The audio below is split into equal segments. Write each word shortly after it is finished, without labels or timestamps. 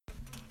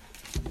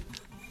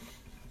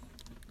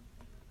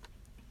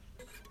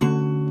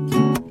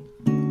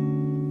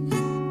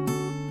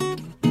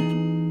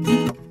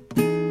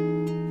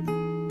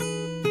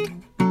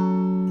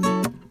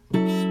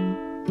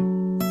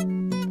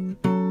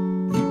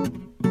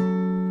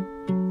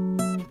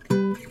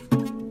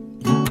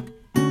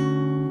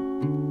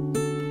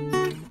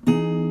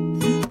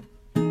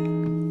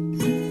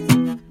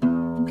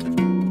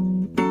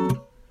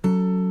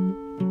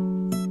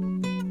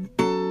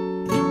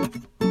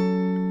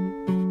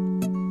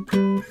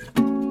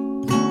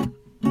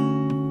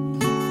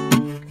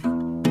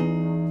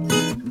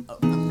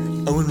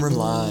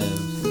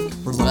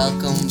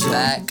Welcome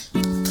back,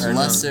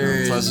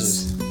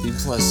 Plussers. B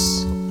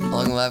plus.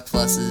 Welcome back,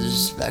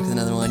 Plussers. Back with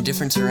another one.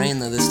 Different terrain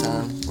though this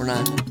time. We're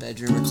not in a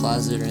bedroom or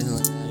closet or anything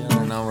like that. Yeah,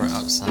 right now we're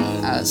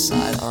outside.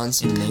 Outside on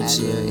some In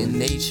patio, nature. in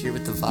nature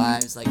with the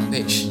vibes. Like,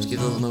 okay,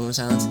 give a little moment of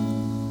silence.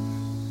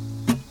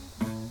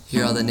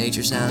 Hear all the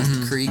nature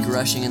sounds. The creek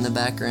rushing in the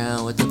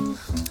background with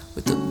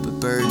the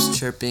birds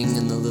chirping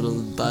and the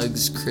little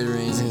bugs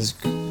crittering. I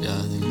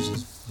think it's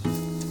just.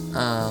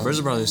 Birds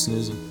are probably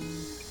snoozing.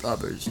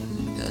 Birds. Yeah,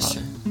 that's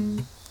true.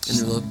 In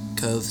the little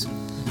coves.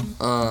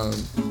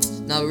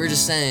 No, we were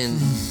just saying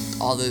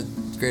all the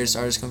greatest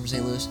artists come from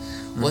St. Louis.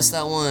 What's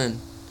that one?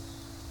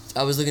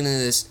 I was looking into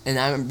this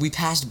and we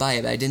passed by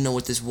it, but I didn't know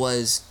what this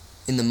was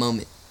in the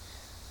moment.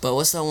 But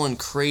what's that one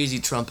crazy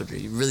trumpeter?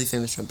 Really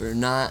famous trumpeter,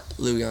 not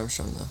Louis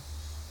Armstrong though.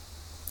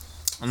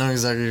 I know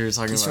exactly who you're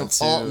talking He's about from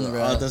too. Alton,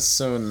 bro. Oh, that's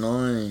so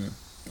annoying.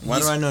 Why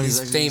do I know he's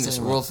exactly? famous,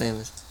 world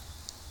famous.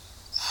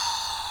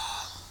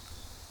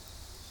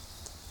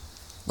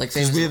 Like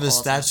famous. Because we have a of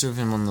all time. statue of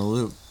him on the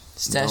loop.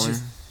 Statue. Don't we?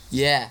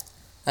 Yeah,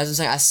 that's what I'm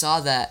saying. I saw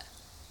that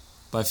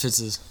By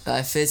Fitz's.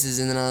 by Fitz's,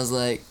 and then I was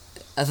like,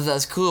 I thought that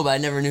was cool, but I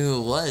never knew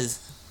who it was.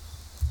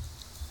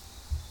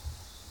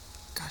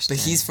 Gosh, But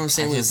dang. he's from I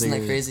St. can't Louis. Isn't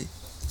think that of it. crazy?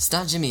 It's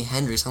not Jimi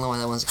Hendrix. I don't know why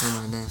that one's coming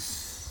to my name.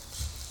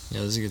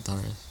 Yeah, this is a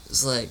guitarist.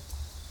 It's like,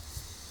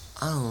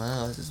 I don't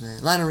know what's his name.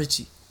 Lionel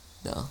Richie.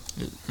 No.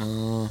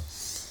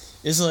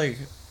 It's like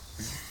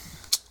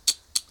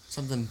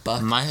Something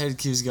Buck. my head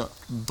keeps going.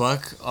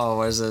 Buck. Oh,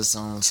 where's that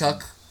song?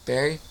 Chuck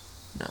Berry?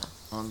 No.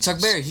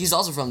 Chuck Berry. He's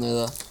also from there,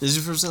 though. Is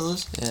he from St.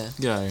 Louis? Yeah.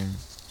 Get out of here.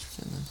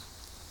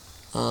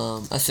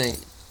 I think.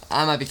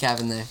 I might be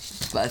capping there,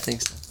 but I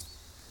think so.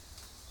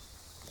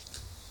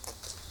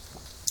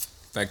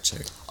 Fact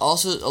check.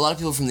 Also, a lot of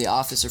people from The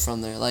Office are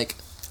from there. Like,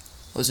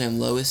 what's her name?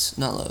 Lois?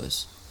 Not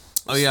Lois.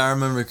 Oh yeah, I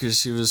remember because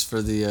she was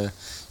for the.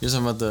 You're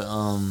talking about the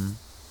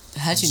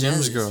How'd you know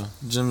Jim's this? girl.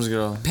 Jim's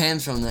girl.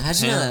 Pam's from there. How'd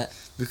you know Pam. that?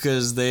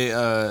 Because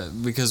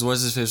because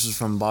what's his face was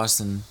from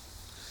Boston,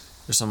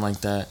 or something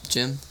like that.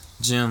 Jim?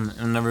 Jim,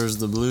 and whenever it was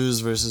the Blues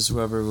versus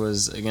whoever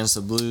was against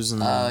the Blues in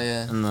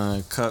the in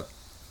the cup.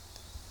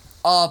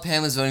 Oh,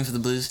 Pam was voting for the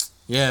Blues.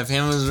 Yeah,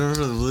 Pam was running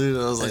for the Blues.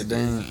 I was That's like,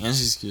 dang, and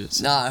she's cute.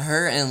 So. Nah,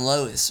 her and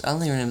Lois. I don't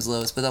think her name's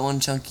Lois, but that one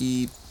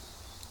chunky.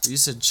 You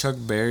said Chuck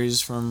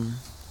Berry's from.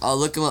 Oh,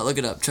 look him up. Look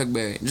it up. Chuck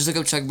Berry. Just look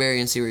up Chuck Berry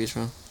and see where he's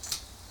from.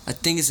 I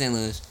think it's St.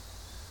 Louis.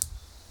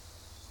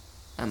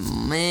 I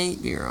might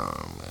be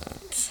wrong,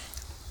 but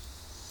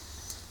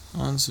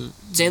On to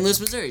St. Louis,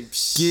 Missouri.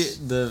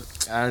 get the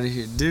out of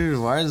here, dude.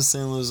 Why is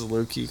St. Louis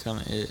low key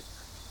kind of it?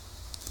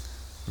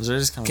 Missouri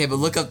just kind of. Okay, but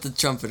look up the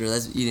trumpeter.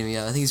 That's eating me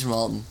up. I think he's from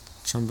Alton.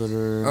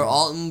 Trumpeter. Or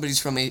Alton, but he's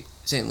from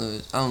St.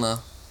 Louis. I don't know.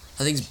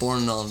 I think he's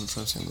born in Alton,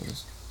 from St.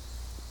 Louis.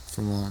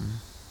 From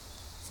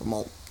From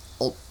Alton.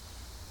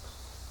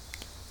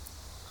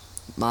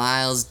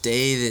 Miles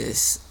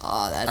Davis. Oh,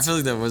 I that's feel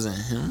like that wasn't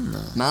him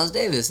though. Miles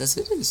Davis. That's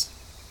who it is.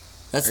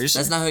 Are you sure?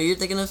 That's not who you're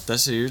thinking of.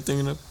 That's what you're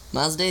thinking of?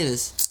 Miles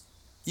Davis.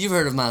 You've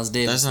heard of Miles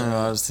Davis. That's not though.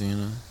 what I was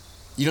thinking of.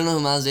 You don't know who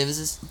Miles Davis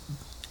is?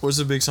 What's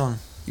the big song?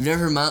 You've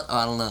never heard Miles... Oh,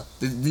 I don't know.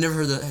 You've never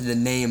heard the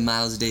name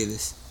Miles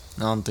Davis.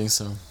 I don't think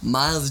so.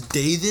 Miles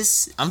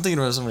Davis? I'm thinking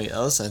about somebody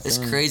else, I think. It's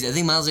crazy. I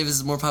think Miles Davis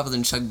is more popular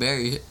than Chuck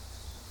Berry.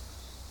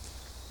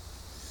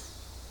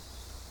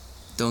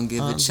 Don't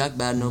give a Chuck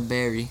bad no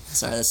berry.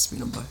 Sorry, that's a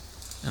Speedo bar.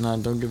 And I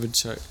don't give a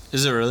chuck.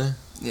 Is it really?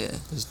 Yeah.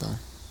 It's done.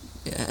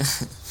 Yeah.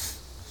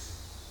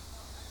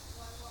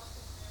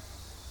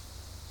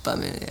 But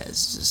I mean, yeah,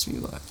 it's just me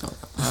bar.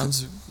 I'm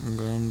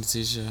going to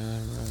teach you how to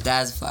rap.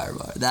 That's a fire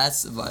bar.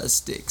 That's the bar that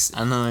sticks.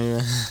 I know,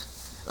 yeah.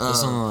 That's Um,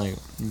 something like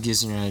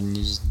gets in your head and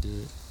you just do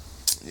it.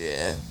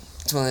 Yeah.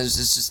 It's one of those,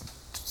 it's just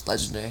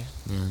legendary.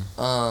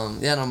 Yeah.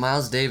 Yeah, no,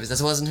 Miles Davis.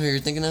 That wasn't who you're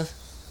thinking of?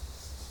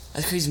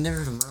 That's crazy. You've never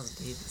heard of Miles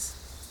Davis.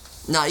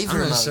 Nah, you've I'm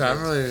heard of not Miles sure. I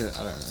Davis. really,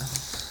 I don't know.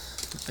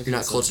 You're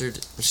not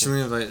cultured. Should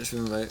we invite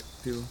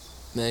people?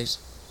 Megs.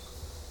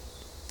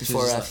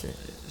 Before or after?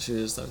 Should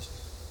we just start?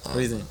 What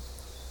do you think?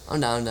 I'm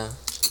down.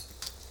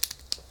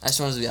 I just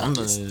wanted to be I'm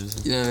honest. done.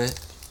 You know what I mean?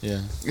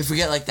 Yeah. If we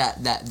get like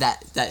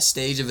that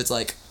stage of it's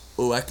like,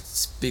 oh, I could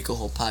speak a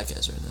whole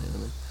podcast right now. You know what I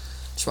mean?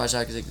 Just watch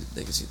out because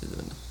they can see through the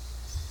window.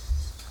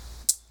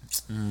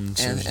 And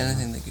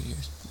anything they could hear.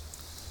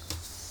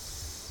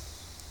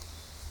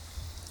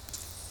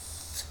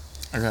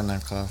 I got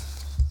that cough.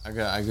 I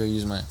go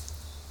use my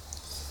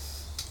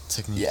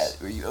technique. Yeah,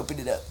 where you open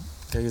it up.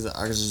 Gotta get the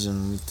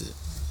oxygen with it.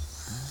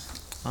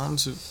 I'm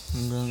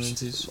going to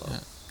teach. Yeah.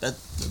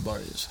 The bar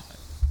is hot.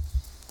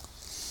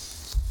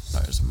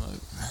 Fire's a mug.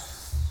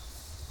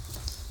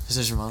 Is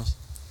this your mom's?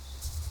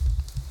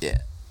 Yeah.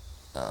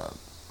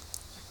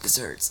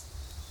 Desserts.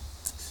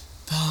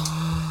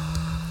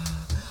 I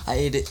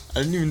ate it. I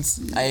didn't even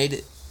see it. I ate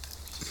it.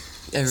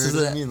 Ever What heard does of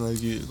that that? mean?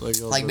 Like you all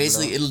Like blurred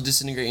basically, out? it'll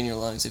disintegrate in your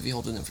lungs if you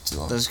hold it in for too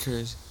long. That's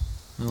crazy.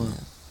 No.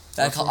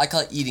 I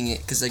call it eating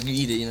it because like you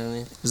eat it. You know what I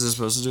mean? Is it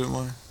supposed to do it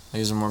more?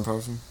 Like, is it more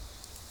powerful?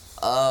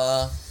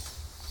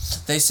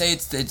 They say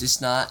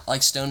it's not,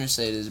 like stoners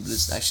say it is, but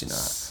it's actually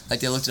not. Like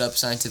they looked it up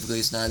scientifically,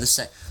 it's not.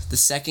 The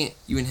second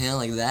you inhale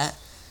like that,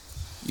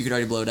 you could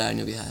already blow it out and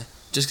you'll be high.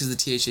 Just because the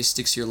THC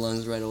sticks to your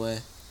lungs right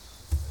away.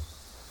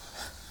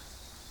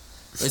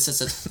 At least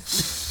that's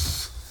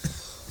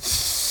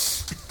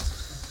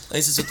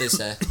what they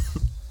say.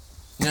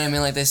 You know what I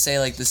mean? Like they say,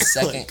 like the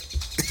second.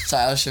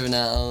 Sorry, I was tripping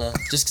out. I don't know.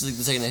 Just because like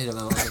the second I hit it,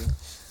 my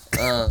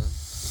mouth.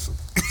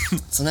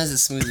 Sometimes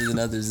it's smoother than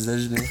others. Is that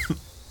just me?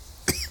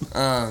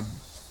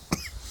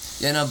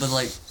 Yeah, no, but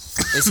like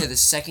they say, the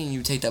second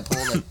you take that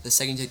pull, like the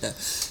second you take that,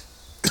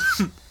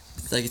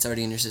 like it's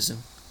already in your system.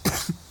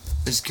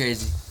 Which is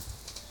crazy.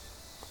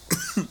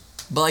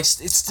 But like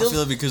it's still. I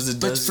feel it because it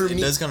does. It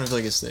does kind of feel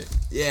like a stick.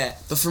 Yeah,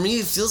 but for me,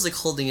 it feels like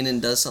holding it in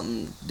does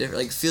something different.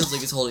 Like, it feels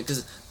like it's holding.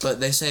 But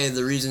they say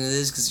the reason it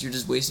is because you're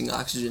just wasting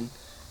oxygen,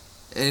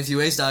 and if you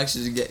waste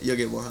oxygen, you'll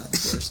get more high. Of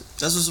course.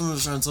 That's what someone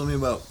was trying to tell me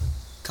about.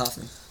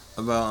 Coughing.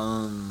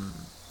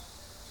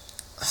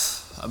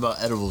 About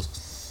edibles.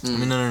 I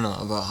mean, no.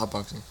 About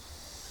hotboxing.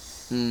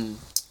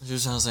 She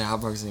was trying to say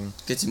hotboxing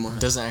Gets you more high.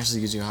 Doesn't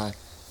actually get you high.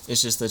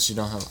 It's just that you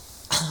don't have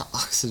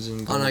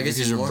oxygen. Oh no, it gets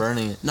because you you're more.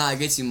 burning it. No, it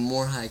gets you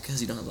more high because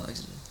you don't have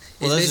oxygen.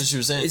 Well, that's what she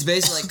was saying. It's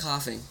basically like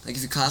coughing. Like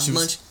if you cough a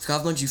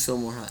bunch, you feel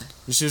more high.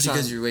 She was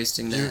because you're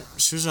wasting that.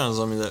 She was trying to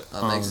tell me that.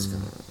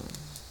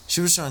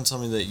 She was trying to tell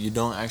me that you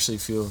don't actually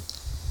feel.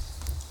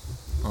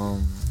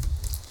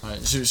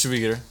 Alright, should we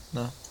get her?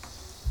 No.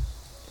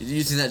 Do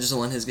you think that just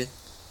one is good?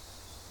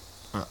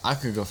 I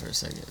could go for a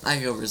second. I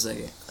can go for a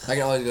second. I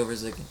can always go for a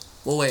second.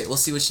 Well, wait. We'll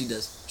see what she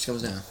does. She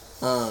comes down.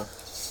 Yeah.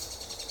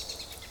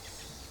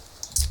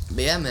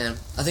 But yeah, man.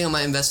 I think I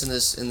might invest in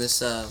this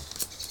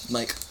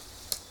mic.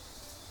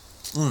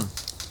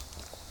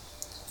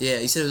 Yeah,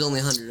 you said it was only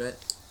 100, right?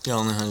 Yeah,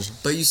 only 100.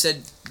 But you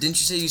said, didn't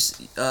you say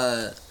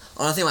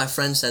I think my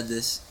friend said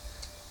this.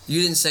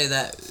 You didn't say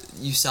that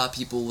you saw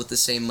people with the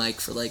same mic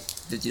for like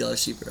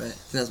 $50 cheaper, right? I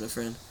think that's my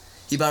friend.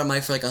 He bought a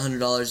mic for like $100,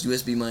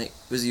 USB mic.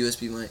 It was a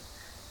USB mic.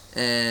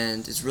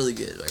 And it's really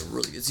good, like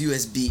really good. It's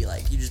USB,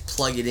 like you just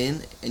plug it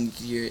in and you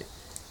can hear it.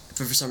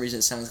 For some reason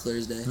it sounds clear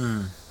as day.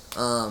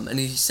 And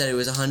he said it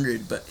was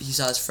 100, but he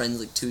saw his friends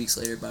like 2 weeks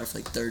later bought it for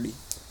like 30.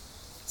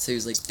 So he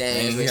was like,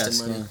 dang, he wasted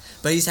money.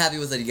 But he's happy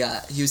with what he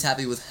got. He was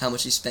happy with how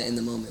much he spent in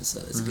the moment,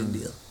 so it's a good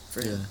deal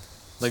for him. Yeah.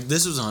 Like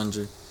this was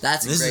 100.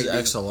 That's a great deal.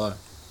 This is XLR.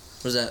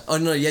 What is that? Oh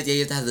no, you have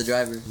to have the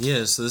driver.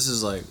 Yeah, so this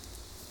is like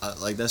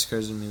that's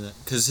crazy to me that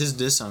because his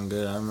disc sound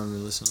good. I remember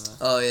listening to that.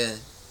 Oh yeah,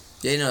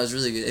 yeah, no, it's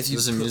really good. If you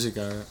listen to Music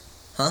Guy, right?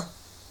 Huh?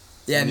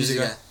 Yeah, Music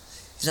Music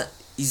Guy.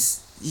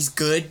 He's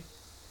good,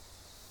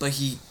 but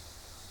he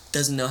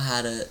doesn't know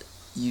how to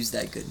use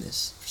that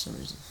goodness for some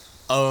reason.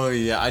 Oh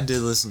yeah, I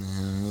did listen to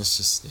him. It's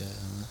just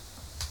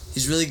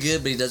He's really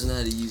good, but he doesn't know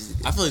how to use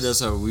it. I feel like that's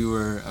how we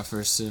were at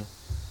first too.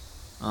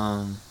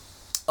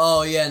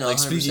 Oh yeah, no. Like 100%.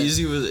 Speak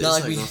Easy was it's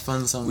like a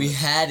fun song. We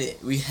had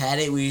it. We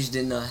just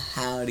didn't know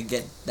how to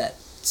get that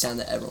sound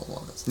that everyone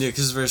wants. Yeah,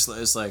 because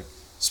it's like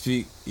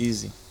Speak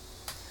Easy.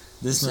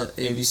 This not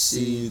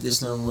ABC.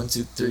 This not 1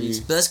 2 3.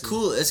 But that's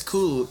cool. It's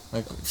cool.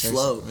 Like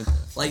flow.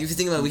 Like if you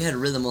think about it, we had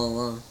rhythm all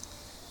along.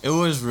 It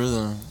was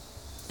rhythm.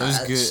 It was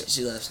good.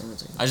 She left so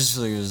much. I just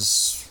feel like it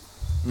was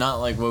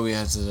not like what we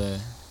have today.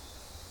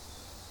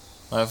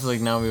 Like, I feel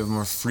like now we have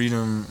more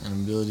freedom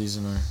and abilities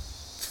in our.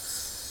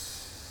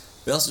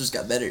 We also just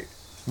got better.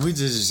 We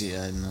did just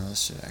no,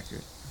 that's shit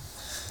accurate.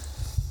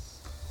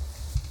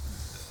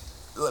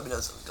 Let me know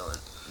if something's going.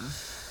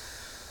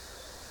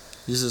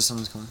 You said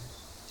something's coming.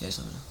 Yeah, just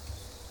let me know.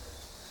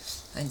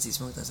 I didn't see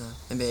smoke that time.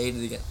 Maybe I ate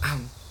it again.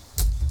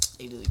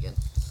 Ate it again.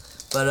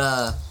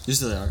 But You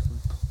still there?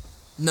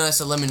 no, I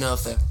said let me know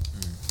if they're.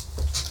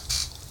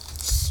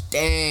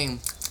 Dang.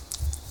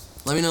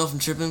 Let me know if I'm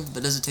tripping,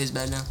 but does it taste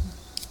bad now?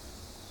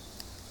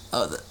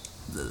 Oh,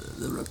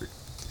 the rubber.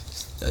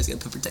 I always gotta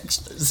put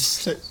protection.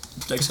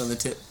 Protection on the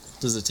tip.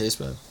 Does it taste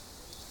bad?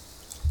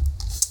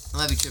 I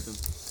might be tripping.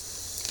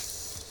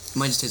 It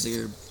might just taste like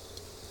herb.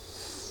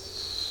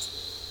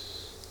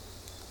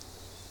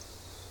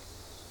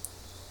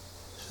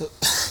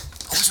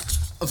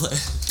 I'm playing.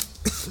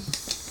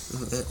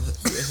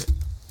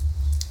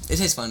 It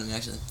tastes fine to me,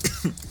 actually.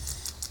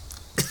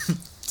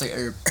 It's like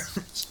herb.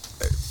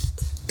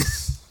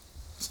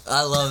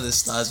 I love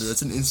this Stazzer.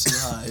 That's an instant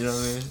high, you know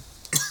what I mean?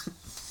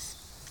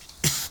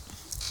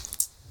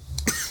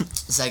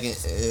 Second,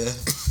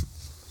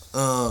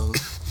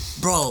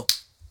 bro,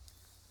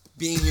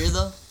 being here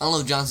though, I don't know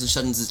if Johnson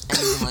Shut-ins is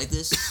anything like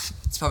this.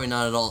 It's probably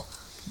not at all.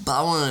 But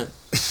I want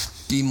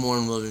to be more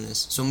in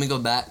wilderness. So when we go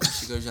back, we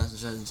should go to Johnson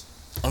Shut-ins.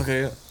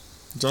 Okay, yeah.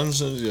 Johnson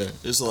Shut-ins, yeah.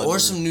 It's a lot Or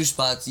different. some new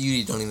spots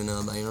you don't even know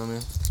about, you know what I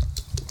mean?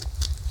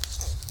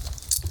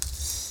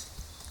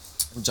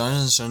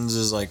 Johnson Shut-ins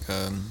is like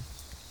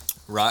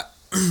rock.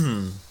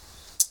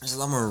 There's a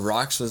lot more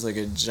rocks with like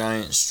a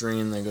giant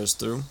stream that goes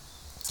through.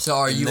 So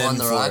are you then on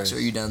the rocks forest. or are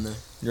you down there?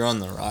 You're on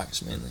the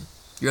rocks mainly.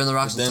 You're on the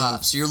rocks on Then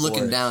top, so you're looking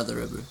forest. down at the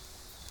river.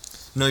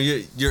 No,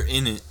 you're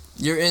in it.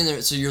 You're in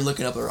there, so you're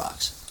looking up at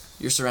rocks.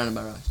 You're surrounded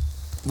by rocks.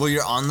 Well,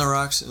 you're on the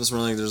rocks, and it's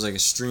more like there's like a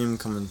stream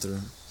coming through.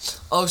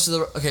 Oh,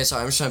 so okay,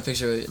 sorry, I'm just trying to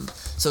picture it.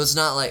 So it's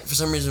not like, for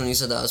some reason when you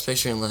said that, I was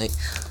picturing like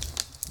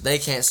They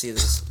can't see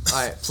this.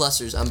 All right,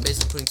 plusers. I'm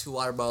basically putting 2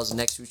 water bottles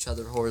next to each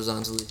other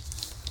horizontally.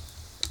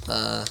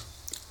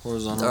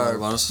 Horizontal Or water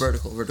bottles?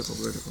 vertical,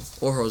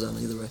 or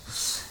horizontal, either way.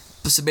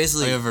 But so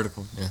basically, Oh, yeah,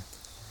 vertical, yeah.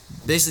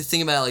 basically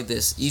think about it like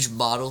this: each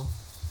bottle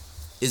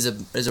is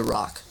a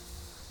rock.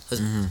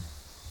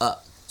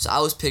 Up. So I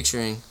was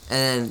picturing,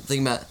 and then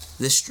think about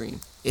this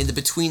stream.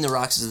 Between the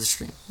rocks is the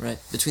stream, right?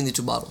 Between the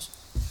 2 bottles.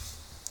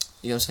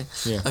 You know what I'm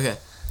saying? Yeah. Okay.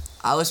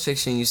 I was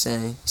picturing you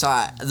saying.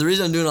 Sorry, the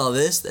reason I'm doing all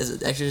this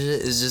as extra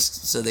shit is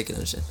just so they can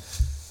understand.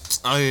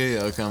 Oh,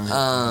 yeah, okay.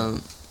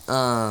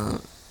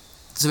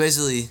 So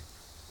basically,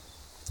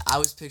 I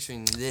was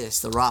picturing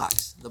the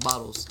rocks, the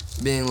bottles,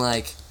 being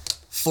like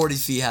 40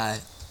 feet high,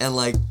 and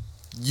like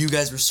you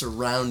guys were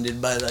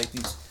surrounded by like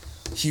these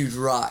huge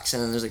rocks,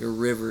 and then there's like a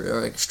river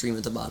or like a stream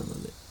at the bottom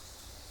of it.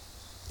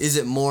 Is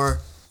it more?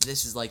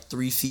 This is like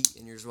 3 feet,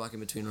 and you're just walking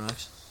between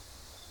rocks.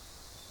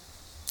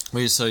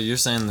 Wait, so you're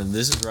saying that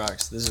this is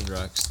rocks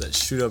that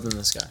shoot up in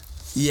the sky.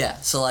 Yeah.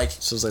 So like,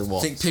 So it's like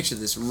walls. picture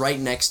this. Right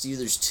next to you,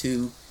 there's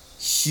 2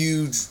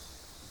 huge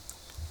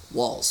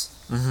walls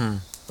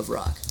of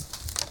rock.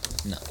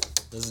 No.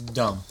 That's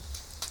dumb.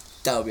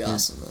 That would be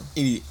awesome, though.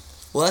 Idiot.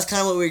 Well, that's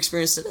kind of what we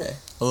experienced today.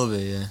 A little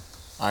bit, yeah.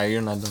 Alright,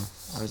 you're not dumb.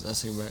 I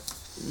take it back.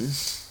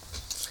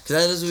 Because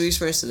that is what we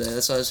experienced today.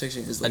 That's what I was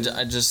picturing.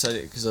 I just said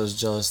it because I was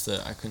jealous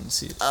that I couldn't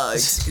see it. Oh, I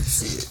could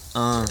see it.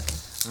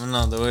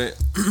 No, the way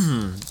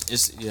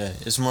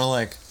it's more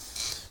like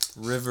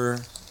river,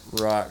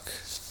 rock.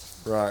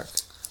 Oh,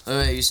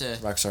 wait, you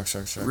said Rock.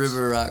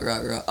 river, rock.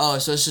 Oh,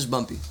 so it's just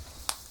bumpy.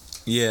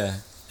 Yeah,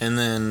 and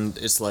then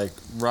it's like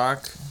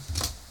rock,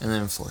 and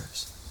then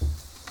forest.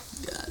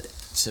 Got it.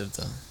 Tip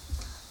though.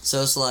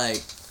 So it's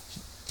like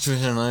Should we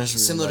hit another?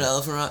 similar to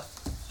Elephant Rock.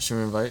 Should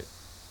we invite?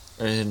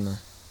 Or hit another?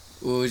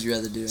 What would you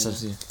rather do? It's up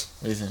to you.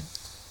 What do you think?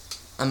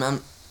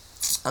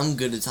 I'm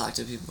good to talk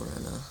to people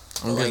right now.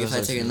 I'm But good like to if I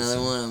talk take to you, another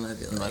too. one, I might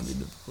be It like. might be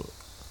difficult.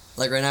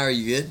 Like right now, are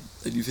you good?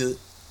 Like, do you feel it?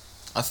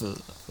 I feel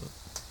it.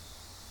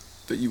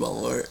 But you want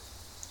more.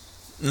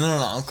 No,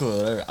 I'm cool.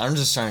 Whatever. I'm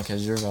just trying to catch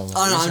your vibe.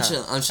 Oh no, I'm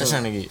chilling. I'm I'm chilling.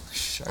 trying to get.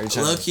 Are you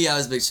trying Low to? key, I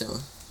was big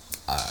chilling.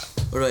 Alright.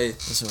 What about you?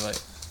 Let's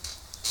invite.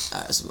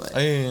 Alright, so Oh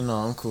yeah, no,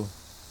 I'm cool.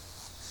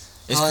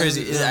 It's How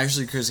crazy. is it, It's yeah.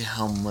 actually crazy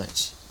how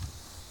much.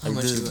 How Like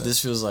much this, you got? this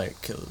feels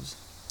like Caleb's.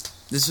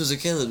 This was a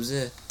Caleb's,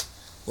 yeah.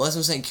 Well, that's what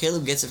I'm saying.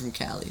 Caleb gets it from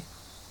Cali.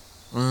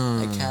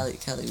 Like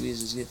Cali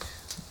weeds is good,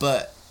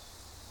 but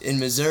in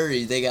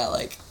Missouri they got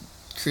like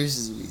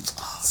Chris's weeds.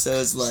 So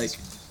it's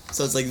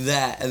like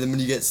that, and then when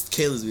you get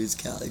Caleb's weeds,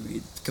 Cali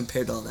weed,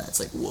 compared to all that, it's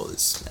like whoa,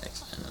 it's smack.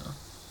 I know.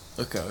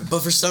 Okay.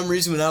 But for some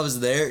reason, when I was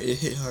there, it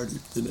hit harder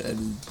than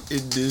any.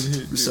 It did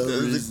hit. For some That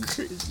was reason. the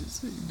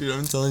craziest thing. Dude,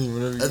 I'm telling you,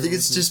 whatever. I think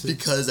it's just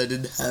because I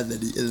didn't have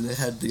any, and then I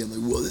had the. I'm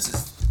like, whoa, this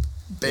is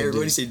bear. dude. What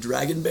do you say,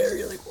 dragonberry?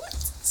 You're like, what?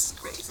 This is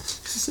crazy.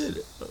 I said,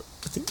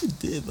 I think it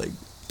did like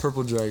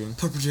purple dragon.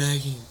 Purple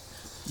dragon.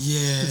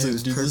 Yeah, It's it like,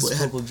 was dude, purple. this It is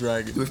had- purple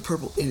dragon. It was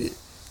purple in it.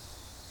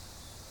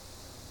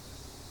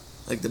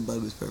 Like the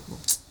bud was purple.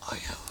 Oh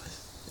yeah.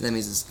 And that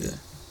means it's good.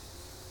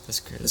 That's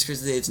crazy. It's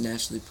crazy that it's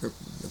naturally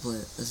purple, the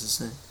plant. That's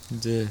insane.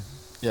 Dude.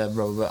 Yeah,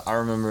 bro. But I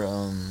remember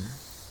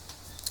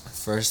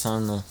first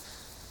time though,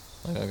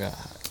 like I got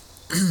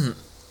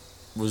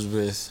was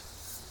with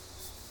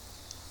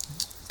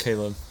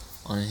Caleb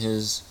on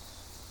his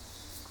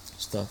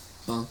stuff.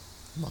 Bomb.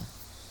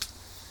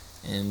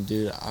 And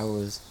dude, I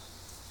was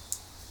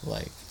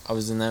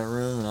in that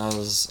room and I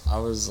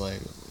was like,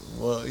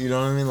 well, you know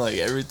what I mean? Like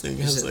everything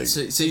has like.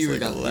 So you were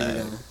like gone. a You were lag.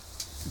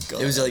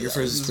 gone. It was like your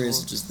first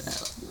experience of just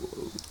that.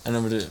 I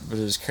know, but it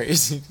was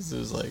crazy because it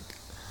was like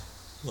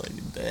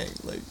dang,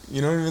 like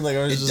you know what I mean? Like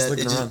I was just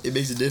looking around. It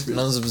makes a difference. And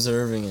I was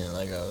observing it,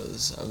 like I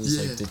was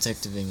Yeah. like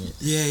detectiving it.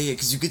 Yeah,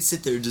 because you could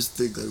sit there and just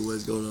think like,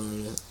 what's going on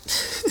right now.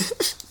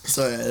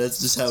 Sorry, that's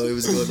just how it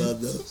was going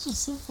on though. It's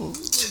just simple. Like,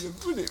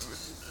 but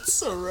it's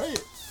so right.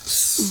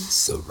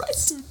 So right.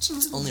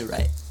 It's only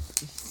right.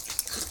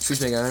 Should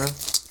we make it right now?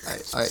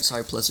 Alright,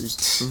 sorry, plusers.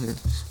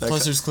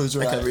 Plusers close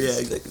your eyes. Yeah,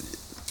 exactly.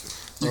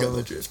 You got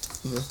my drift.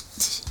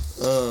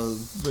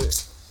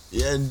 But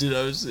yeah, dude,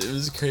 it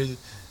was crazy.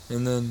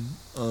 And then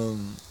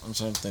I'm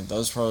trying to think. That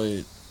was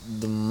probably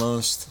the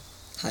most.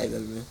 Hype ever,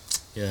 man.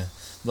 Yeah,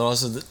 but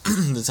also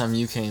the time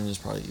you came was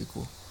probably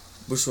equal.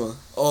 Which one?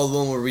 Oh, the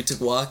one where we took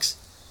walks?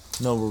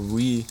 No,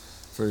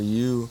 for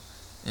you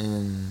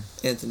and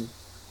Anthony.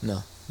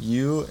 no,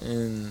 you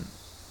and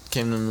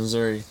came to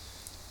Missouri,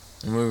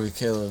 and we were with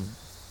Caleb.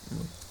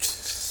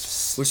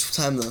 Which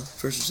time though?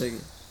 First or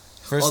second?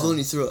 First The time, one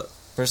you threw up.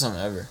 first time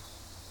ever.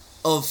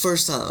 Oh,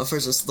 first time. The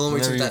one we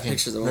Whenever took you that came.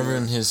 picture. The Remember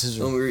one in his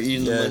when room. we were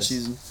eating the Yes.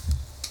 munchies.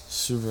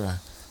 Super high.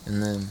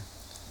 And then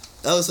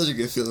That was such a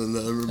good feeling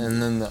though. I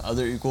remember. the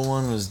other equal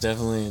one was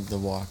definitely the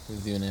walk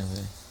with you and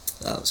Anthony.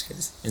 That was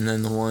crazy. And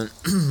then the one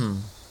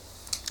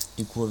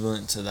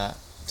equivalent to that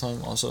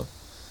time also,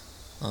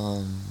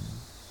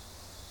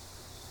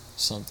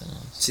 something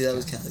else. See, that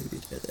was Cali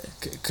Beach right there.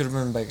 Could have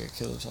been back at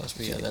Caleb's house,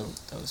 but yeah, that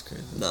was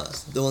crazy. Nah,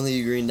 the one that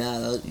you greened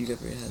out, you got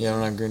pretty high. Yeah,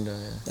 when I grinned out,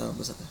 yeah. That one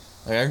was up there.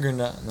 Like I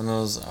grinned out, and then I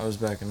was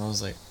back, and I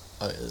was like,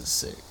 oh, yeah, this is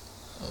sick.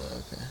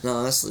 Oh, okay. No,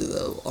 honestly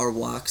though, our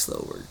walks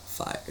though were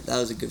fire. That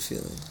was a good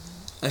feeling.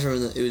 I just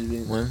remember that it was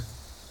being When?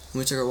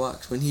 we took our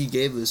walks. When he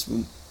gave us.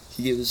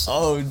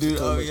 Oh, dude.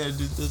 Oh, yeah,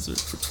 dude. Those are.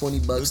 For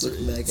 $20 Those are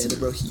looking back at it,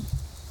 bro. He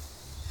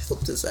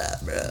helped us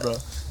out, Bro,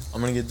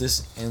 I'm gonna get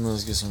this and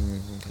let's get some.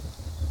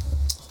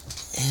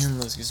 And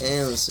let's get some.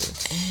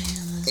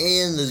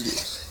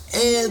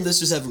 And let's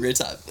just have a great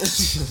time.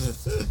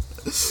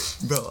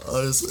 Bro,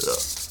 honestly,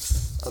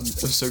 I'm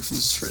stoked for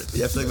this trip.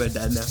 Yeah, I feel like my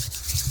dad now.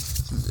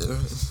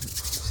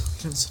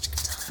 Having such a good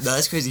time. No,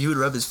 that's crazy. He would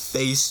rub his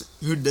face.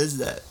 Who does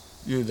that?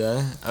 Your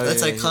dad? Oh,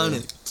 That's yeah,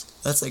 iconic. yeah.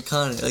 That's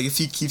iconic. Like if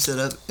he keeps it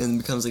up and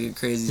becomes like a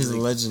crazy. He's like,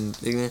 a legend.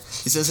 big man. You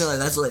see what I'm saying? Like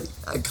that's like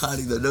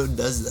iconic though. No one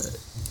does that.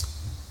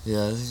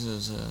 Yeah, I think it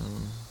was.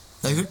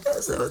 Like who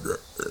does that?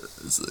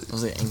 It's like, I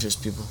was like anxious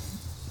people.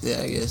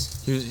 yeah, I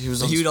guess. He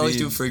was on He would always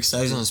speed. do it for He was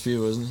excitement. on speed,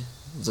 wasn't he?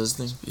 Was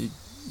that his thing?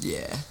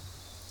 Yeah.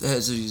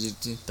 That's what you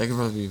do. That could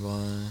probably be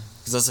why.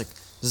 Because that's like,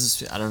 this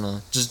is, I don't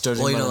know. Just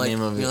judging Well, by the like,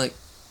 name of it. like,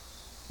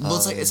 well,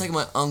 it's like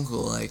my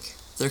uncle. Like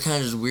they're kind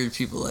of just weird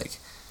people. Like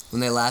when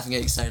they laugh and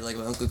get excited, like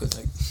my uncle goes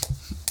like,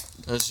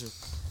 That's true.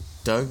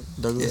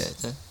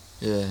 Douglas? yeah,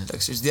 Yeah.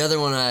 Douglas. The other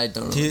one I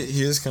don't know.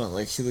 He is kind of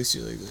like, he looks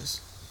at you like this.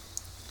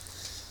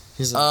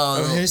 He's like, Oh,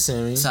 oh, no. hey,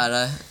 Sammy. Side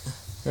eye.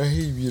 Oh, hey,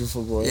 you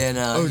beautiful boy. Yeah,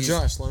 no, Oh, he's-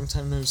 Josh, long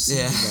time no see,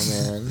 Yeah. my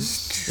man.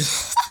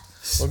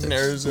 Welcome to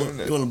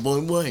Arizona. You want a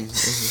boing boing?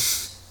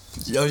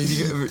 Yo, did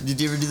you ever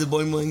do the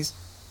boing boings?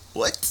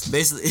 What?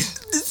 Basically,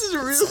 This is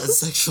real. that's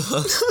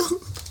sexual.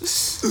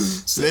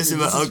 So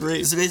basically,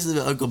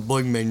 my uncle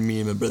boing banged me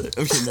and my brother.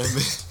 Okay, no,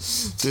 but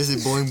so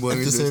basically boing boing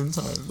At the same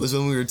time. was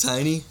when we were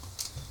tiny.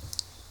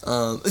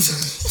 I'm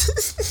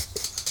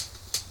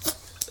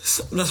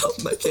not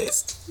helping my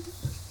case.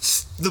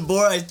 The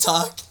more I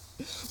talk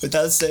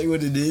without saying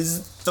what it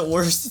is, the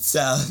worse it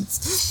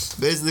sounds.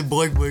 Basically,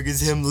 boing boing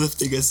is him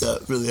lifting us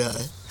up really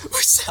high.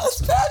 Which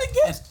sounds bad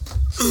again.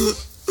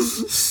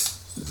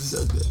 It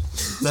sounds bad.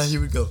 Now he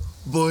would go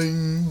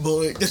boing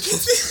boing.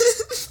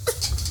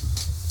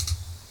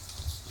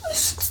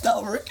 It's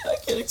not working. I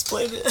can't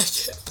explain it. I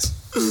can't.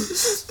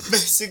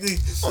 Basically,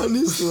 On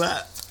his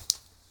lap.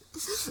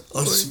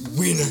 on his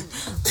wiener.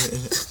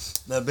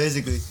 No,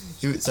 basically,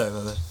 he would. Sorry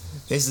about that.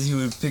 Basically, he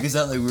would pick us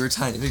up like we were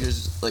tiny. Pick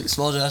us like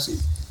small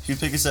Joshy. He would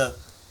pick us up,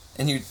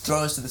 and he would throw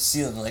us to the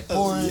ceiling like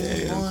boing,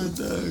 boing.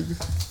 Doug.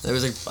 There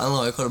was like I don't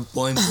know. I called it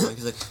boing boing.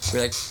 He's like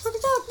we're like pick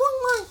us up, boing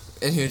boing,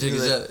 and he would take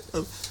us He's up. like,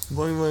 oh,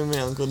 boing, boing, my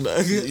Uncle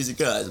Doug. He's like,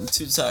 guys, I'm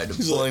too tired to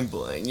boing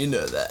boing. You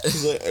know that.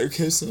 He's like,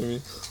 okay,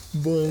 Sammy.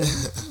 Boing,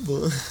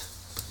 boing.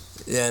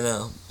 Yeah, I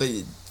know. But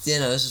yeah,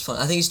 no, this is fun.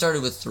 I think he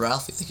started with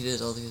Ralphie. I think he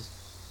did all these.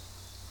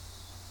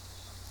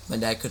 My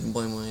dad couldn't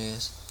boing boing, I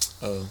guess.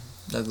 Oh.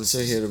 Douglas. So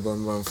he had a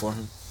boing, boing for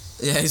him.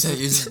 Yeah, he's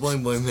just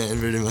boing boing man,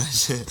 pretty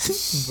much.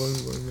 Boing,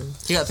 boing, man.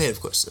 He got paid, of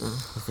course.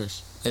 Of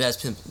course. My dad's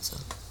pimping, so.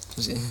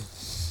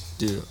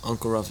 Dude,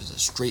 Uncle Ralph is a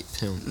straight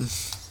pimp.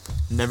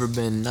 Never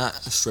been not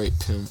a straight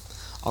pimp.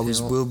 Always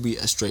Pimp. will be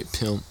a straight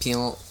pimp.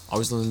 Pimp.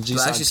 Always on the G Do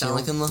I side. actually sound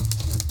like him though?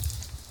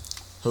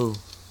 Who?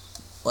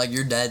 Like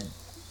your dad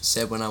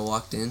said when I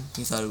walked in,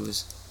 he thought it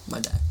was my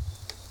dad.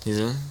 He's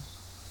in?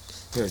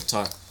 Here,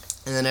 talk.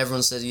 And then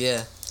everyone said,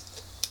 yeah.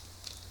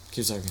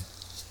 Keep talking.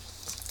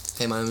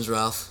 Hey, my name is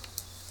Ralph.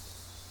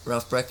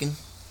 Ralph Brecken.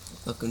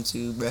 Welcome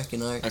to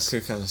Brecken I Arts.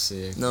 could kind of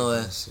see it. No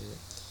way. See it.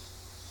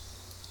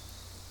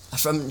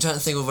 I'm trying to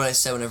think of what I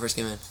said when I first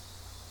came in.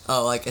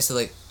 Oh, like I said,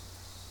 like,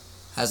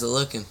 how's it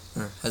looking?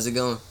 Or how's it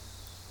going?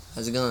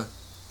 How's it going?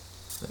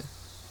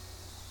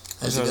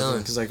 How's it going?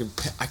 Because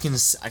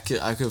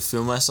I could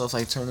feel myself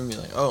like turning to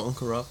me like, oh,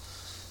 Uncle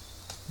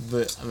Ralph.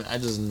 But I mean, I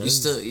just know. You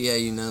still, yeah,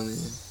 you know me.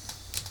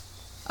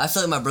 I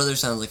feel like my brother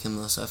sounds like him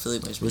though, so I feel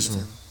like it might be Which with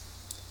one?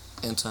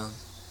 him. Anton.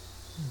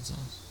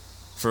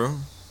 For real?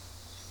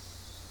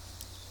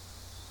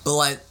 But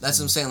like, that's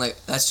what I'm saying. Like,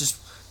 that's just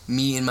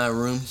me in my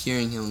room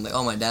hearing him. Like,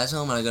 oh, my dad's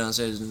home, and I go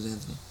downstairs and do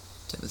Anthony,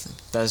 type of thing.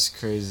 That's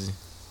crazy.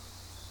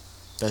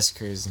 That's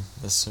crazy.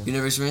 That's so. You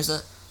never experienced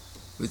that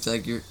with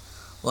like your?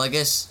 Well, I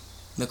guess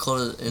Nicole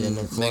and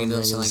Nicole Megan and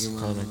don't sound like Megan's your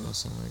probably mom. not gonna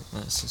sound like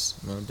my sis,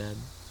 my dad.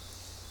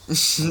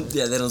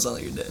 Yeah, they don't sound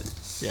like your dad.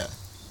 Yeah.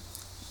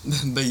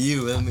 But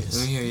you, let me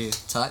hear you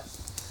talk.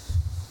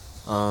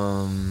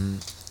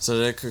 So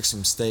they cooked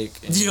some steak.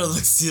 And You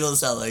don't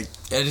sound like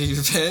any of your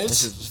that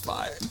parents. shit was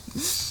fire.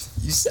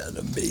 You sound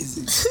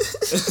amazing.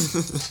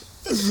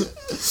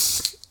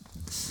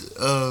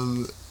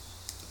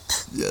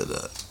 Yeah,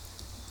 no.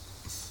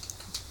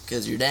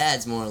 Cause your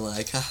dad's more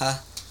like, haha.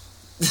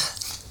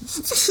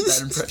 That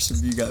impression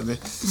you got me.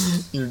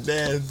 Your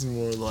dad's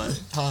more like,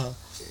 huh?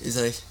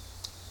 He's like,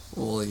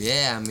 well,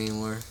 yeah. I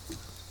mean,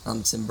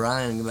 I'm Tim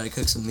Bryan. I'm about to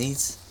cook some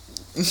meats.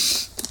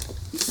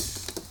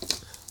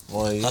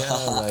 Well, yeah,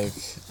 like,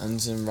 I'm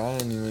Tim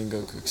Bryan, you wanna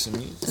go cook some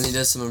meat? And he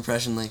does some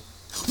impression like,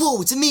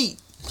 whoa, it's a meat.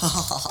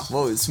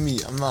 Whoa, it's me,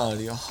 I'm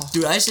Mario.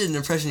 Dude, I should an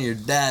impression of your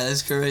dad.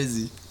 That's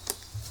crazy.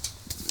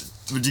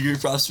 Would you give me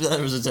props for that,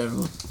 or was it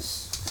terrible?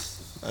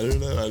 I don't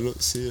know, I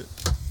don't see it.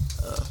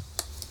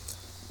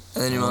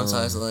 And then your mom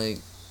talks like,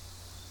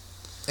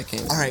 I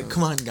can't. Alright,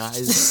 come on,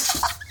 guys.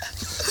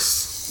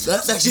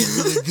 That's actually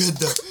really good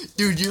though.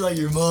 Dude, you're like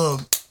your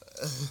mom.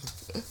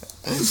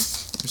 I'm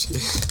just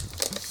kidding.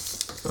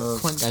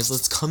 Come on, guys,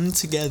 let's come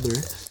together.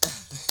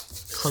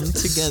 Come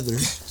together.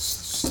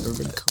 We're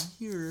gonna come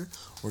here.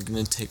 We're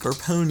gonna take our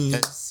ponies.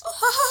 Yes.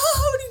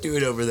 What are you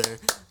doing over there?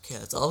 Okay,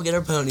 let's all get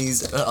our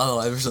ponies. Oh,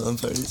 I was on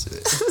ponies.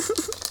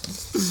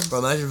 Bro,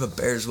 imagine if a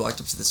bear just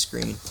walked up to the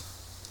screen.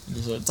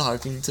 You start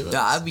talking to us.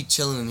 Yeah, I'd be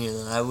chilling in here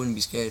though. I wouldn't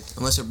be scared.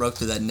 Unless it broke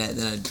through that net,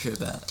 then I'd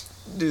trip out.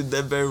 Dude,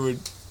 that bear would.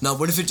 No,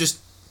 what if it just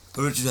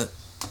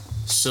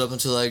stood up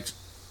until like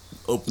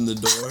opened the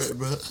door,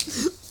 bro?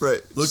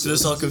 Right. Looked at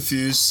us all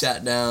confused,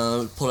 sat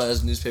down, pulled out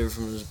his newspaper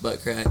from his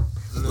butt crack,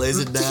 lays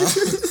it down.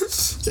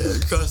 Yeah,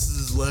 crosses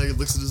his leg and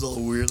looks at us all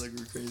weird like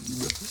we're crazy,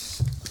 bro.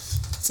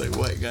 It's like,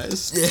 what,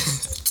 guys? Yeah.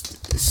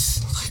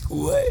 Like,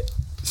 what?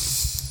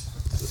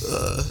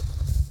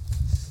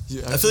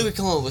 I feel like we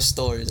come up with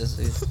stories. That's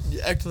it. You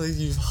act like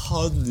you've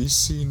hardly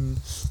seen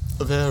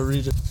a bear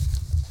read it.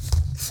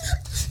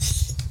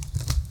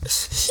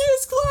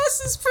 His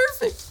glass is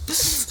perfect.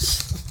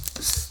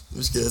 I'm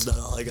just kidding, that's not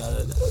all I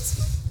got in that.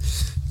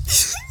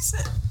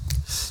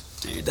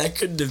 Dude, that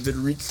couldn't have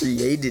been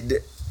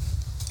recreated.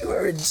 You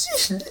are a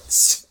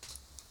genius.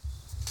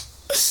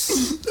 A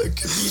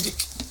comedic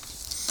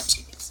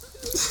genius.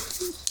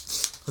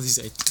 All these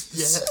ideas.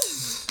 Yeah.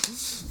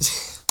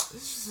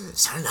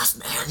 It's not enough,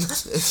 man.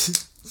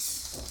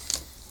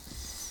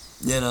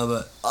 Yeah, no,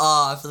 but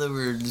I feel like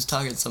we were just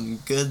talking something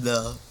good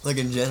though, like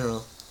in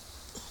general.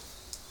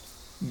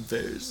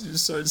 Bears. You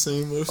start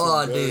saying more.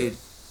 Oh, dude.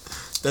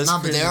 That's Nah,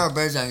 but crazy. there are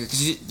bears out here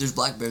because there's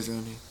black bears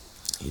around here.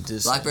 He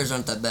just Black bears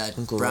aren't that bad.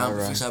 Uncle Brown, Rai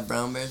if Rai. we saw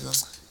brown bears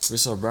though, We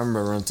saw a brown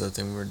bear run to that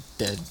thing. We're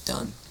dead.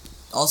 done.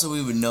 Also,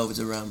 we would know if it's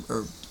a brown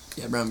bear.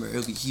 It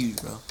would be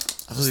huge, bro.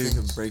 I feel like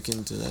you could break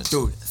into that.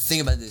 Dude,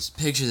 think about this.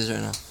 Picture this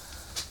right now.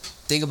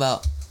 Think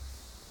about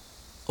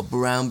a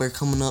brown bear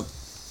coming up,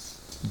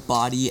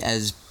 body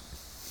as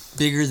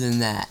bigger than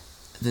that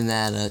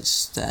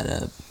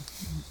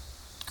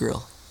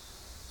girl.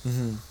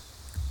 Mm-hmm.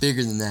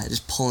 Bigger than that,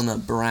 just pulling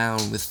up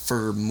brown with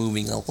fur,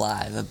 moving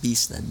alive. A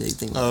beast that big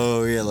thing.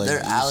 Oh yeah, like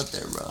They're out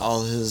there, bro.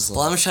 all his. Like,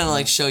 Well, I'm just trying to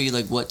like show you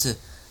like what to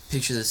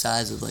picture the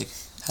size of, like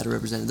how to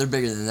represent it. They're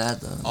bigger than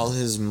that though. all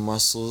his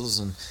muscles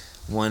and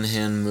one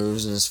hand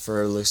moves and his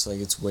fur looks like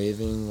it's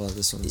waving while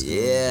this one's going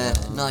Yeah,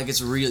 down. not like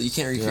it's real. You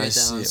can't recreate I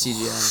that on see it.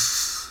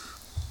 CGI.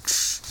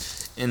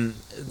 And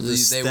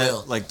They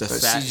will. like the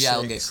But fat CGI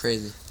will get shakes,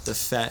 crazy. the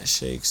fat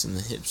shakes and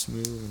the hips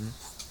move and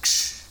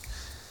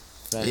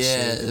fat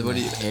Yeah, shake and what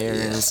do the you- hair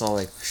and yeah. it's all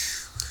like,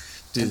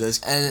 dude, that's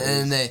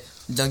And they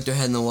dunk their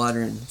head in the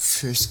water and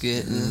frisk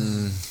it.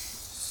 And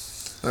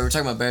But we're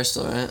talking about bear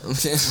still, right?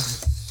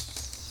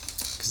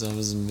 because I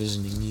was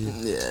envisioning you.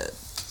 Yeah.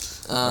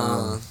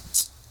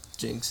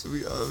 Jinx.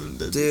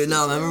 Dude, Dude,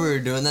 no, remember we were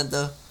doing that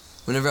though?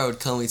 Whenever I would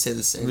come, we'd say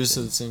the same we thing.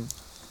 said the same.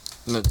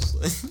 No, just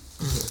like,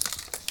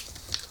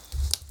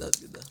 That was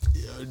good though.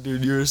 yeah,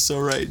 dude, you were so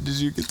right. Did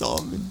you get the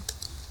almond?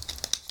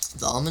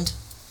 The almond?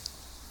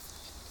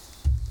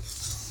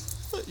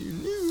 Thought you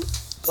knew.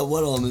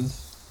 What almond?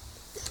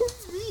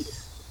 Me.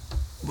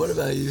 What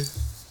about you?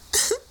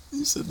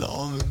 You said the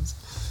almonds.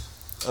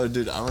 Oh,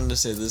 dude, I wanted to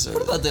say this What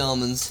earlier. about the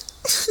almonds?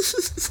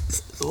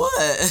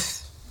 What?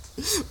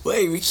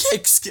 Wait, we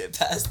can't skip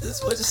past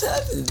this. What just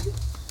happened?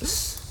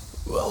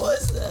 What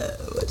was that?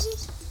 What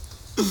just...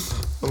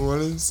 I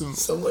wanted some.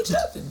 So much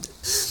happened.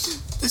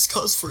 This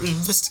calls for an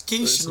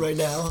investigation right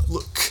now.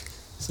 Look.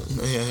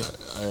 Yeah,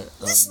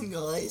 Listen,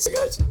 guys. I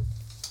got you.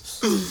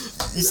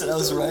 You said I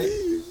was right?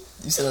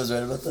 You said I was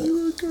right about that?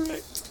 you were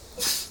correct.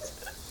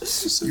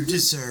 You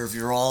deserve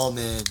your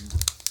almond.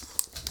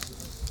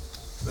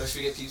 Bro,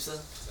 should we get pizza?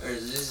 Or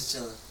is this just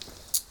chilling?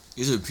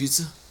 Is it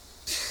pizza?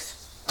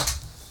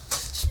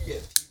 Should we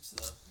get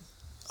pizza?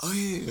 Oh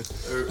yeah.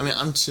 Or, I mean,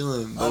 I'm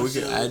chilling, but we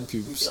could add We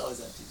pubes. could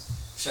always add pizza.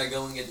 Should I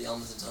go and get the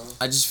almonds and tell them?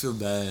 I just feel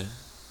bad.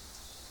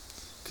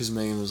 Cause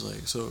Megan was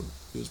like, so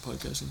he was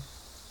podcasting.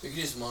 We could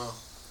do it tomorrow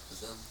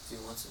with them if you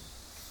want to.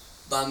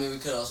 But I mean, we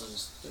could also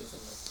just do it with them.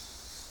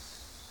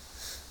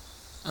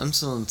 I'm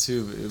chilling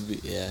too, but it would be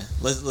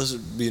Let's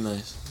be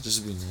nice.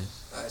 Just be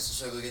nice. Alright, so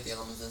should I go get the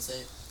almonds and say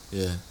it?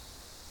 Yeah.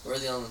 Where are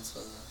the almonds, by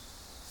the way?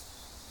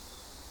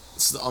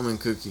 It's the almond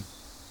cookie.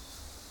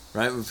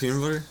 Right with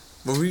peanut butter.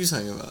 What were you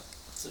talking about?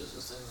 That's what I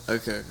was saying.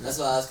 Okay. That's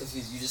why I was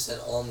confused. You just said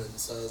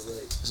almonds, so I was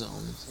like, It's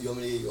almonds. you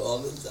want me to get you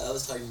almonds? I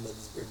was talking about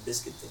this weird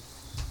biscuit thing.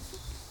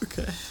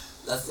 Okay.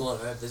 That's the one,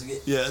 right?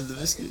 Biscuit? Yeah, the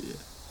biscuit. Yeah.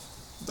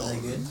 The Is that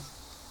almond. good?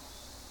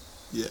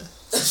 Yeah.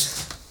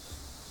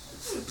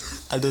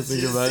 I didn't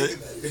think about it.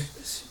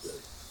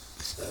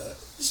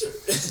 Sure.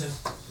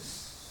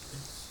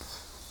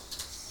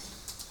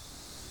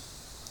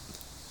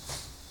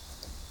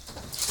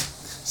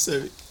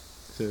 Sorry.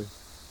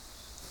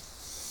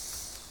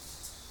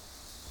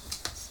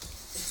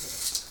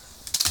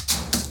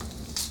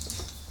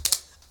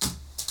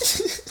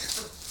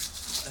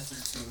 I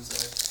threw two, I'm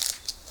sorry.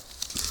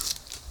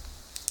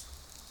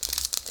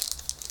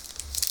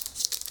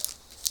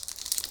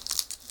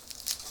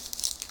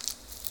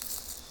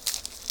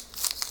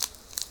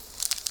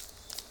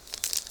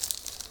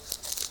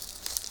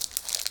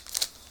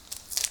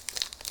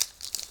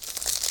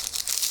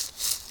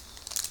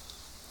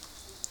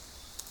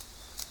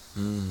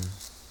 Mm.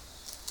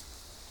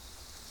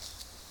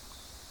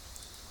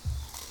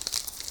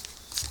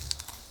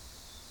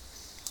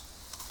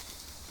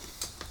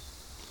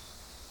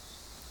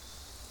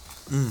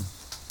 Mm.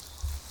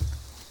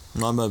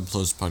 Not bad,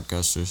 plus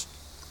podcasters.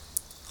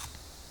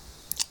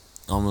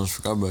 I almost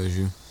forgot about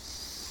you.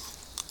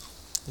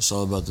 It's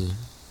all about the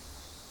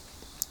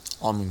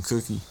almond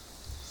cookie.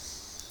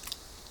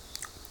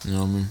 You know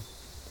what I mean?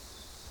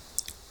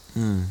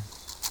 Mm.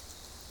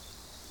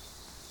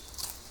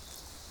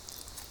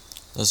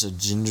 That's a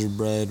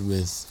gingerbread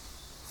with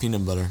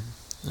peanut butter,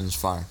 and it's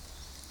fire.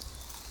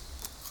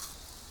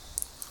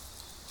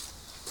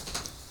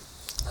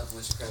 That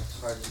voice cracked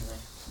hard in there.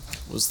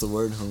 What's the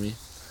word, homie?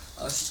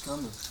 Oh, she's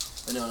coming.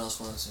 But no one else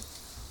wants it.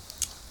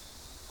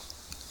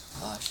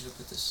 Oh, I should have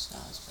put this. Nah,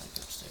 it's back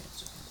upstairs.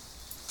 It's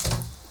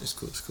okay. It's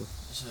cool, it's cool.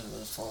 I should have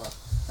let it fall out.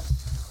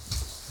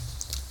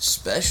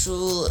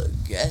 Special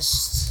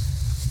guest,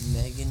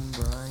 Megan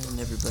Bryan,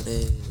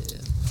 everybody.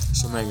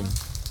 So, Megan,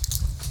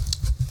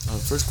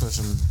 first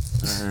question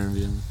in our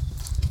interview.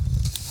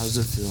 How's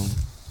it feel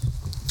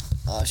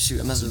Oh, shoot,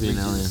 I must to have be an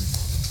redo alien? this.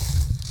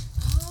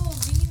 Oh,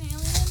 being an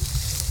alien?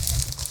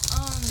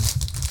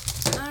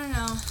 I don't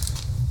know.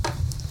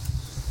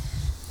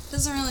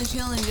 Doesn't really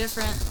feel any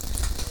different.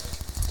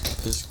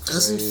 It's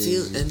Doesn't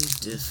feel crazy. any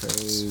different.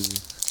 Crazy.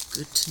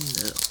 Good to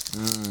know.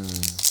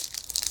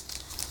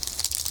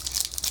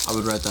 I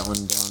would write that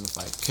one down if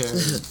I cared.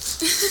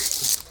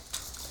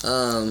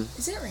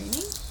 Is it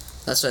raining?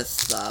 That's what I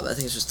thought, but I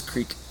think it's just the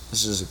creek.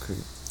 This is a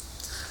creep.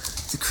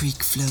 The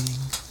creek flowing.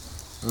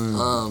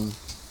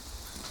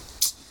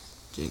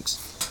 Jinx.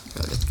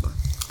 Gotta get the door.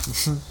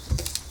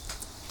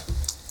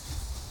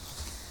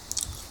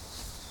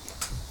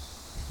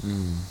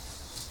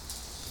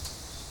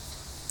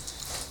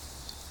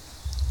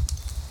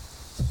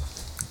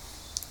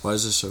 Why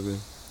is this so good?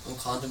 I'm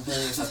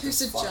contemplating if I put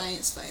There's a spot.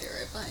 giant spider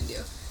right behind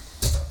you.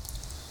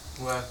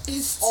 Where?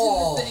 It's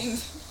Oh. the thing.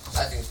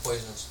 I think it's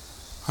poisonous.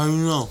 How do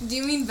you know? Do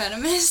you mean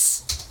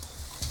venomous?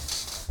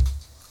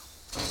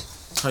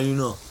 How do you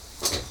know?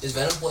 Is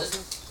venom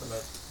poison? Or no?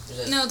 Is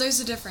it- No, there's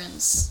a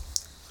difference.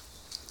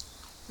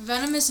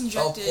 Venom is Oh,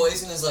 injected.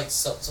 poison is like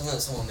something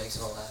that someone makes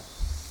in a lab.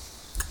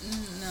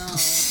 No.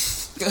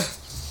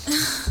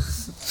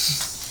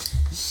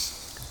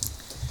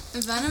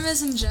 Venom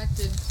is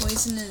injected,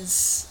 poison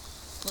is,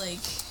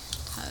 like,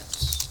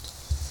 touched.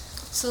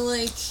 So,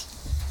 like,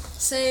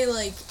 say,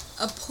 like,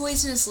 a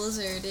poisonous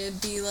lizard,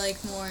 it'd be,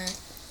 like, more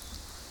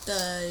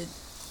the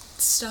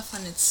stuff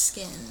on its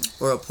skin.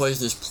 Or a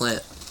poisonous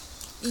plant.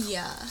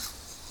 Yeah.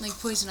 Like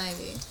poison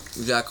ivy.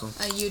 Exactly.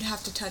 You'd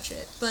have to touch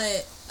it.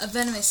 But a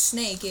venomous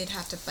snake, it'd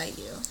have to bite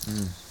you.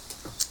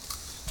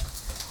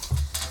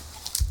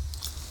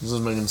 This is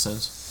making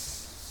sense.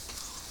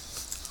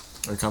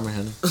 Are you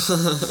comprehending?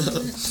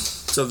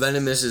 So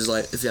venomous is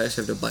like if you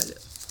actually have to bite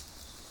it.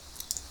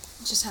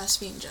 It just has to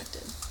be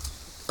injected.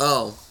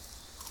 Oh.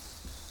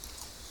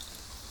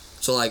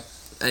 So like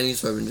any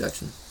sort of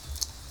injection.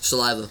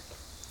 Saliva.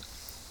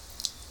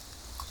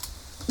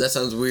 That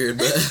sounds weird,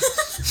 but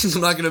I'm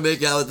not gonna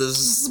make out with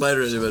this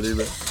spider or anybody,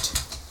 but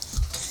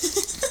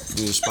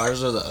Dude,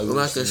 spiders are the I'm not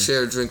ugliest gonna thing.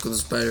 share a drink with a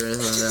spider or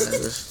anything like that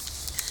either.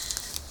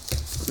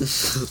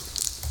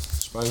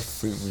 Spiders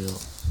freak me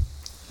out.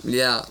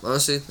 Yeah,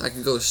 honestly, I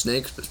could go with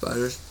snakes, but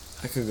spiders.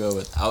 I could go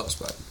without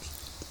spiders.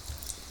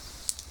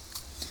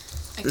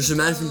 I Just could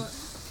imagine-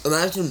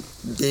 Imagine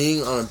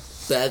being on a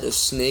bed of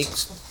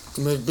snakes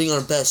compared to being on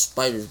a bed of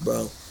spiders,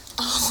 bro.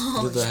 Oh,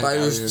 Get the heck out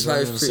of here. Don't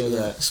Spiders even freak say me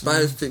that. out.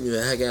 Spiders freak me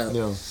the heck out.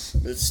 Yo,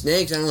 But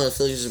snakes, I don't know, I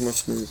feel like it's just more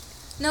smooth.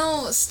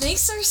 no,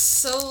 snakes are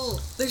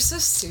they're so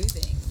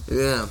soothing.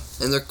 Yeah,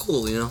 and they're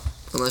cool, you know?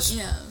 Unless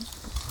Yeah.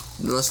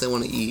 they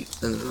want to eat,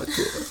 then they're not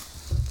cool.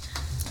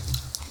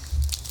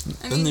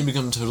 I then they mean,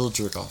 become total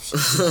jerk-offs.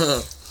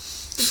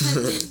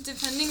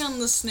 depending on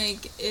the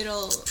snake,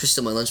 it'll... She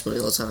steal my lunch money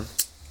all the time.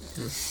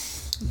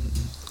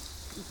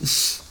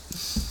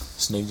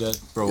 Snake Jet?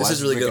 Bro, This why is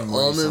does really Rick good. and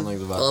Morty sound like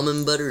the vibe?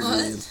 Almond butter. What?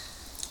 Dude.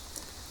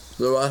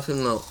 We're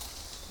watching now.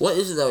 What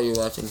is it that you're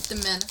watching? The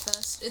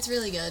Manifest. It's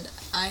really good.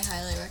 I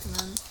highly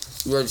recommend.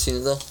 You already seen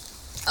it though?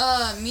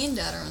 Me and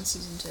Dad are on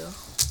season 2.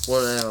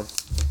 What now?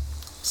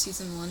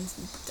 Season 1,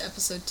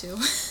 episode 2.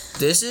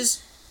 This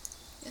is?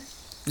 Yeah.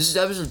 This is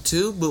episode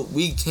 2, but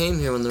we came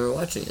here when they were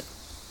watching it.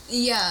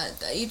 Yeah,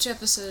 each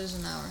episode is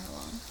an hour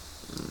long.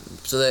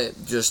 So they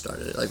just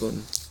started it, like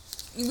when...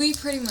 We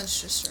pretty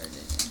much just started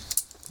it,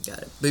 Got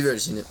it. But you've already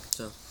seen it,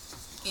 so...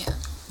 yeah.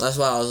 That's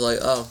why I was like,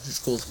 oh, it's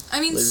cool. I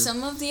mean, Later.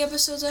 some of the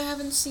episodes I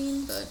haven't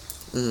seen, but...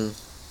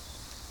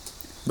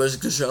 But it's a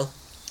good show.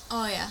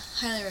 Oh yeah,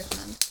 highly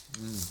recommend.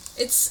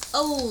 It's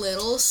a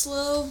little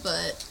slow,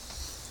 but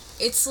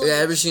it's like... Yeah,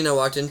 every scene I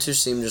walked into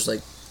seemed just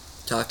like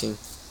talking.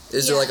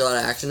 Is there Yeah. like a lot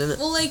of action in it?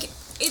 Well, like,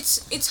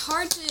 it's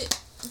hard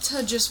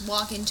to just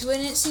walk into it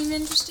and it seemed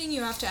interesting.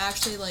 You have to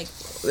actually, like...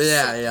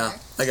 Yeah, sit yeah. there.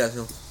 I got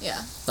you.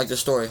 Yeah. Like the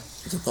story.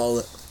 You can follow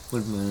it.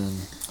 Look, man,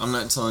 I'm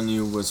not telling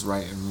you what's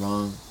right and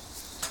wrong,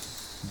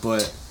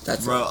 but,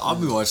 That's bro, right. I'll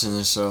be watching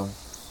this show,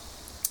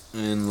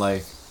 and,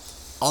 like,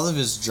 all of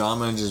his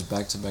drama just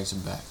back to back to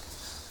back.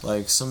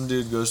 Like some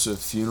dude goes to a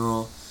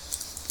funeral,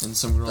 and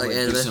some girl Like like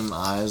gives anime? him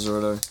eyes or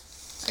whatever.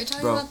 Are you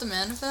talking Bro. about the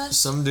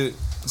manifest?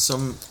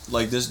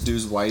 This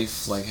dude's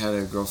wife like had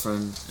a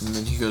girlfriend, and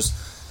then he goes,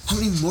 "How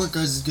many more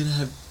guys is gonna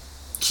have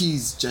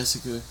keys,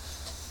 Jessica?" And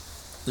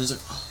it's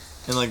like, oh.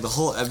 And like the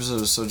whole episode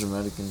was so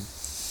dramatic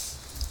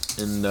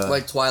and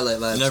Like Twilight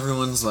and vibes.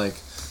 everyone's like,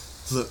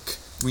 "Look,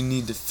 we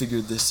need to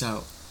figure this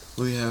out.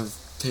 We have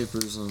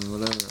papers on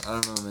whatever."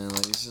 I don't know, man.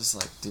 Like it's just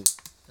like, dude,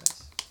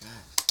 guys.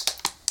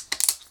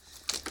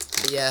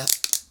 Yeah.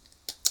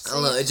 I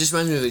don't know. It just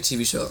reminds me of a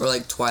TV show or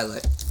like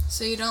Twilight.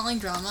 So you don't like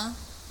drama?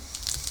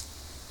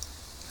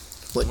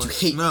 What you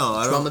hate? No,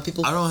 I drama don't.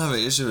 people. I don't have an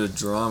issue with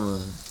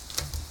drama.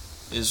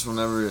 It's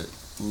whenever it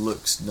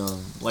looks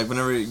dumb. Like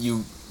whenever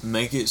you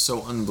make it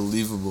so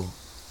unbelievable.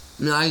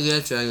 No, I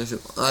get you. I get you.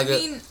 I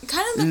mean,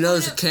 kind of the You know,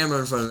 point there's a of, camera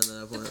in front of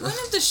them at that the point.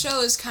 point of the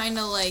show is kind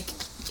of like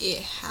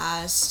it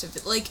has to be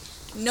like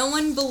no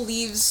one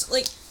believes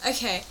like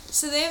okay,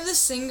 so they have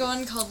this thing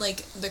going called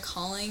like The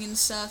Calling and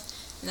stuff,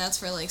 and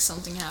that's where like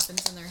something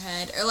happens in their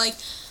head or like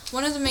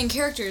one of the main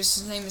characters,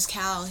 his name is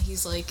Cal.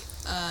 He's like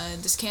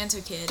this cancer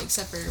kid,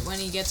 except for when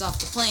he gets off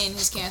the plane,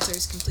 his cancer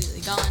is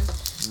completely gone.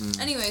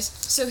 Anyways,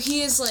 so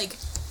he is like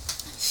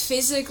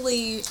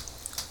physically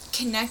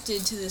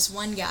connected to this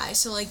one guy.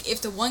 So like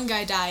if the one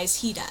guy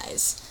dies, he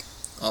dies.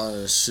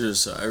 Oh shoot!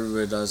 So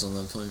everybody dies on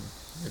that plane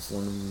if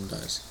one of them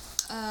dies.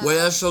 Wait,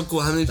 that's so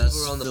cool. How many That's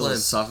people were on the plane?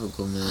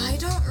 philosophical, man. I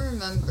don't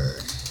remember.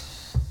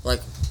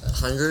 Like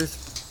hundreds?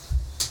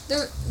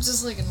 They're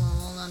just like a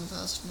normal amount of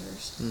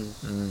passengers.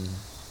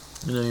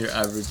 You know your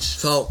average.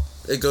 So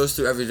it goes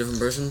through every different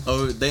person.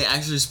 Oh, they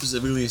actually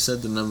specifically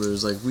said the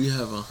numbers. Like we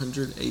have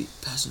 108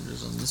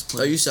 passengers on this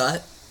plane. Oh, you saw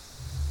it?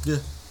 It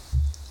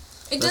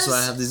That's does. why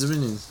I have these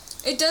opinions.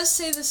 It does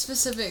say the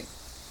specific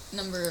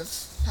number of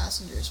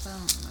passengers, but I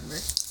don't remember.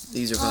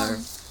 These are fire.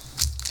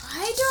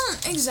 I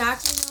don't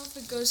exactly know if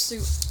it goes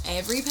through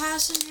every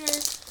passenger,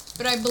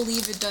 but I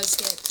believe it does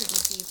get pretty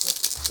deep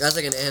with That's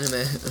like an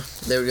anime.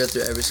 They would go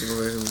through every single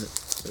version of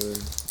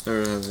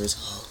it.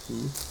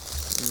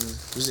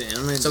 Was the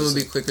anime? Some would just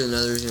be quicker than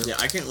others, you know. Yeah,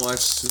 I can't watch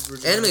super.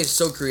 Dramatic. Anime is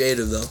so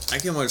creative, though. I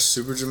can watch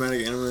super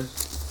dramatic anime,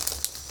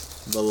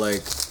 but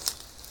like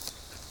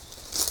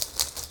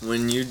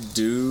when you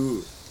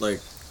do like,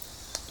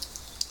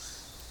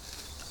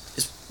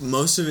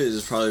 most of it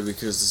is probably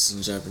because it's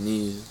in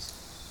Japanese,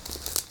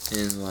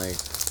 and like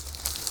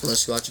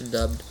Unless you watch it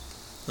dubbed.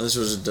 unless it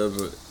was a dub,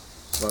 but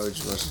why would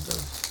you watch a dub?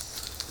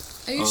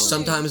 I usually,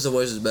 Sometimes the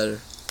voice is better.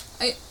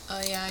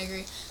 yeah, I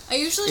agree. I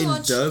usually In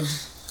watch. dub,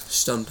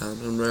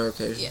 Sometimes, on rare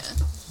occasions.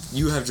 Yeah.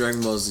 you have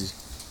Dragon Ball Z.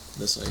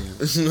 That's all you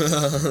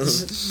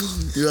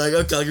have. You're like,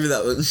 okay, I'll give you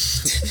that one.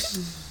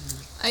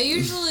 I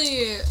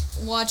usually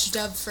watch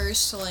dub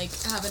first to like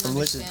have an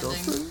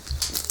understanding.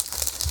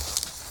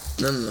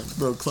 No.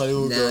 Bro, Claudia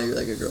will Now go. you're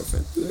like a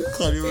girlfriend.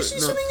 Claudia will,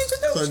 She's no. swimming into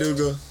the Claudia will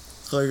ocean. go.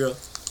 Claudia go.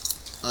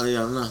 Oh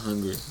yeah, I'm not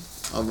hungry.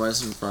 I'll buy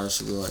some fries.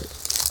 She'll be like,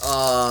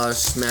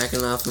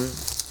 Smacking off him.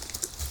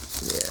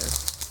 Yeah.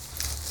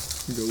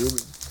 go with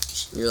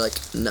me. You're like,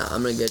 nah,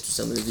 I'm gonna get you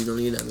something. If you don't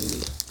eat it, I'm gonna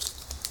eat it.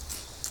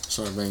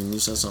 Sorry, Bang, you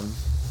said something.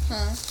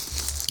 Huh?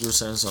 You were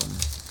saying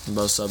something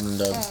about sub and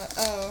dub.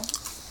 Oh.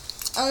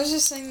 I was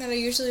just saying that I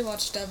usually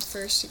watch dub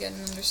first to get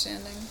an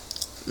understanding.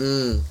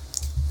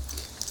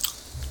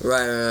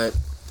 Right.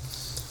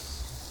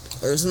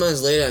 Or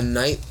sometimes late at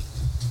night.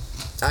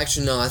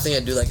 Actually, no, I think I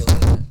do like it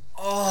late at night.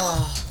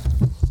 Oh.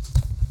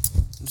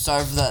 I'm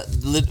sorry for that.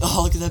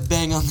 Oh, look at that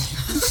bang on there.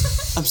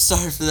 I'm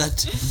sorry for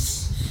that.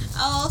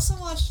 I'll also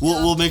watch dub.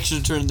 We'll make sure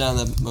to turn it down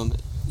that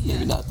moment. Yeah.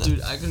 Maybe not that.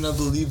 Dude, I cannot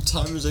believe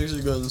time is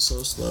actually going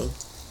so slow.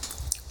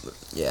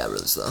 Yeah,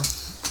 really slow.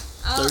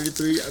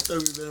 33? I thought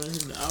we'd been out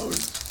here an hour.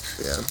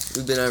 Yeah,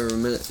 we've been over a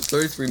minute.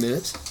 33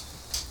 minutes?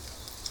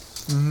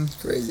 Mm-hmm.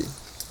 Crazy.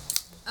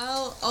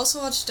 I'll also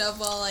watch dub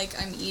while like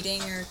I'm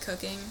eating or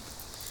cooking,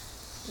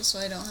 just so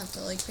I don't have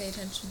to like pay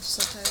attention to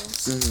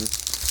subtitles.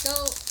 So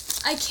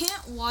I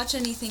can't watch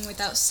anything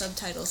without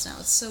subtitles now.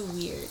 It's so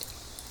weird.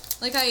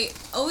 Like I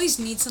always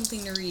need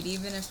something to read,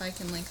 even if I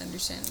can like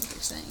understand what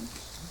they're saying.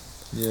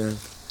 Yeah.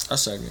 A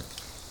second.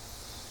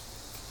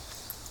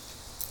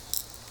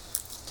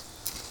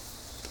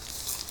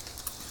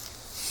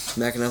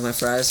 Smacking off my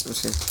fries. I'm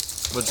just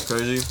kidding. What's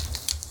crazy?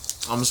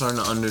 I'm starting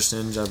to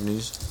understand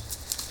Japanese.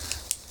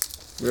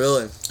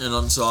 Really?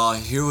 And so I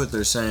hear what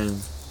they're saying,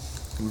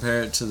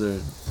 compare it to the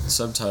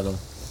subtitle,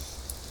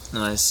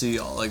 and I see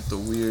all like the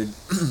weird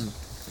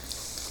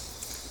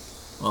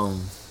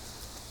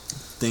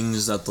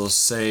things that they'll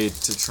say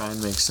to try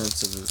and make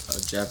sense of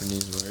a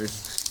Japanese word.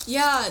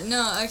 Yeah.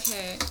 No.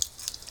 Okay.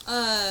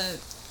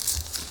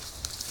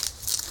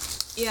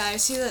 Yeah, I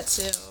see that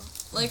too.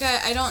 Like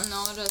I don't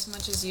know it as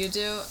much as you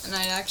do, and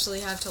I'd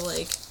actually have to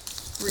like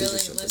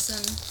really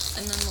listen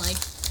and then like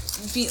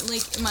be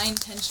like my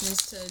intention is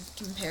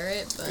to compare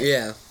it, but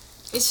Yeah.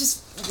 it's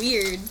just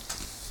weird.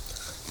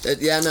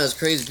 Yeah, no, it's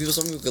crazy.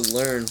 Some people could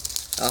learn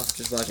off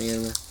just watching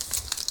anime.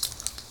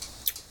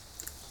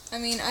 I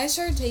mean, I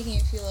started taking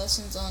a few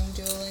lessons on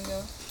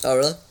Duolingo, Oh,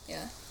 really?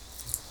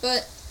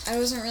 but I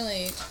wasn't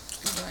really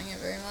enjoying it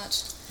very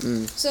much.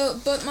 Mm. So,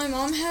 but my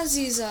mom has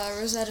these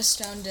Rosetta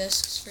Stone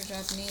discs for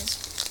Japanese.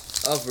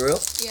 Oh, for real?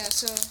 Yeah,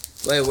 so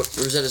Wait, what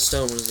Rosetta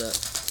Stone? What is that?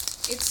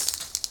 it's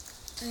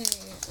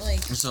like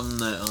It's something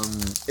that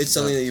It's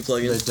something that you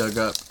plug in they dug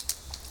up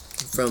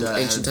from that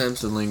ancient had times.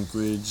 the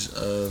language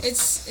of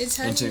it's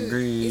how ancient you,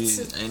 Greece.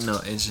 it's,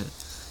 Ancient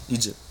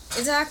Egypt.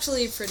 it's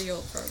actually a pretty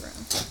old program.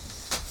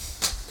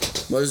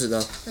 What is it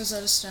though?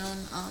 Rosetta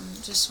Stone,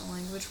 just a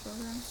language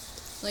program.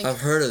 Like I've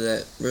heard of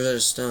that Rosetta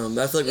Stone,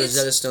 but I feel like It's-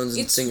 Rosetta Stone's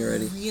a it's thing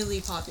already.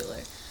 really popular.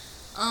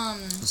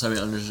 That's how we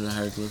understood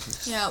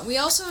hieroglyphics. Yeah, we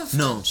also have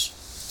No. French.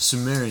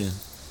 Sumerian.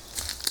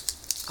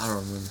 I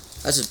don't remember.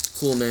 That's a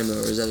cool name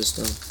though, Rosetta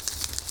Stone.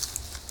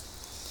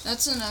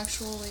 That's an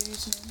actual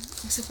lady's name,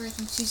 except for I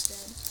think she's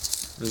dead.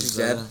 She's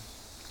dead?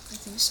 I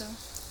think so.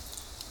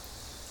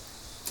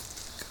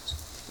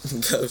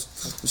 Ghost.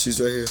 She's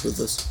right here with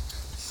us.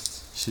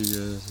 She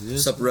goes. Yes,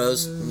 What's up,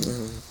 Rose?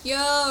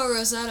 Yo,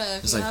 Rosetta,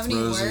 if It's you like have any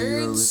Rosa,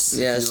 you're words,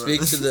 Yeah, You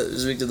speak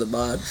to the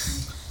bod.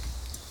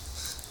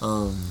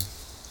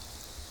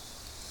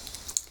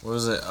 What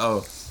was it?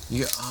 Oh,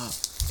 you.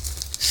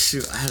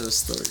 Shoot, I had a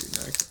story.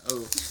 Now I can't-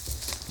 Oh,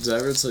 did I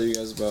ever tell you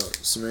guys about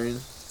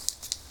Sumerian?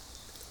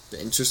 The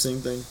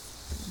interesting thing.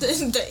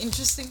 the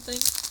interesting thing.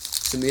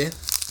 Sumia?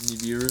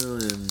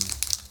 Nibiru and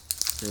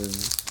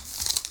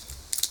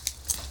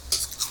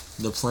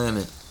the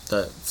planet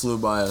that flew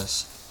by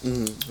us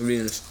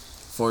Venus.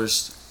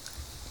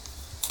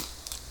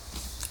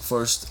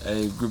 forced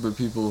a group of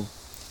people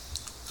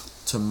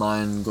to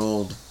mine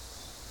gold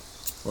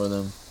for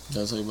them.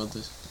 Did I tell you about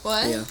this?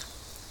 What? Yeah.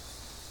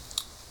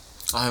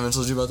 I haven't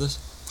told you about this?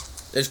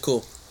 It's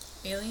cool.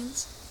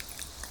 Aliens?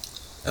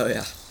 Oh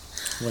yeah.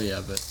 Well,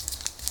 yeah, but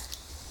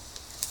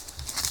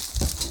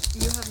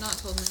You have not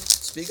told me.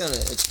 Speak on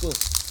it. It's cool.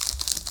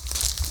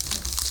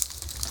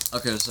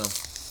 okay. So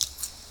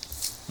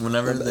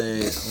whenever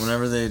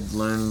they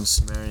learned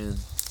Sumerian,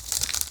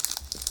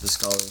 the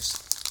scholars,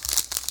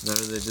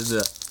 whenever they did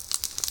that,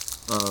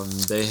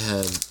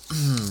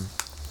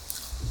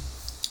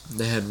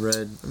 they had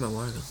read Where'd my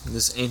water go?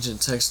 this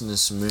ancient text in the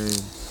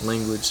Sumerian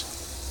language,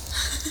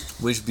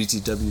 which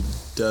BTW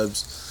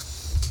dubs,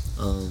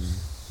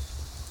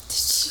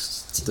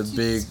 the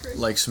big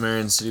like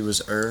Sumerian city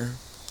was or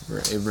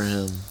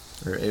Abraham,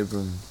 or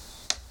Abraham.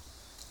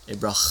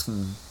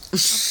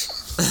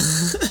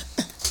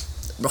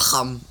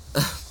 Braham.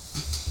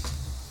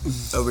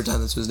 Over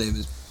time, that's what his name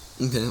is.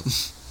 Okay.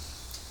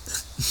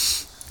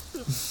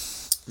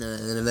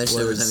 And then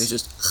eventually, over time, he's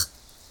just.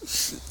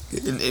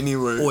 In any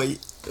word. Wait.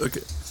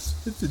 Okay.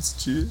 If it's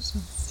Jews.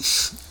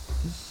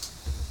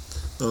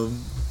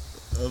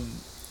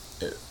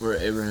 Where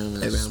Abraham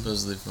is Abraham.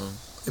 supposedly from.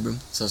 Abram.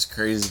 So it's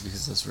crazy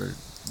because that's where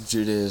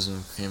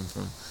Judaism came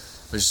from,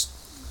 which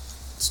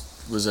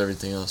was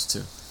everything else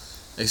too,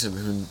 except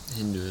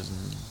Hinduism,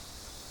 and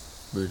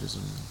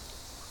Buddhism, and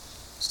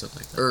stuff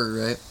like that.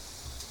 Right?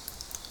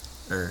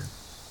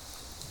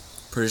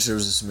 Pretty sure it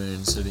was a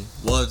Sumerian city.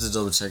 We'll have to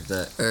double check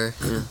that. Yeah.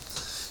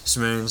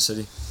 Sumerian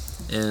city,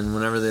 and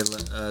whenever they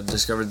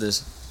discovered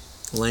this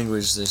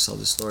language, they saw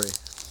the story.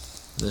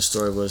 And the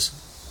story was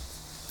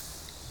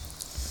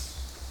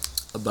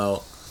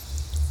about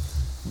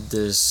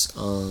this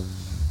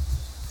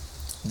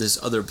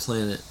other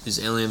planet, these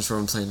aliens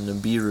from a planet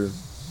Nibiru,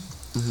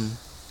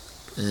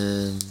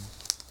 and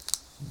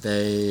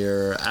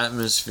their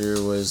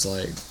atmosphere was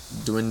like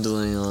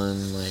dwindling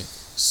on like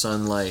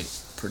sunlight,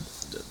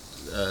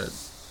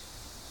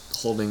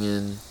 holding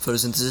in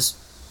Photosynthesis?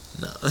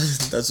 no,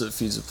 that's what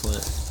feeds a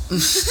plant.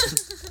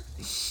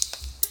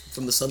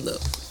 From the sun, though.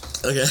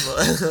 Okay.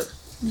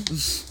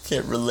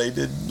 Can't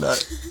related,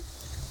 not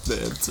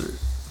the answer.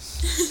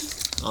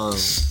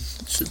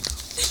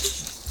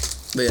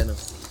 But yeah, no.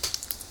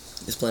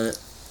 This planet.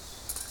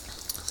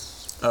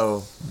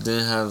 Oh,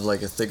 didn't have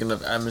like a thick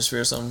enough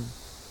atmosphere or something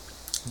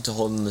to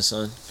hold in the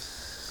sun.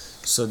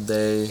 So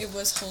they It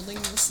was holding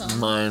the sun.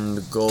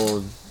 mined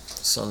gold,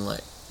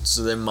 sunlight.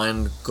 So they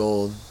mined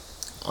gold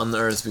on the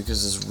earth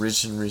because it's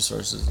rich in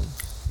resources and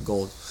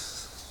gold.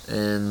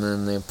 And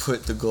then they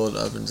put the gold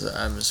up into the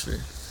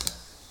atmosphere.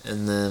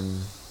 And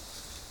then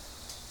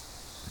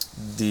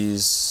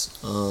these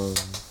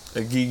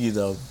Agigi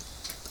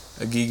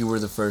were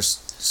the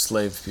first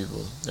slave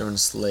people. They were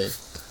enslaved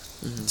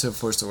to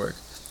forced to work.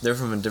 They're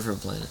from a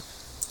different planet.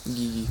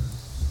 Gigi.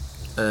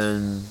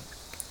 And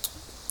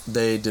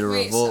they did a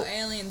Wait, revolt. so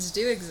aliens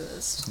do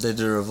exist? They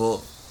did a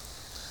revolt.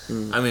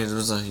 Mm. I mean, it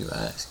depends on who you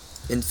ask.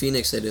 In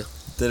Phoenix, they do.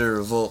 Did a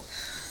revolt.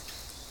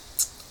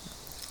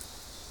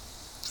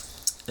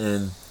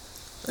 And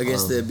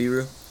Against the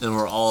Biru. and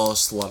were all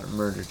slaughtered,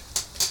 murdered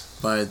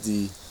by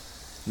the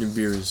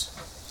Nibirus.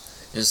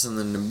 And so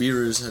the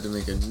Nibirus had to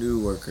make a new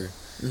worker.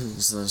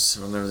 Mm-hmm. And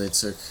so whenever they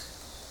took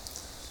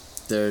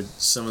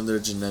some of their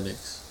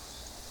genetics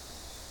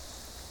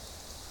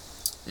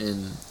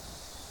and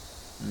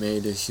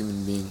made a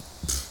human being,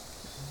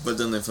 but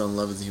then they fell in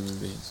love with the human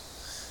beings.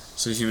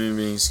 So human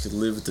beings could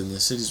live within the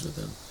cities with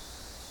them,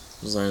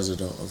 as long as they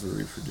don't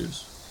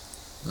over-reproduce.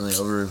 And they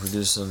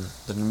over-reproduce, and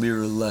the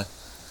Nibiru left.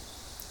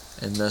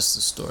 And that's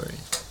the story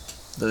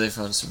that they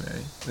found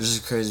Sumeria, which is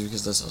crazy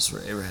because that's also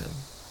where Abraham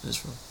is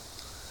from.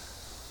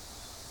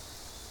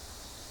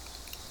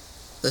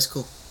 That's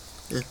cool.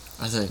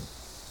 I think.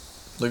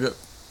 Look up.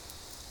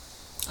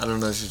 I don't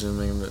know if you're doing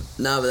Megan, but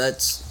No, but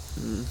that's.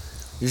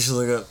 you should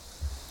look up.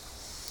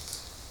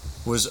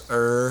 Was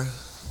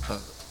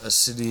a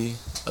city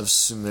of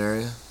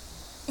Sumeria?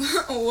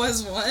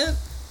 Was what?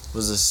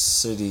 Was a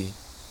city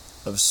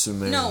of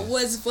Sumeria? No,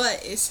 was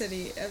what a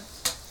city of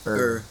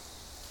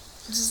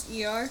just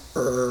ER?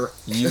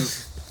 You.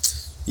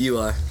 You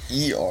are.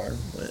 ER.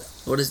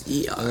 What is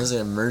I'm ER? gonna say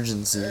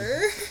emergency.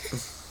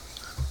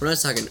 We're not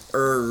talking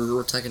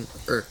we're talking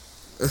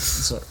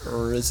So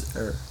is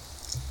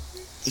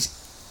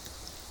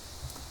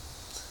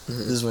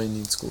This is why you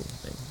need school.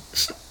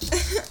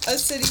 A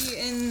city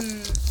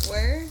in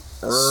where?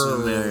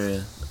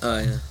 Sumeria. Oh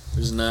yeah.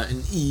 There's not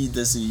an E,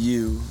 that's a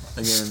U.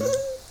 Again,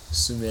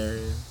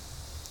 Sumeria.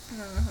 I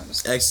don't know how to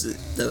spell X.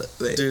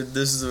 Wait. Dude,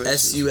 this is what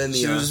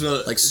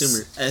SUMER. Like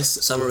Sumer.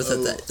 Summer with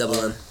that double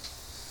N.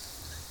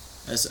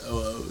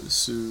 SOO.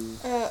 Su.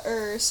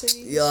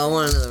 City. Yo, I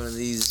want another one of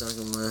these. Not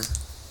gonna lie.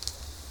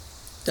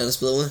 Down the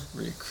split one.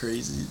 Pretty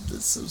crazy.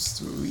 That's so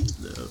sweet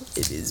though.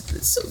 It is, but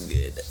it's so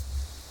good.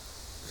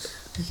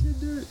 I can't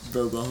do it,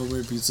 bro. But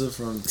homemade pizza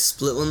from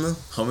Split one though.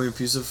 homemade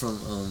pizza from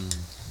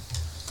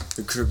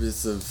the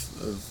Caribbeans of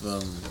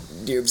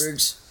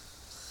Deerbergs.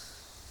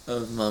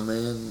 of my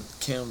man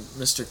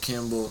Mr.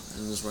 Campbell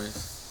and his wife.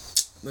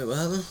 Wait, what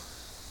happened?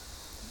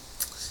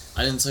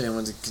 I didn't tell you I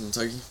went to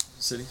Kentucky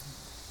City,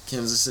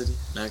 Kansas City,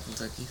 not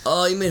Kentucky.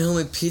 Oh, you made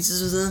homemade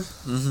pizzas with them?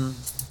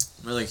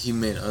 Mm-hmm. Or like he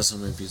made us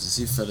homemade pizzas.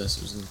 He fed us.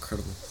 It was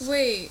incredible.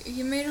 Wait,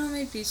 he made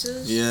homemade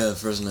pizzas? Yeah,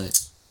 first night.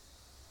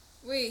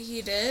 Wait,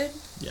 he did?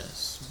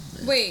 Yes.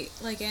 Man. Wait,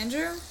 like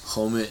Andrew?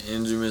 Homemade.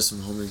 Andrew made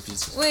some homemade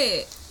pizza.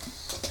 Wait.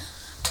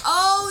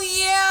 Oh,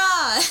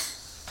 yeah!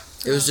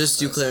 It was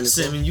just you, Claire, and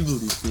Nicole. Sammy, you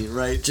believe me,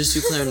 right? Just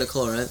you, Claire, and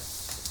Nicole, right?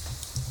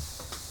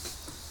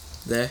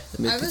 There.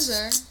 they made I was pizzas.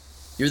 there.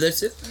 You were there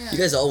too? Yeah. You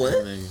guys all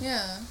went?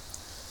 Yeah.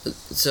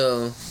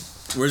 So,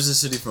 Where's the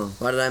city from?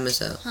 why did I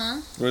miss out?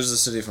 Huh? Where's the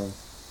city from?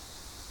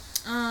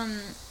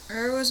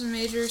 Ur was a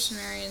major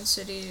Sumerian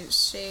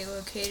state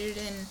located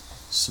in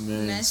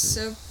Sumerian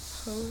city.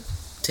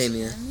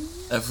 Tamia.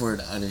 F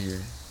word out of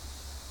here.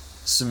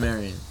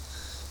 Sumerian.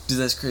 Dude,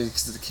 that's crazy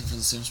because they came from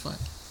the same spot.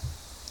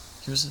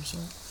 Came from the same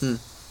spot?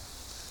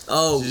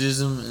 Oh,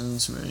 Judaism and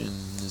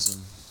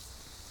Sumerianism.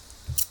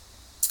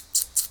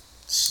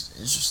 It's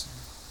interesting.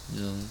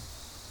 You know?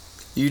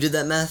 you did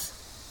that math?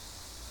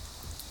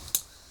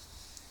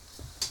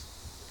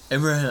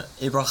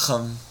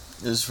 Abraham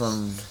is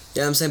from.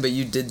 Yeah, I'm saying, but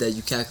you did that.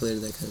 You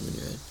calculated that kind of in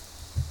your head.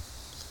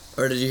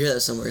 Or did you hear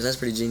that somewhere? 'Cause that's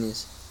pretty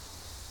genius.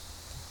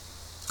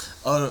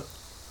 Oh,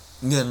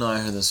 yeah, no, I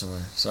heard that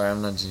somewhere. Sorry,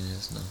 I'm not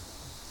genius, no.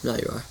 No,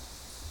 you are.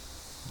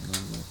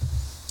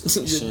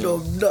 Shame. No,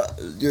 not.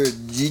 You're a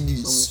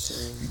genius.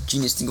 You're a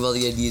genius. Think of all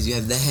the ideas you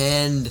have. The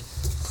hand.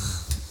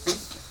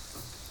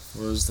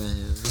 What was that?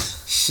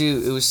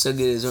 Shoot, it was so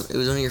good. It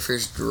was one of your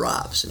first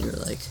drops, and you were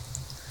like,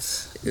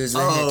 it was the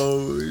hand.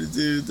 Oh,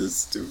 dude,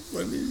 that's too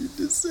funny. You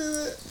just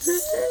said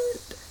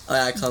that. Oh,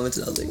 yeah, I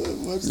commented. I was like,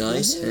 What's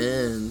nice the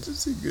hand.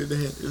 It's a good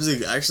hand. It was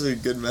actually a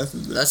good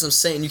method. Though. That's what I'm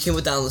saying. You came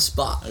with that on the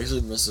spot. I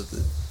actually messed with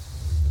it.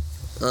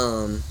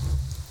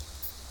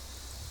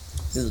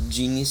 Little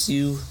genius,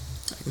 you.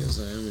 I guess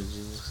I am a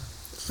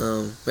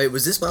genius. Wait,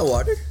 was this my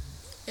water?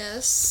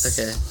 Yes.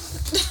 Okay.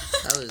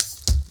 That was.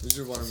 Where's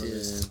your water, my man?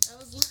 That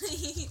was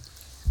late.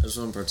 I just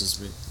want to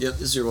participate. Yep,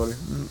 this is your water.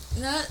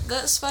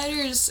 That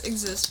spider's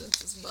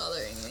existence is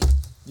bothering me.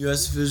 You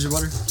asked if it was your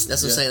water? That's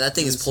what I'm saying. That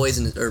thing is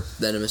poisonous or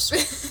venomous.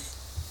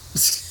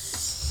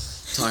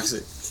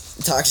 Toxic.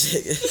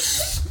 Toxic.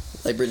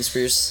 Like Britney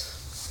Spears.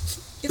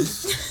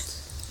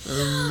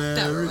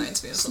 That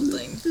reminds me of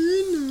something.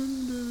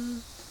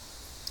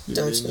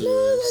 Don't you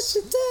know that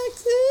you're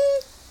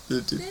toxic?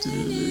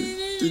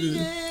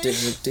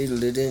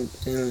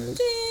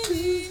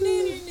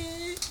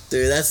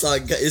 Dude, that song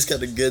is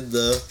kind of good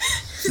though.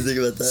 You think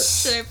about that?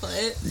 Should I play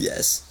it?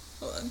 Yes.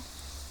 Hold on.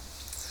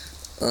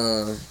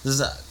 This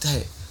is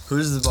hey,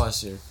 who's the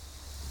boss here?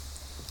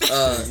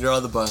 You're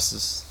all the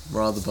bosses.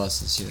 We're all the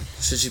bosses here.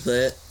 Should she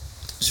play it?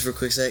 Just for a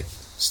quick sec?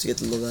 Just to get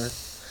the little laugh.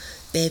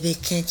 Baby,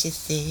 can't you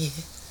see?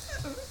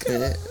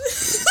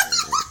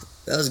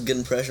 That was a good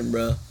impression,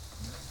 bro.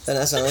 Did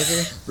that sound like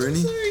it?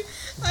 Brittany? Sorry.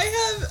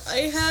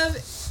 I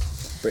have.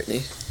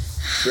 Brittany.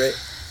 Brit.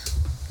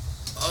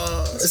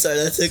 Oh, sorry,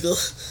 that tickle.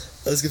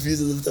 I was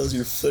confused if that was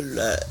your foot or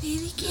not.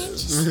 Baby, can't you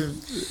see?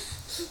 I'm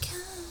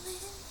coming.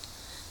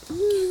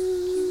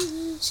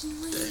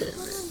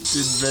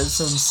 Dude, that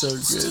sounds so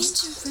good.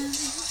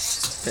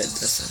 Bed,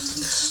 that's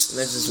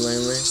just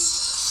Langley.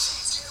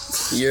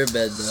 Your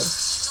bed, though.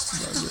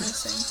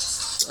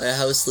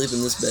 How was sleep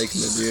in this bed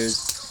compared to yours?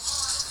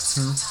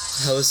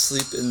 How was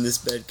sleep in this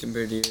bed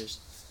compared to yours?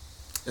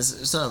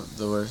 It's not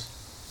the worst,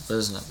 but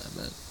it's not that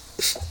bad.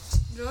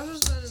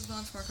 Josh's bed is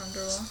much more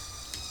comfortable.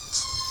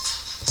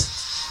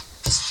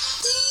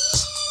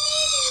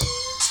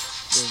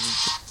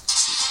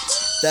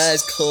 That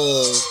is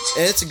cold.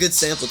 And it's a good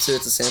sample too.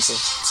 It's a sample.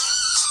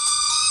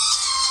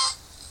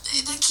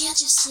 Baby, can't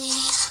you see?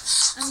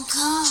 I'm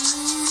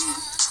calling.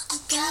 A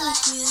guy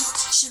like you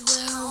should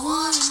wear a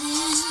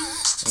warning.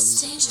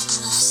 It's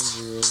dangerous.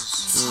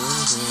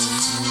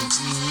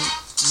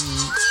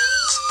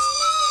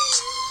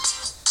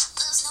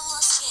 There's no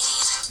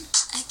escape.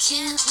 I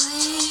can't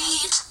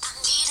wait. I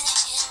need a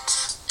hit.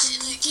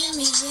 Baby, give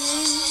me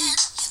that.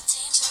 You're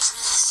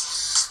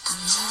dangerous.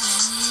 I'm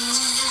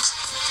loving it.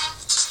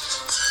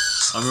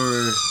 I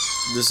remember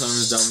this song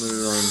was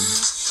downloaded on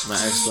my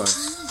Xbox,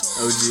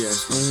 OG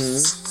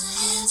Xbox.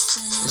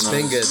 It's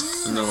been good.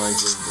 I don't like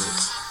it, but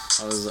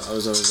I was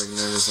always like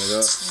nervous, like,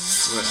 oh,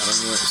 what, I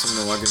don't want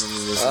someone walking on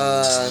me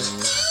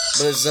listening.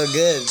 But it's so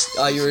good.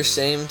 Oh, you were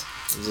ashamed?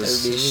 I would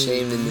Just be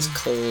ashamed in this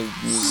cold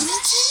music.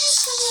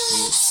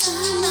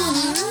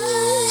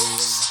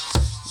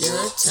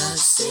 You're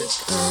toxic,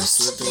 I'm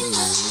slipping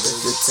under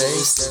the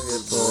taste of your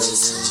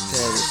poison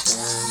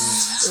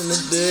paradise. I'm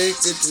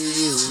addicted to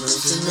you, don't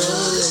you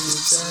know that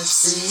you're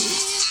toxic?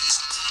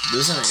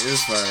 This song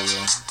is fire,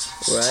 though.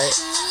 Right?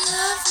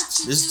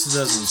 This is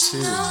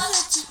 2002.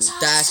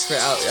 That's for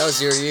out. That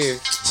was your year.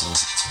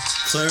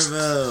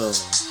 Clarabelle.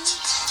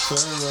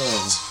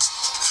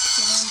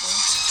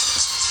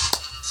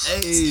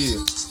 Hey,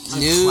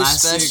 New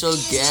classic special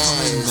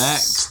coming back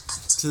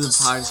guest. to the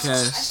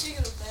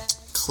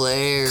podcast.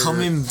 Claire.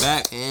 Coming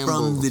back Campbell.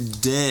 from the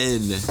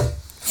dead.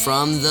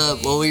 From the.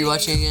 What were you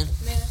watching again?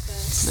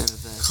 Manifest.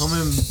 Manifest.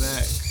 Coming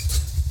back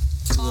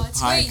to the Wait,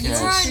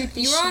 podcast.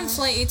 you were on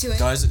Flight 828.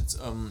 Guys, it's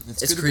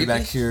It's good to be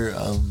back creepy. here.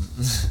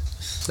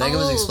 Megan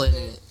was Oh,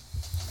 explaining it.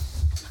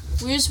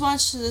 We just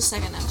watched the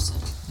second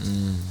episode.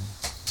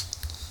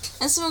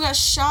 And someone got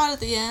shot at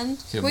the end.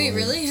 Wait,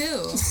 really?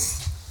 Who?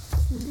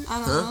 I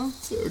don't Huh? know.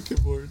 Okay,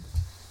 board.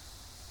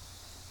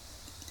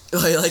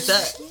 Oh, you like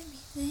that?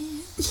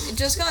 It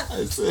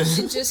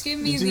just gave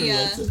me the,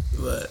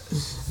 What?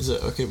 Is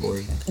it okay,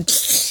 board?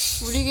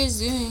 What are you guys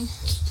doing?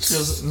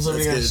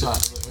 Somebody got That's shot.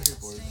 Okay,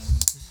 board.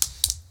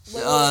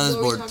 What, I was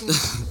what were we bored. talking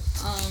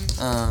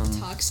about?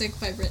 Toxic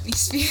by Britney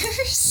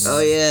Spears. Oh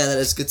yeah, that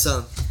is a good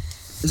song.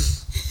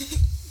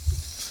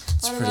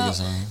 It's a What pretty about good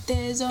song.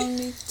 there's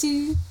only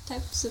two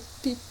types of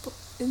people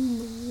in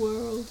the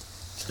world.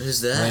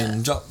 Who's that?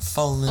 Raindrop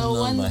falling The on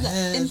ones my that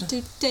head.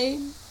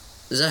 entertain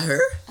Is that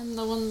her? and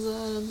the ones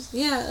that...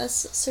 Yeah, that's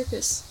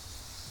Circus.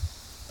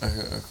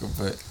 Okay,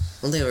 but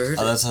I don't think I've ever heard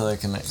oh, it. that's how they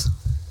connect.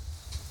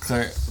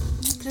 Claire,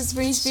 Because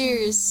Britney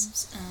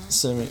Spears.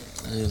 send me.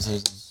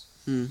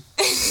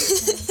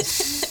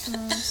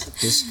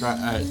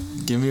 Describe.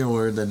 Give me a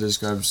word that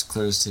describes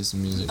Claire's taste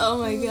in music. Oh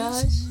my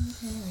gosh.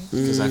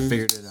 Because I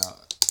figured it out.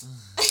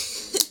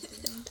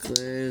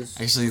 Claire's.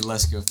 Actually,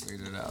 Lesko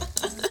figured it out.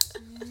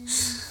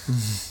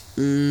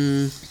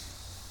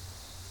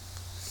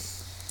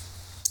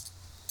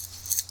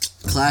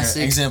 Classic.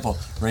 Here, example: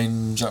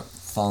 raindrop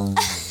falling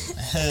on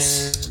my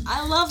head.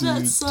 I love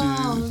that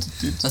song.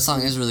 That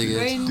song is really good.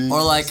 Rain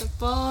Or like,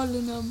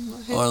 falling on my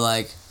head. or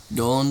like,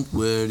 don't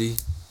worry.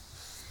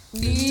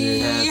 Be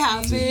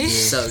happy.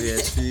 So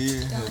good.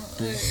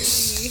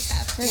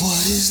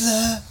 What is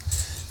love?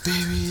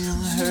 Baby,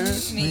 don't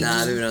hurt me.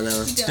 Nah, I don't know that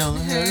one.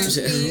 Don't hurt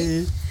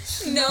me.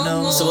 No,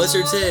 No. more. So what's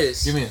your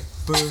taste? Give me it.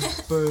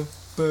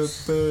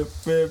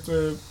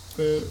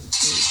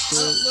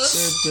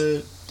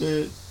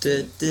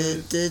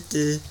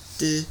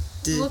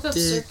 Look up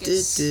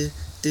Circus. And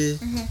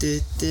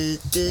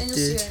you'll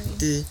see what I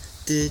mean.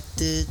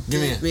 Give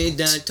me it. Me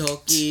down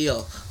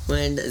Tokyo.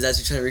 When is that what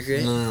you're trying to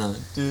recreate? No.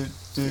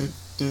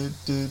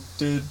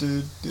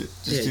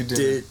 Just keep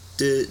doing it.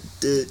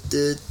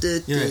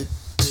 Give me it.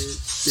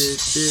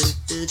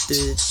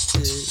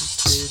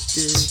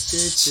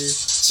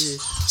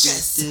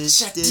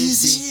 Check this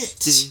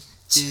it.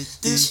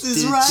 This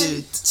is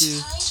right.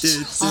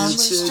 I'm a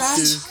strike.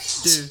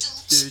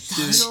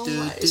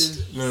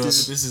 No,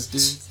 this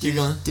is. Keep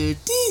going.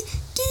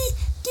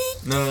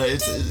 No,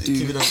 it's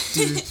keep it up.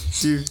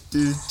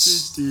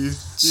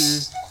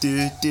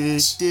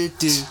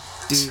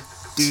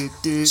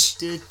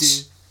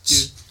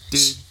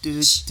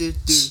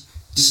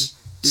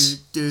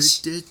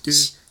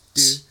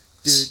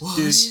 What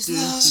is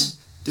love?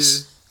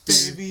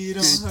 Baby,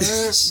 don't hurt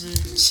me.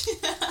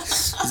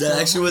 Is that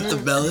actually what the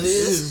melody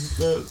is?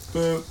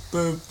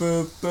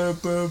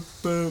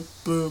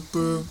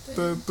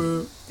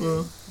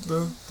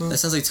 That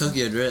sounds like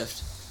Tokyo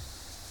Drift.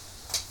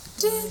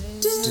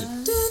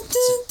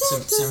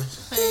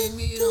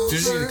 Baby, don't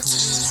Dude, you're gonna hurt come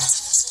in here.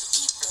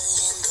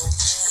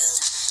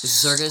 Is it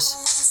Circus?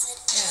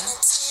 Yeah.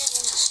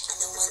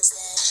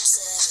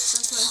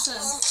 That's what I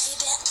said.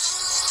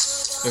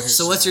 Okay,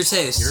 So what's your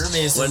taste? You're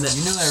amazing. What-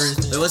 You know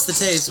everything. Wait, what's the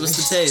taste? What's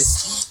the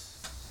taste?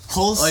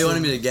 Wholesome. Oh, you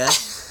wanted me to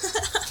guess?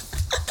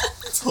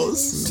 It's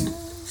wholesome.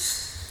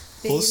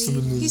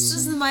 Wholesome. He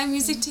says that my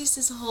music taste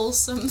is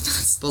wholesome.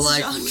 That's But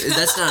like, genre.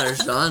 that's not our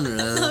genre.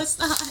 No, it's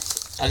not.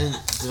 I didn't.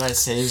 Did I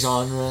say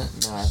genre?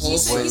 No, I You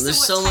said, Wait, you said there's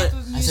what so type much- of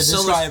I said music. so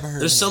describe her.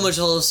 There's so name. much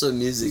wholesome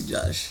music,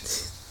 Josh.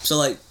 So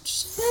like,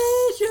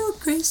 shed your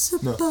grace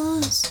No.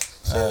 upon us.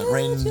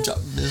 Raindrop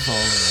is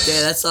falling.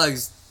 Yeah, that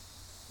song's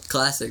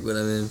classic, but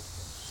I mean.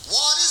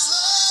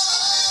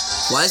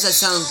 Why does that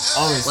sound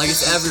like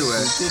it's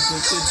everywhere?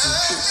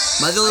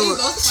 Am I the only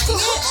one? Both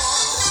playing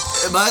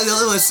it? Am I the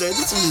only one saying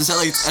this? Or does it sound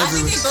like it's I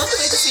think everywhere? they both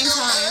play at the same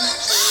time.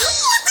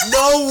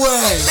 No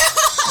way!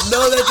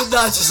 No, that did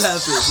not just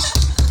happen.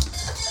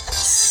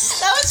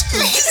 That was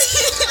crazy.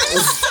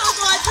 I'm so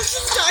glad this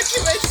is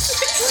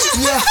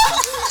documented. Yeah,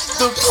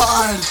 the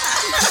pod.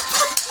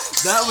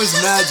 That was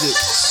magic.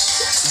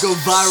 Go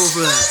viral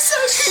for that. So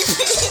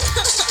creepy.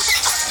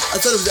 I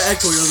thought it was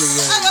echoing on the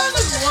way. I was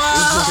like,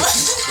 wow.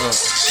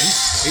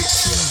 18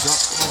 drop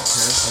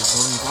podcast is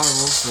going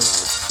viral for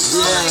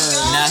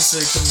Yeah. NASA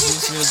comes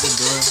into at the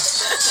door.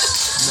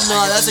 No,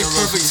 that's like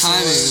perfect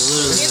timing.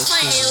 Literally. It's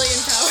my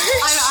alien power.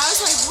 I was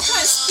like, what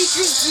kind of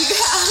speakers do you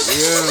have?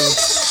 Yeah.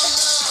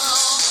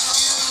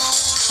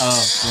 Oh,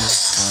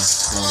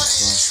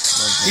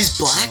 He's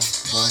black?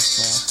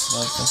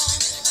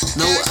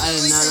 No, no.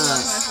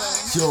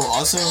 Yo,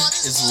 also,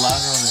 it's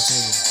louder on the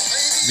table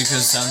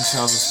because sound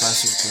travels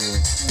faster through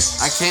it.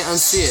 I can't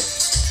unsee it.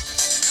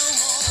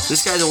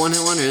 This guy's a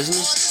one-hit wonder, isn't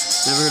he?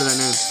 Never heard of that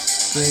name.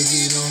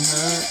 Baby, don't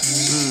hurt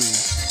me.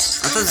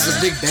 I thought this was a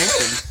big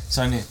band.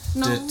 Sonny.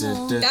 No.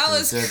 That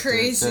was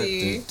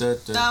crazy. That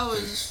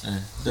was.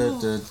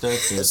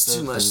 That's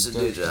too much to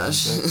do,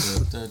 Josh.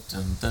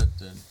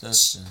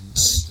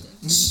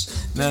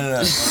 No. Your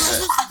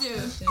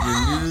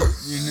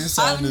new I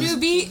song have a new is.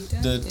 beat.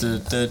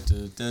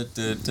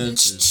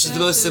 It's the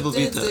most simple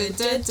beat, though.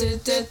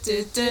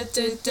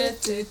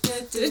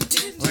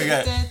 We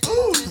got.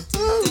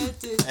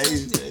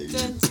 Hey.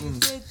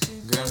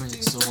 Grab me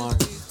some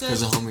water,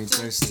 cause the homie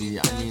thirsty.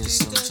 I need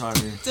some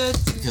charger,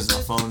 because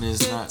my phone is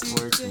not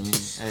working.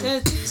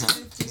 Hey,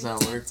 it's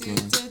not working.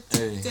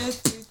 Hey,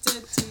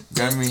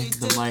 grab me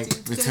the mic,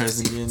 because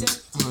I'm getting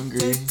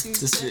hungry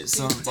to spit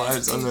some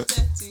bars on the.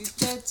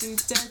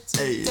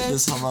 Hey,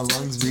 this how my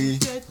lungs be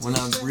when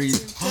I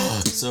breathe.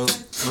 So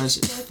much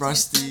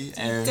frosty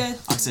air,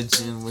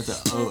 oxygen with the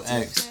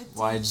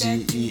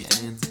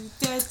OXYGEN.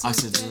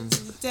 Oxygen.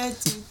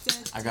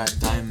 I got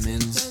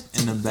diamonds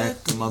in the back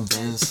of my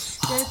Benz.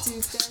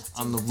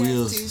 On the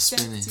wheels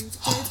spinning.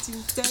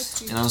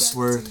 And I'm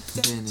swerving.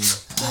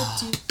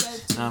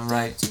 And I'm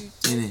right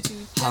in it.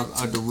 Hop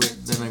out the whip,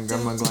 then I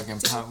grab my Glock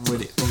and pop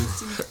with it. Ooh.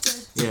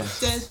 Yeah,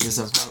 yes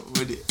I pop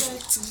with it.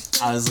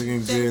 I was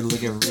looking good,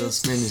 looking real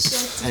Spanish.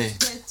 Hey,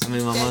 I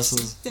made my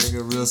muscles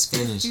looking real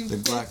Spanish. The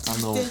Glock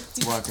on the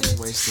walker's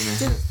waist and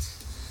the hip.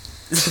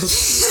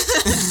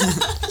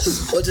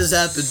 What just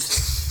happened?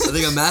 I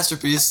think a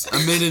masterpiece. A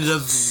minute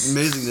of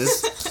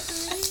amazingness.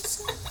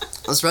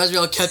 I'm surprised we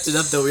all kept it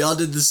up though. We all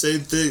did the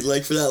same thing,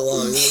 like for that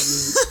long.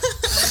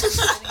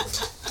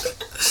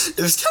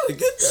 It was kind of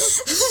good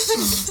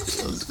though.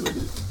 That was good.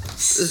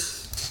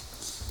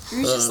 You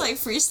were just like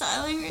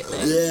freestyling right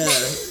there. Yeah.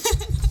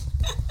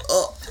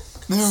 Oh.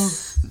 No.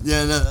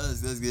 Yeah, no,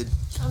 that was good.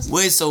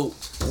 Wait, so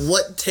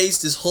what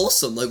taste is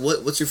wholesome? Like,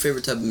 what's your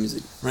favorite type of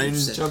music?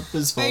 Raindrop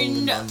is falling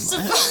on my head.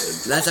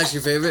 That's actually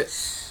your favorite?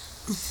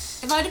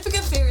 If I had to pick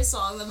a favorite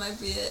song, that might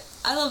be it.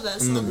 I love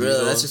that song.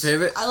 Really? That's your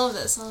favorite? I love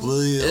that song.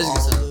 Will you It is a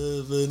good song.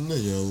 live in the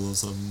yellow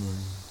summer?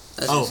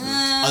 That's your Oh,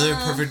 favorite. other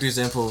perfect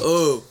example.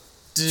 Oh,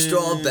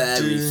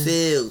 strawberry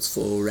fields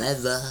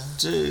forever.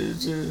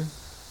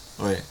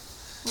 Wait.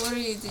 What are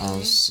you doing?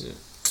 Oh shit.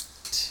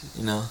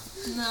 You know,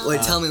 No.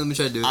 Wait, tell me. Let me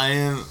try to do it. I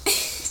am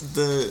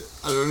I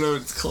don't know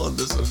what it's called.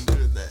 This one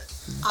doing that.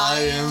 I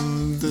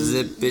am the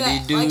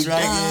Zippity doo Like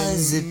dragon,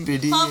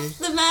 zippity. Puff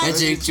the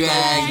Magic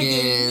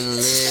dragon,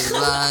 live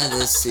by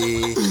the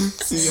sea.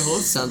 See,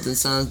 hold Something,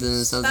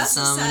 something, something, That's a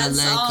something, a sad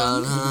land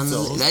called song.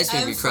 honey. That used to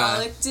make me I'm cry.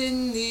 frolicked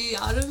in the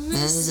autumn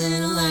mist As in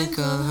in a a land land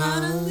called called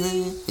honey.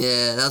 Honolulu.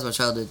 Yeah, that was my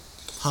childhood.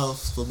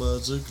 Puff the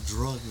magic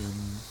dragon.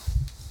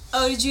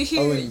 Oh, did you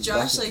hear and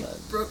Josh Rocket like Man.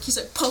 broke? He's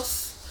like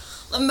Puff,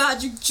 the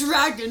magic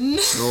dragon.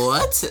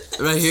 What?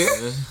 Right here?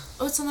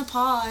 Oh, it's on the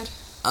pod.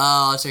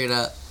 Oh, I'll check it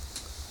out.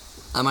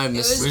 I might have It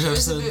missed was, it. Which it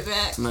was a episode? bit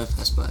back. I might have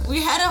passed by it.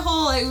 We had a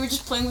whole like we were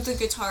just playing with the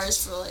guitars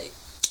for like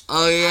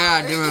Oh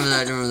yeah, I do remember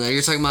that.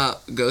 You're talking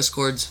about ghost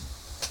chords?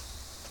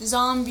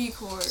 zombie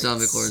chords.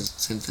 Zombie chords,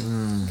 same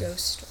thing.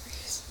 Ghost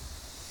stories.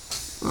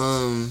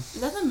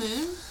 Is that the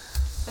moon?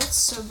 That's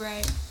so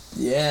bright.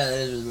 Yeah, that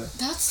is really bright.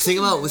 That's Think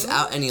the about moon.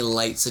 without any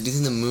light. So do you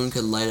think the moon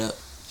could light up?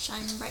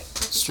 Shine bright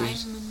like a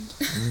Streets. diamond.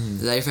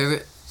 Is that your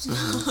favorite?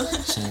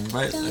 Shine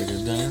bright like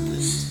a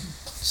diamond.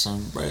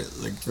 Shine bright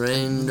like.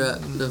 Raindrop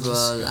the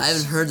ball. I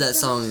haven't heard that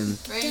song in.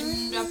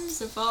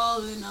 Raindrops are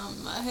falling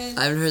on my head.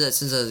 I haven't heard that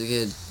since I was a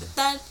kid. But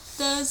that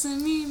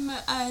doesn't mean my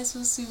eyes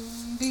will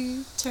soon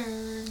be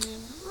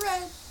turning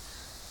red.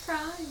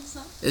 Cries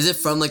up. Is it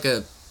from like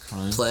a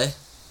Crying. play?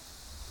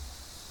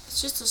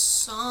 It's just a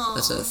song.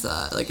 That's what I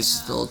thought. Like it's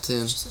just an old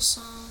tune. It's just a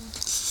song.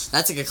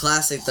 That's like a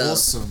classic though.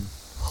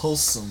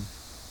 Wholesome.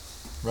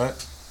 Right?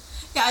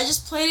 Yeah, I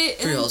just played it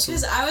Pretty awesome.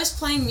 because I was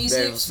playing Very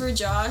music awesome. for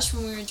Josh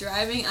when we were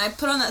driving. And I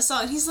put on that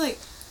song. And he's like,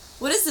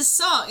 what is this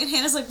song? And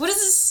Hannah's like, what is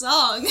this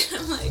song?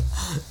 And I'm like,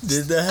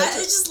 Did that?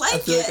 I just like I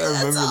feel it. like I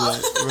remember that's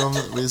all.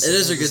 that. It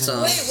is a good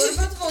song. Wait, what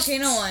about the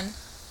volcano one?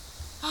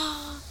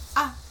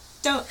 I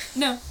don't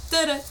know.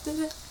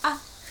 Da-da-da-da. I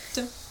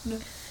don't know.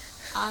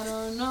 I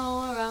don't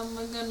know where I'm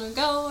gonna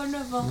go when the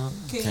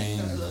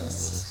volcano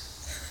blows.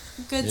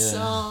 Good Yeah.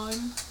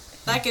 song.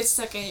 That gets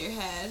stuck in your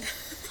head.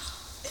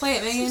 Play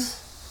it, Megan.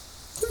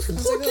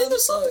 Volcano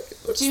song.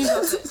 Jimmy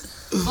Buffett.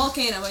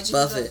 Volcano by Jimmy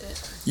Buffett.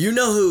 Buffett. You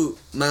know who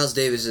Miles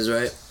Davis is,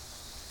 right?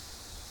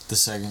 The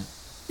second.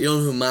 You don't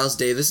know who Miles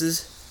Davis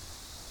is?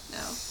 No.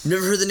 You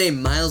never heard the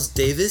name Miles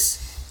Davis?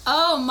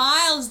 Oh,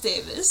 Miles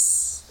Davis.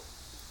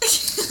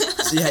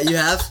 Yeah, you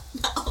have?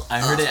 No. I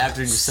heard it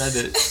after you said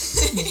it.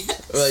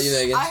 What about you,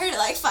 Megan? I heard it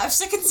like 5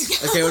 seconds ago.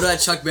 Okay, what about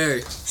Chuck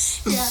Berry?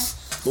 Yeah.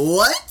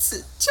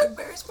 What? Chuck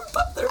Berry's more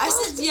popular. I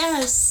said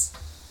yes.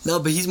 No,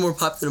 but he's more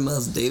popular than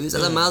Miles Davis. I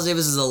thought Yeah. Miles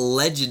Davis is a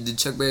legend, and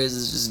Chuck Berry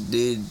is just a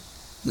dude.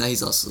 Nah,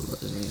 he's also a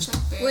legend. Chuck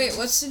Berry. Wait,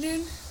 what's the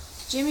dude?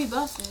 Jimmy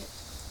Buffett.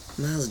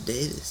 Miles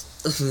Davis.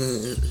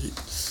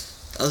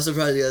 I'm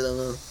surprised you guys don't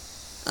know.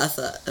 I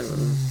thought, I don't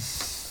know.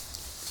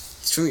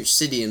 He's from your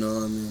city and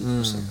all, I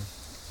mean.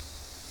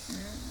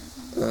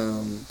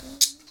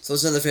 So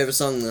what's another favorite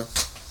song, though?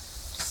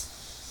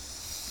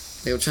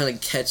 Like, I'm trying to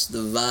catch the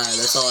vibe.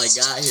 That's all I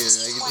got here.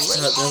 Like, it's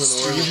not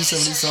nothing We're giving to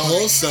so many songs.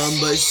 wholesome,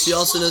 but she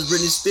also knows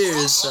Britney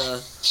Spears.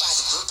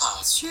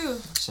 It's true.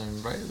 Same,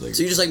 right? Like,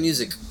 So you just like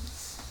music,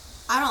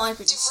 I don't like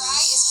Britney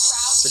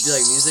Spears. but you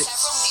like music?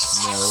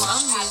 no.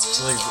 Some music.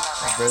 So, like,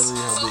 barely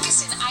have the.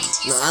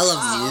 No, I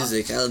love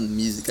music. I love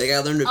music. Like, I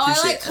learned to Oh, I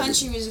appreciate like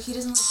country everything. music. He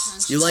doesn't like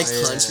country. You like Oh,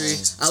 yeah. country?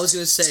 I was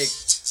gonna say,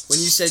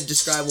 when you said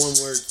describe one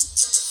word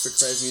for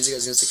Claire's music,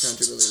 I was gonna say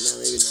country, but like, no,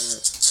 maybe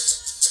not.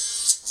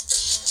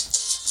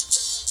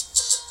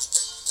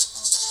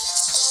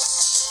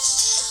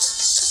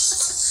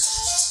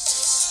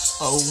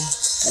 Oh,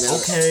 No.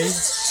 okay.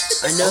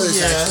 I know Oh, this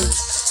yeah.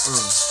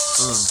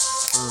 actually.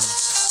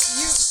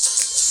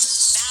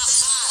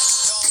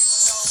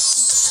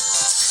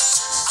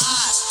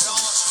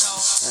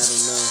 I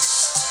don't know.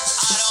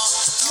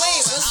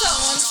 Wait, what's that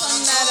one song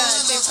that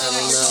they I played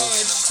don't at your know.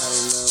 church? I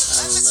don't know.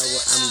 I don't know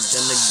where I'm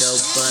gonna go,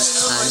 but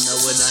I know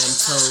what I'm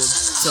told.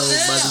 Told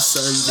by the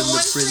sons The and the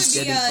one prince for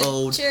the, getting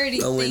old. charity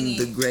Blowing thingy.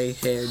 the gray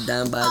hair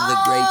down by the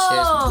gray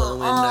chairs.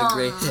 Blowing our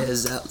gray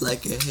hairs out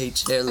like a hay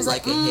chair,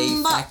 like a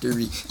hay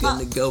factory.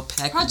 Gonna go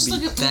pack a Just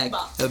look beat, at pack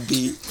Mba. a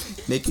beat.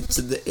 Make it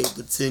to the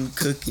Ableton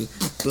cooking,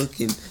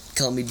 booking.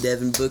 Call me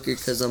Devin Booker,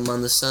 cause I'm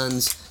on the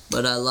Suns.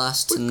 But I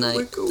lost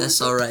tonight.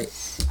 That's alright.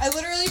 I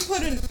literally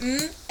put an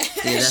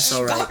Yeah, that's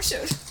all right. Bob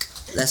showed.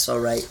 That's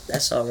alright.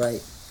 That's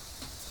alright.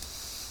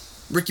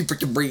 Ricky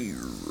Bree.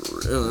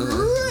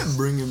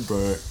 Bring it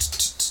back.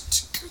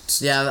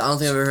 Yeah, I don't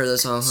think I've ever heard that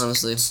song,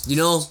 honestly. You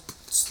know,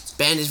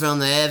 Bandies from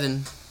the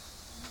Heaven.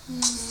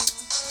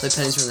 Play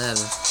Pennies from the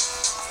Heaven.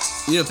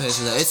 You know Pennies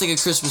from the Heaven. It's like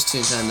a Christmas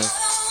tune, kind of.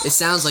 It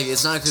sounds like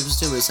it's not a Christmas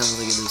tune, but it sounds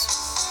like it is.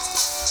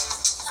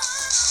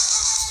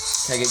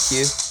 Can I get Q?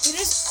 It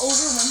is over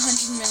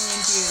 100 million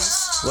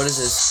views. What is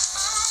this?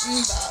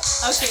 Bob.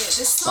 Okay,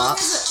 this song Bop.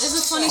 there's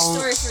a funny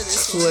story for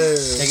this one.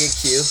 Can I get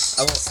Q?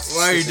 I won't.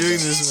 Why are you doing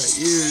this in my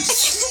ears?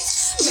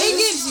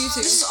 Megan's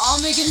YouTube. This is all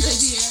Megan's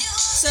idea.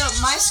 So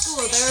my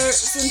school, there were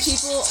some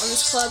people on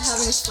this club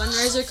having this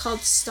fundraiser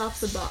called Stop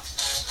the Bop.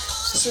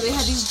 So they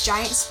had these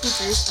giant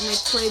speakers and they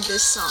played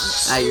this song.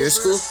 At your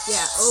school?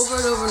 Yeah,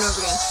 over and over and over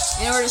again.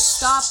 In order to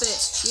stop it,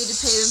 you had to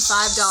pay them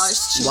 $5 to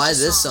choose Why the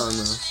this song,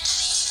 though?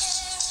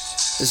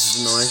 This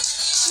is annoying.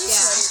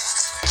 Yeah.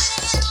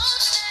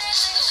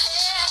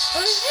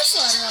 What is this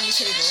ladder on the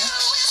table?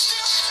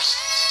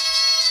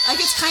 Like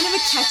it's kind of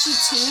a catchy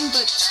tune,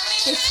 but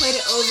they played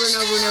it over and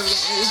over and over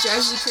again, and it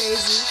drives you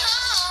crazy.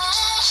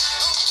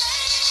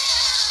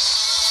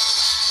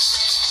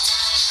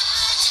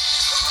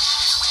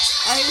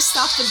 I need to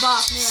stop the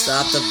bop, man.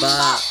 Stop the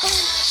bop.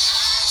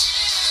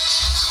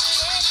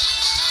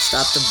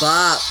 Stop the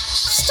bop.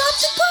 Stop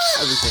the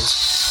bop. Everything.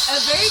 A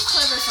very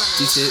clever You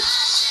fundraiser. see?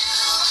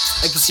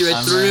 I can see right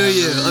I'm through not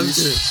you. really- I'm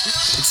good.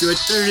 I can see right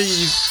through you,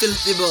 you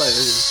filthy boy.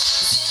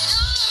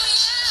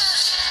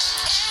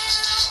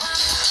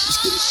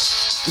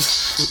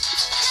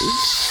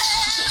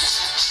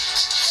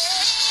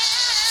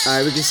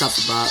 Alright, we can stop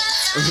the bop.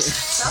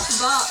 Stop the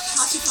bop.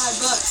 Cost you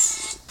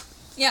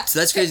 $5. Yeah.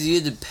 So that's crazy.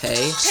 You had to pay.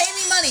 Pay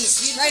me money.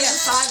 Right Pay up.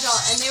 them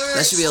 $5, and they were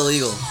That should be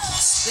illegal.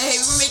 they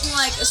were making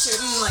like a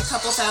certain like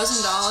couple $1,000,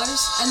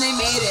 and they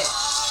made it.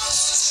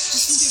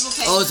 Just from people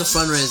paying. Oh, it's a them.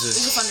 fundraiser.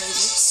 It's a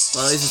fundraiser.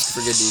 Well, at least it's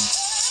for good deed.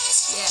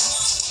 Yeah.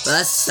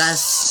 But that's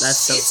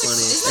so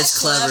funny. Isn't that It's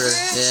clever. clever?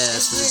 Yeah,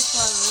 It's it's very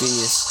clever.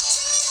 genius.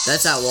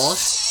 That's at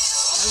Walsh.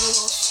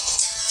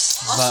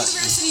 Walsh But-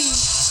 University.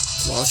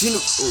 Walsh,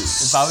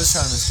 If I was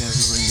trying to scam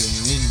people and give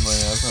me any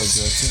money, I'd probably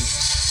do that too.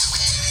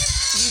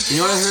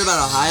 You know what I heard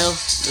about Ohio?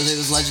 It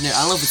was legendary.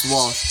 I don't know if it's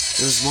Walsh.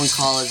 There was one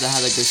college that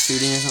had like a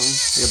shooting or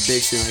something, like a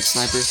big shooting, like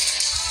sniper.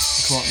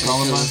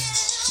 Columbine?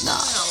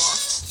 Nah, No,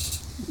 Walsh.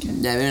 yeah,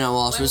 maybe not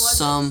Walsh. When It was was it?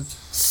 some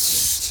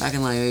back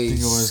in like think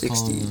it was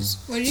 60s.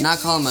 What did you Not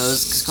Columbine. It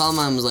was because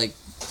Columbine was like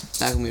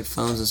back when we had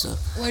phones and stuff.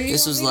 What do you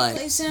This want was me like- to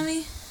play,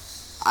 Sammy?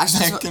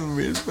 Actually, Back in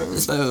weird it's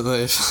phones. by the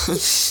way.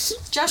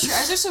 Josh, your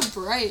eyes are so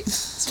bright,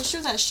 especially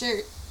with that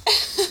shirt.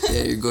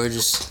 Yeah, you're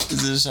gorgeous.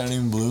 Is it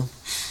shining blue?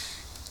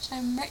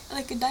 Shine bright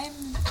like a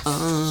diamond.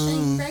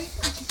 Um, Bright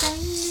like a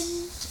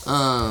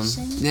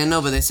diamond. yeah,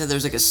 no, but they said there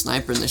was like a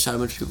sniper and they shot a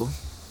bunch of people.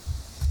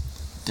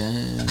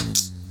 Damn.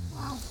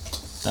 Wow.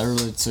 That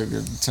really took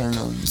a turn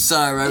on.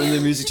 Sorry, right when the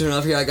music turned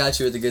off here, I got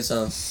you with a good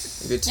song.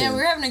 A good tune. Yeah,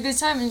 we're having a good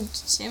time and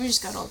Sammy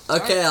just got all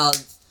dark. Okay,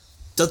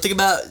 don't think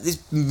about these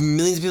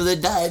millions of people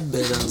that died,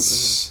 but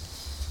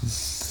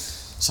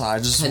So I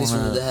just Pennies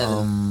want from the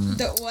heaven.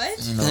 The what?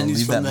 you know, Pennies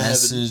leave from that the heaven.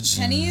 message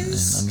and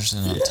Pennies?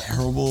 understand how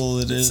terrible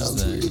it is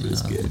sounds that weird, but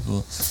it's good.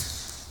 people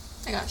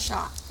I got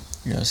shot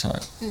got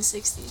shot, in the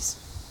 60s.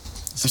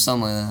 or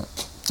something like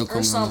that. Don't Or quote me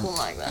on something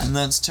like that. and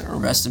that's terrible.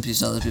 that. Rest in peace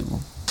to other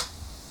people.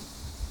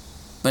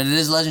 But it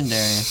is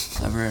legendary,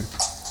 I've heard.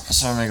 I was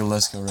trying to make a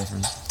Let's Go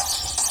reference.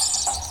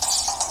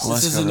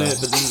 This isn't it,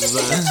 but this is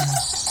that.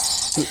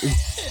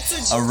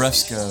 A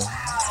Refsco.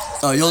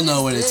 Oh, you'll What know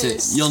is when it's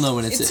this? it. You'll know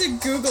when it's It's it. a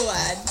Google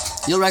ad.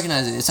 You'll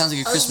recognize it. It sounds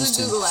like a Oh, this Christmas is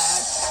a tune. Google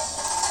ad.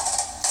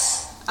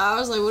 I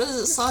was like, what does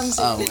this song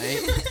say? Oh, wait.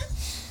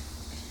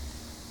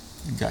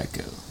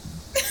 Geico.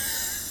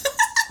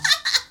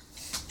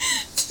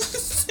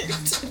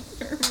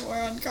 For more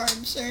on car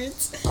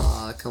insurance.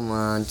 Aw, come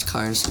on.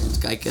 Car insurance,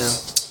 Geico.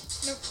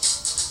 Nope.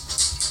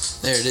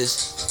 There it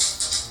is.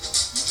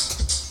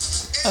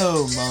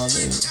 Oh,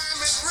 mother.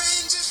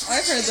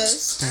 I've heard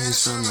this.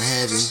 Pennies from the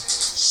heaven.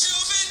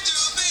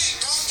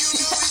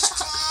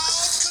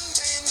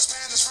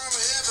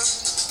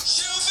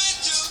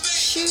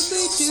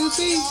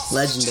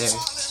 Legendary.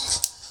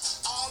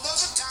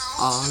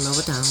 All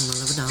over town,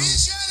 all over town.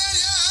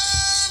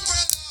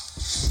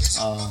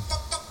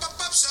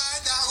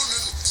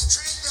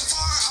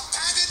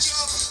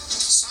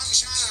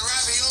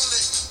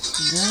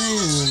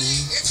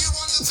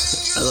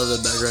 I love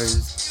that background.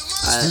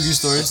 Spooky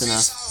stories? That's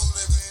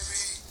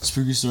enough.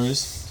 Spooky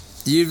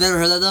stories. You've never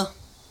heard that though?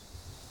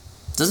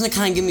 Doesn't it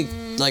kind of give me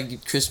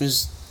like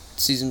Christmas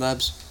season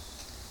vibes?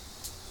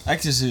 I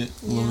can see it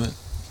a little Yeah. bit.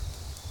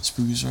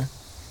 Spooky story.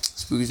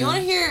 Spooky You story? want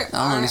to hear? I don't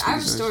know any I have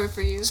a spooky story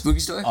for you. Spooky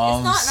story? Oh,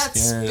 I'm not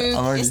scared. spook-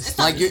 I'm already. it's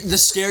not- Like the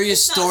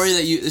scariest It's not- story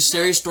that you, the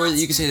scariest it's story not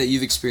that you can say that spooky.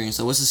 you've experienced.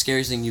 Like, what's the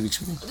scariest thing you've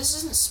experienced? This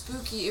isn't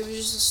spooky. It was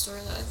just a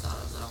story that I thought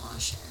of that I want to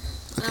share.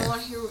 And Okay. I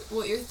want to hear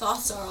what your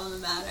thoughts are on the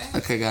matter.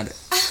 Okay, got it.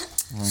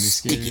 I'm already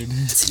scared.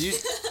 You,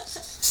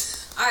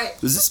 All right.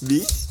 is this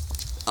me?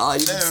 Oh,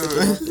 you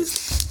No.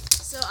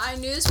 So I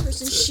knew this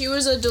person. She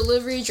was a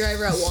delivery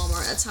driver at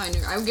Walmart. That's how I knew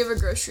her. I would give her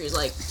groceries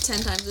like 10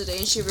 times a day,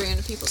 and she'd bring it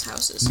to people's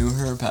houses. Knew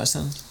her past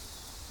tense?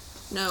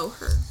 No,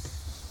 her.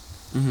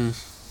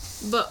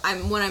 Mm-hmm. But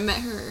when I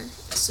met her,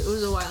 so it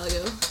was a while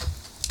ago.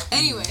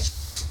 Anyway,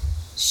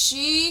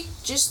 she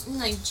just in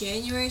like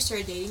January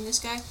started dating this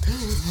guy.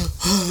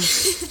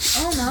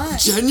 Oh my.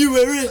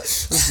 January. Or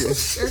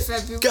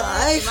February.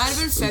 Guy. It might have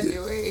been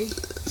February.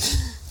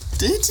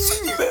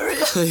 January.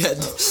 Yeah,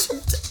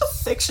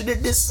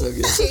 affectionateness. So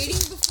good. Dating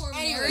before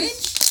Anyway.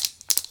 marriage?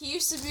 He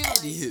used to be like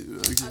Anywho,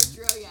 a okay.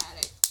 drug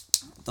addict.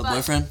 The But-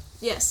 boyfriend?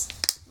 Yes.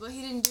 But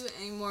he didn't do it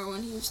anymore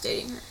when he was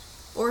dating her.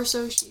 Or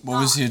so she What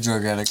was thought. he a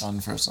drug addict on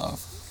first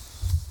off?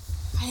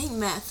 I think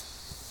meth.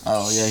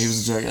 Oh, yeah, he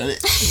was a drug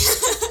addict.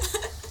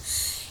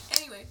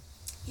 Anyway,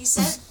 he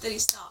said that he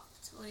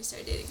stopped when he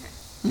started dating her.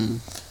 Mm.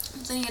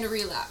 But then he had a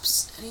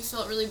relapse and he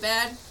felt really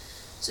bad.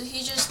 So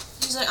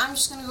he's like, I'm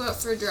just gonna go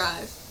out for a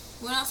drive.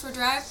 Went out for a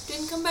drive,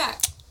 didn't come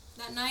back.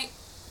 That night,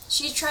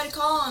 she tried to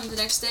call him the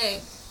next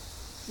day.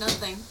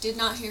 Nothing. Did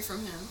not hear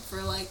from him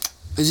for like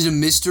Is it a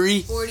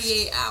mystery?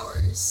 48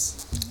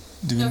 hours.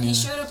 Do we No, he need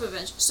showed up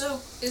eventually.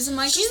 So Is the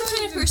microphone she's the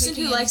kind of even person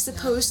picking who likes to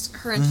anything up? post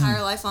her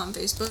entire life on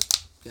Facebook.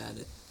 Got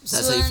it.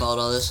 That's So how you then- followed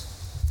all this?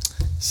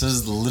 This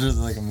is literally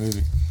like a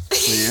movie. For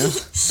you?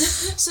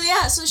 So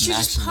yeah, so she would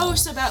just National.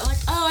 post about like,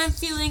 oh, I'm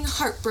feeling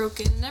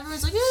heartbroken, and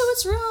everyone's like, oh,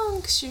 what's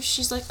wrong? 'Cause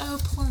she's like, oh,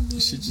 poor me.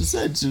 She just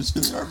said she was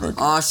feeling heartbroken.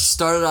 Oh, she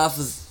started off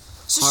with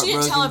So she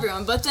didn't tell heartbroken.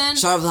 everyone, but then,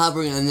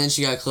 heartbroken, and then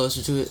she got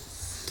closer to it,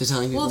 to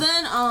telling people. well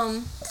then,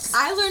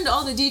 I learned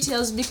all the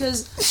details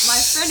because my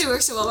friend who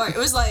works at Walmart, it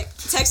was like,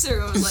 texted her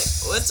and was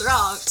like, what's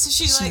wrong? So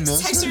she like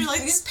knows texted her? her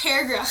like these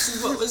paragraphs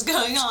of what was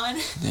going on.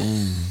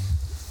 Damn.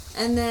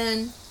 And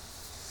then,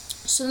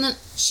 so then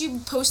she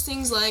would post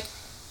things like,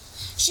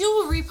 she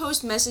will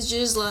repost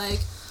messages like,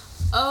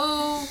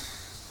 oh,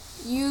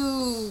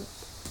 you,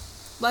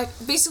 like,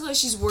 basically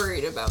she's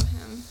worried about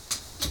him.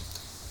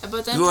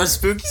 But then her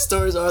spooky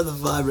stories are the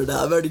vibe right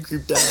now. I'm already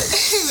creeped out.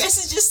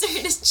 messages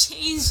started to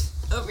change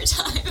over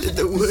time.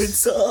 The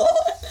woods.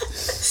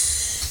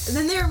 Oh. And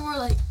then there were more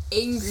like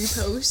angry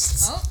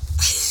posts. Oh.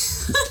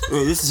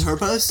 Wait, this is her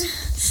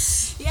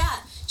post? Yeah,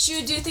 she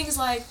would do things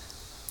like,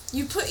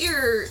 you put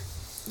your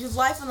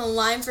life on the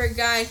line for a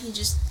guy and he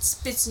just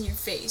spits in your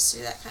face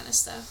or that kind of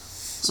stuff.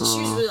 So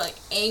she was Aw. really like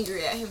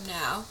angry at him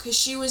now because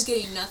she was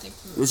getting nothing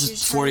from him. This She is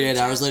was trying to 48 reach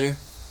hours out. later?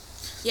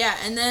 Yeah,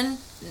 and then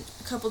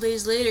a couple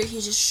days later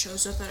he just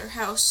shows up at her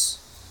house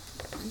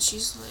and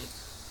she's like,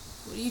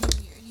 what are you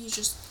doing here? And he's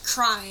just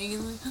crying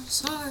and like, I'm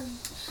sorry,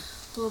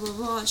 blah blah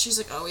blah. And she's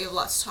like, oh, we have a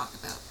lot to talk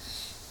about.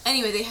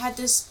 Anyway, they had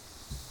this.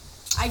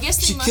 I guess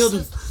they She must killed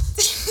have. him.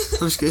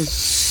 I'm just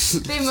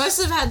kidding. They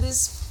must have had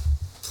this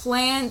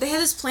plan. They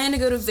had this plan to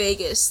go to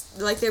Vegas.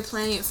 Like they're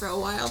planning it for a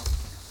while.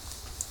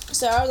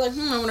 So I was like,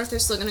 I wonder if they're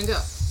still gonna go.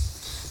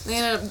 They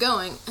ended up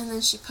going, and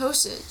then she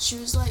posted. She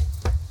was like,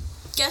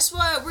 "Guess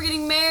what? We're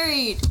getting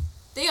married."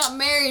 They got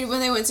married when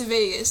they went to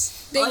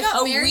Vegas. They like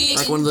got a married week.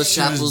 Like one of those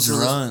She was chapels.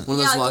 drunk. One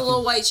of Yeah, those like the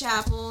little walking. white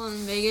chapel in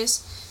Vegas.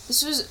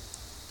 This was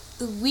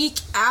the week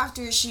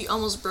after she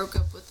almost broke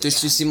up with the Did guy.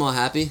 she seem all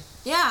happy?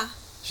 Yeah,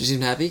 She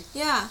seemed happy?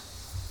 yeah.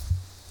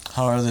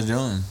 How are they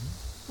doing?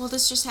 Well,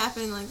 this just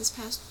happened like this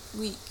past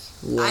week.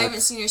 What? I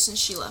haven't seen her since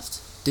she left.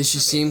 Did she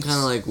for seem Vegas. kind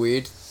of like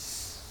weird?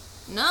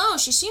 No,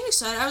 she seemed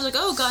excited. I was like,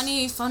 oh, got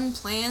any fun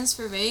plans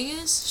for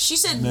Vegas? She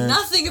said No.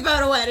 nothing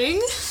about a wedding.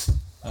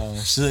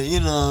 She's like,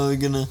 we're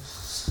gonna.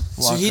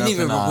 So he didn't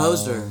even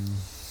propose to her.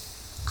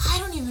 I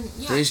don't even.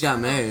 Yeah, They just I got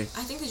don't know. married.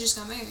 I think they just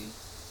got married.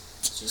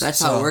 Just- That's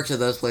how So- it works at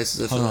those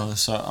places. I feel Hold like. on,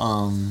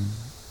 so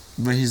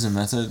but he's a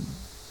method.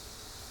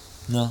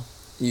 No.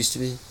 Used to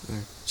be, or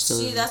still.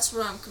 See, is. that's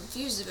what I'm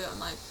confused about. I'm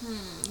like,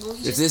 Well, he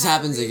If just this had a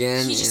happens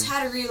again, he just yeah.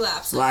 had a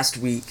relapse like, Last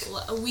week.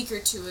 a week or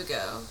two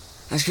ago.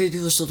 That's crazy.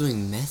 People are still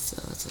doing meth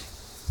though. That's like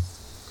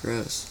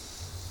gross.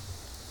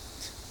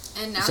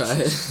 And now Sorry.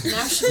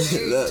 now she's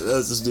married. that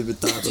was a stupid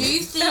thought. Do you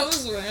think? That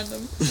was random.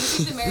 Do you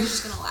think the marriage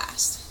is gonna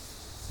last?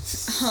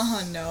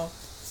 Oh no.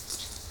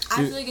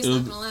 I feel like it's It'll-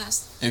 not gonna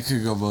last. It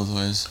could go both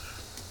ways.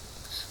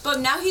 But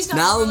now he's got.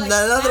 Now, more, like,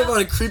 now that I'm now-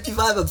 on a creepy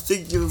vibe, I'm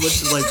thinking of a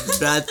bunch of like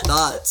bad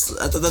thoughts.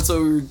 I thought that's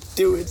what we were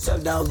doing. So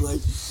now I'm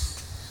like,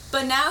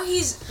 But now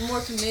he's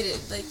more committed.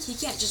 Like he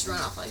can't just run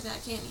off like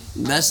that, can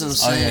he? that's what I'm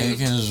Oh yeah, saying. you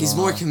can just. He's run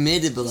more off.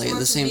 committed, but He's like at more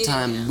the same committed,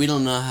 time, yeah. we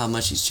don't know how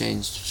much he's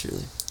changed.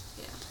 Surely.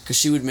 Yeah. Because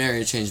she would marry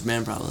a changed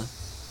man, probably.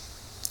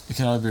 It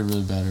can either be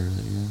really bad or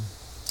really good.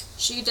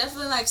 She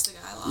definitely likes the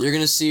guy a lot. You're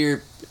gonna see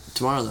her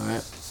tomorrow, though,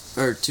 right?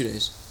 Or 2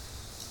 days.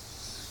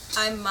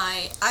 I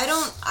might. I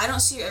don't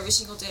see her every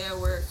single day at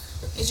work.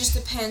 It just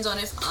depends on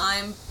if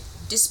I'm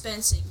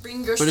dispensing,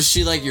 bringing groceries. But is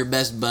she to like school. your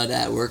best bud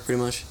at work, pretty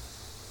much?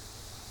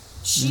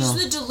 She's No.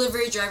 the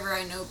delivery driver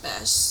I know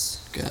best.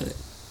 Got it.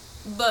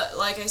 But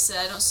like I said,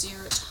 I don't see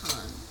her a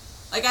ton.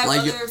 Like I have Like,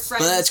 other but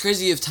friends. that's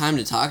crazy. You have time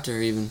to talk to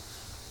her, even.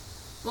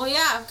 Well,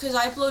 yeah, because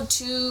I upload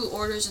 2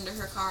 orders into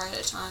her car at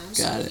a time.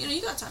 So Got it.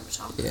 you got time to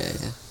talk. Yeah,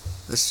 yeah.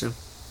 That's true.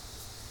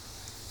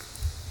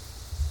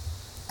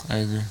 I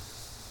agree.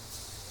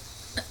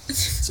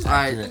 All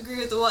right. accurate. Agree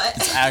with the what?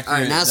 It's accurate. All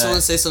right. Now that someone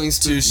say something 2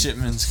 spooky.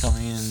 shipments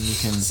coming in. You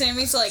can.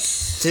 Sammy's like,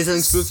 Say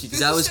something spooky. Because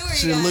that was. Story,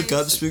 Should we look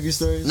guys. up spooky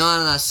stories?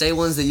 No. Say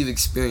ones that you've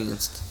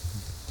experienced.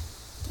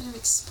 That I've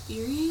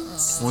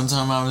experienced. One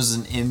time I was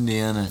in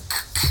Indiana.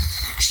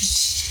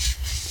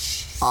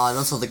 Oh,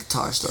 don't tell the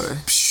guitar story.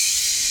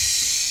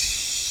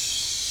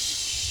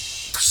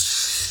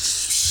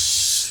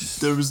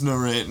 There was no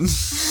rain.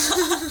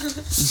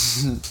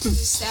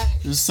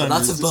 Static. The sun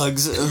Lots was- of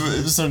bugs.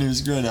 The sun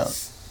was grayed out.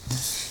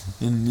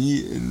 And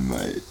me and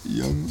my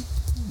young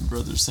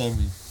brother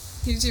Sammy,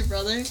 he's your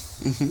brother?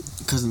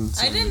 cousin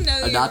I Sammy, didn't know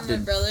you were my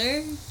Adopted.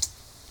 brother.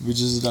 we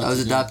just adopted. I was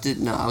him. adopted.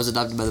 No, I was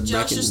adopted by the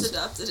Josh Breckons. just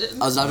adopted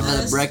him. I was adopted by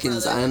the As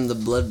Breckons. brother. I am the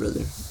blood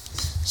brother.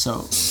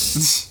 So,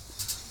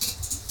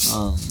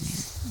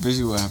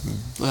 basically what happened?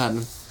 What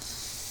happened?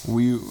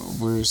 We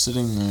were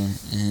sitting there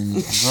and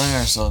enjoying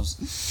ourselves,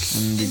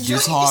 and the Enjoy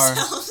guitar,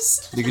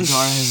 yourselves. the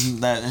guitar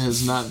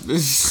has not been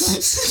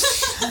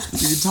touched.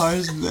 The guitar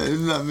has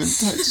not been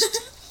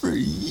touched for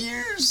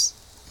years.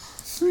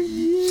 For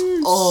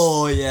years.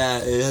 Oh yeah,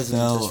 it hasn't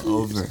Fell touched for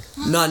years.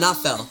 over. No, not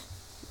fell.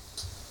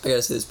 I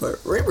gotta say this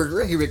part.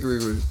 Ricky.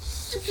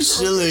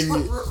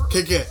 Chilling.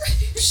 Kick.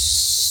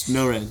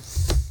 No rain.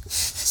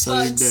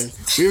 Sunny Bugs.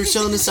 day. We were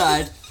chilling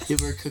inside.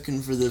 People were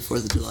cooking for the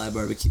 4th of July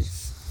barbecue.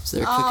 So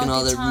they were cooking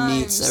all good their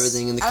meats, times.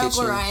 everything in the At kitchen.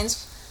 Uncle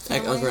Ryan's.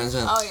 At Uncle Ryan's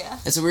house. Oh yeah.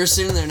 And so we were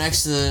sitting there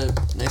next to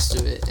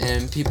it,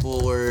 and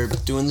people were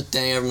doing the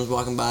thing. Everyone was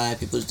walking by.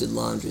 People just did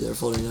laundry. They were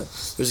folding it up.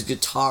 There's a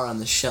guitar on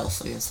the shelf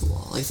against the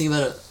wall. Like think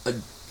about a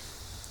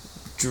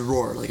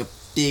drawer, like a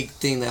big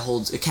thing that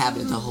holds a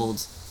cabinet that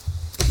holds.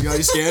 You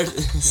already scared? I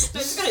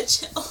just gotta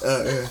chill.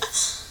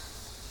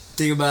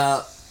 Think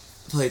about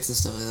plates and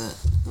stuff like that,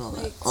 and all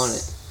that Plates. on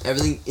it.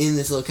 Everything in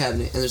this little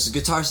cabinet, and there's a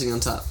guitar sitting on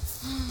top.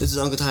 This is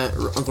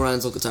Uncle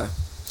Ryan's old guitar.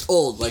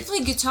 Old, He like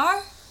played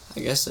guitar, I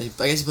guess he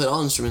played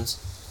all instruments.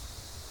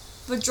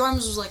 but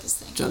drums was like his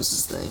thing. Drums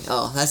his thing.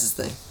 Oh, that's his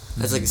thing.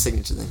 That's like a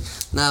signature thing.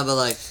 Nah, but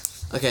like,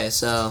 okay,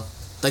 so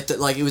like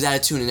it was out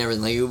of tune and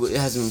everything. Like it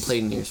hasn't been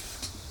played in years.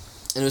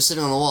 And it was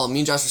sitting on the wall. Me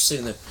and Josh were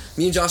sitting there.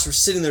 Me and Josh were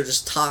sitting there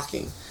just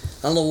talking.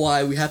 I don't know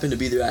why we happened to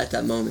be there at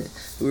that moment.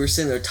 We were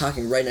sitting there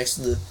talking right next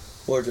to the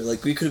wardrobe.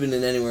 Like we could have been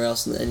in anywhere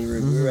else in any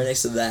room. We were right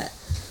next to that,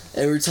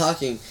 and we were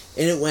talking,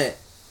 and it went.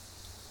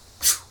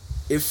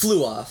 It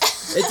flew off.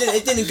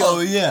 It didn't go. Oh,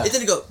 yeah. It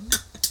didn't go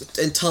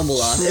and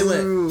tumble off. It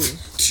went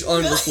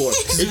onto the floor.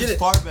 It didn't.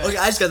 far back. Okay,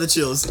 I just got the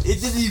chills.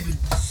 It didn't even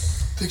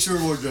picture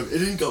a wardrobe. It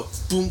didn't go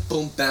boom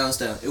boom bounce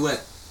down. It went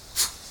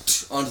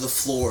onto the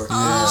floor.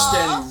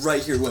 Standing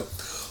right here, went.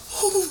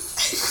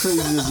 Crazy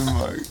as a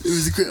mark. It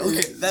was a crazy.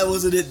 Okay, that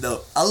wasn't it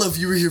though. I love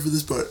you were here for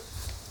this part.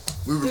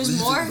 We were There's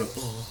leaving. more? Bro.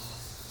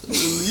 We were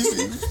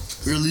leaving.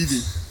 We were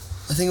leaving.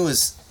 I think it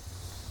was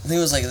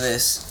like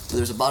this. There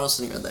was a bottle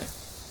sitting right there.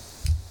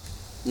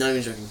 Not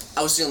even joking.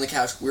 I was sitting on the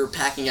couch. We were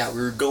packing out.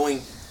 We were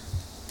going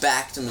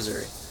back to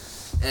Missouri,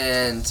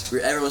 and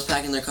everyone was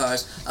packing their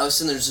cars. I was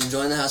sitting there just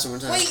enjoying the house one more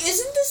time. Wait,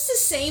 isn't this the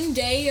same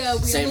day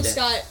we Same almost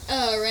day.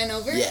 got ran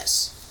over?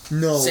 Yes.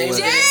 No Same way.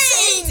 day.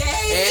 Same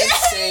day. And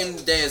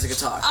same day as the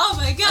guitar. Oh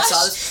my I gosh.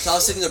 saw this. So I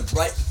was sitting there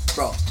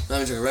bro, not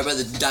even joking, right by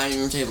the dining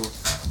room table.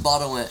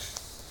 Bottle went,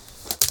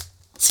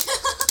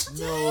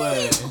 No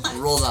way.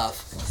 rolled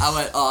off. I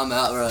went, oh, I'm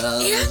out, bro.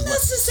 And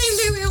that's the same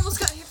day we almost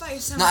got hit by a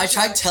semi. No, I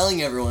tried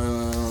telling everyone.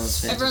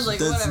 Everyone's like,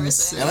 That's whatever.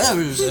 insane. Yeah,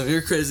 whatever,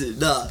 you're crazy.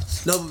 No,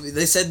 but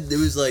they said it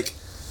was like,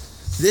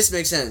 this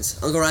makes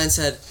sense. Uncle Ryan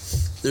said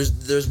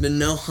there's been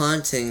no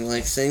haunting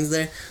like things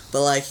there,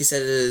 but like he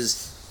said it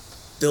is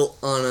built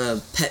on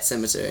a pet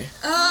cemetery.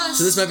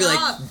 So this might be like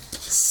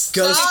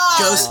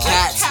ghost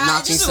cats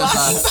knocking Just stuff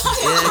walking off. by.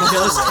 Yeah,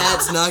 ghost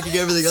cats knocking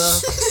everything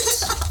off.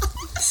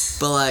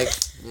 But like,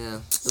 yeah,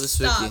 it was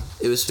spooky. Stop.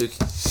 It was spooky.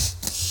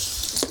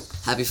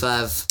 Happy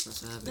 5.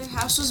 That's what happened. Their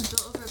house was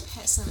built over a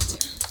pet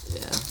cemetery.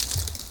 Yeah,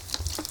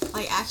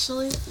 Like,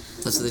 actually?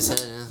 that's what they said.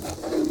 Yeah,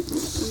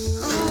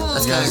 Oh.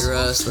 that's kind of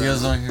gross. You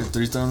guys want to hear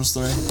 3 Thumbs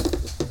story?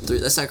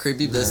 That's not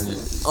creepy. But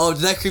that's, oh,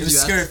 did that creep It's you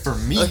out? scary for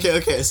me.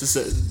 Okay,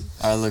 so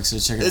Alright, look, so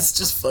check it it's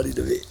just funny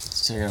to me. out.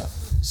 Check it out.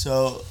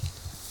 So,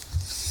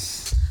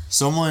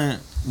 someone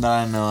that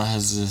I know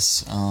has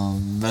this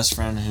best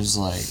friend who's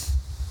like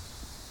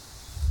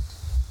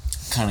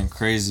kind of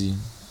crazy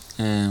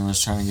and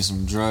was trying to get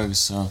some drugs,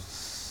 so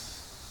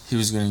he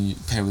was going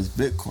to pay with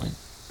Bitcoin.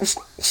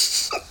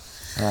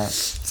 Right.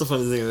 It's the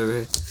funniest thing I've ever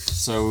heard.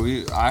 So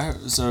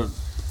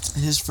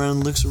his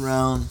friend looks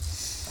around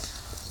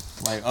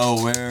like,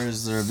 oh, where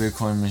is there a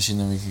Bitcoin machine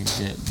that we can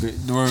get,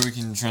 where we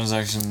can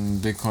transaction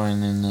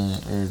Bitcoin in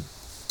or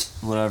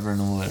whatever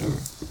and whatever.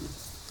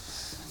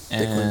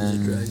 Bitcoin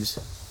And drugs.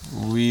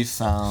 we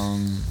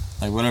found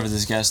like whatever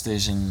this gas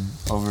station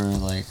over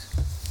like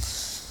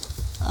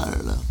I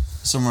don't know.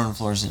 somewhere in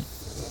Florissant.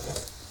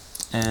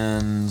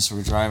 And so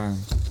we're driving.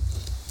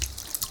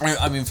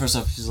 I mean, first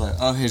off, he's like,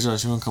 "Oh, hey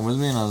Josh, you wanna come with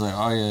me?" And I was like,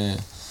 "Oh yeah."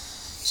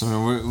 So I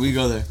mean, we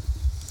go there,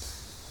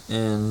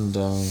 and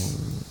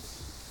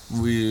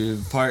we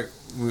park.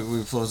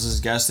 We pull to this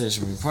gas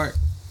station. We park,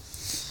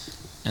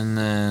 and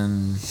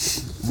then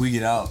we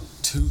get out.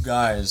 2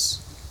 guys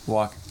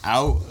walk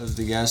out of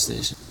the gas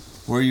station.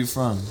 Where are you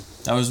from?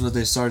 That was what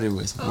they started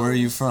with. Where are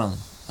you from?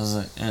 I was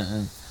like,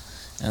 and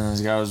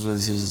this guy was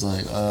with. He was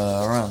like,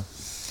 around.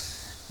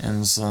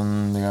 And so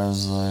the guy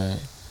was like,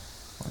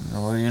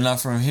 well, you're not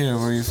from here,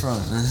 where are you from?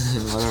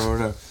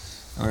 whatever.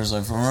 And we're just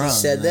like, from around. He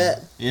said And then-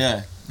 that?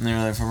 Yeah. And they were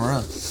like, from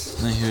around.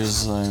 And then he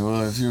was like,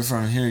 well, if you're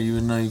from here, you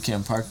would know you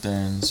can't park there.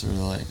 And so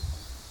we're like,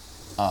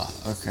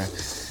 okay.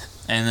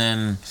 And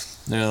then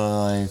they're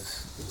like,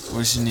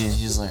 what you need?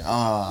 He's like,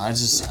 I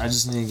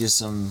just need to get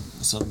some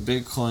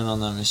Bitcoin on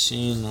that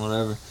machine,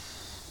 whatever.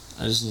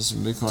 I just need some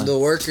Bitcoin. The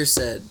worker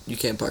said you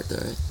can't park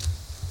there, right?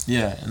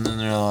 Yeah, and then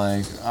they're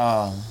like,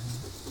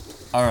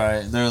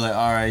 alright. They're like,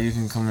 alright, you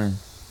can come in.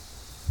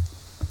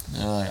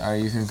 They're like,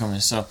 alright, you can come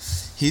in. So,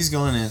 he's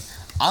going in.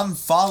 I'm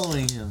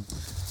following him.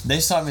 They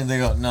stop me and they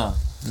go, no,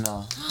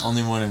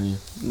 only one of you.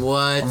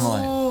 What? I'm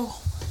like,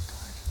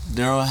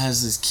 Daryl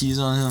has his keys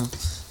on him.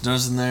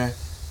 Daryl's in there.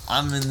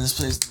 I'm in this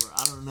place where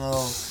I don't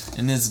know.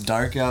 And it's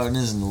dark out and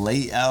it's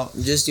late out.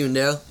 Just you and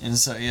Daryl? And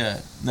so, yeah.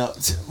 No,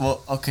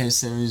 well, okay,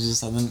 Sammy just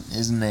said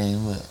his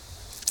name, but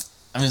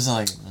I mean, it's not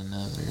like my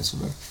name, I guess,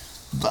 whatever.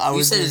 But I You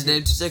was said his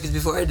name 2 seconds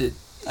before I did.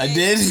 I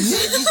did? You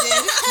did.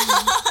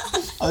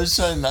 I was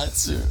trying not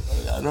to.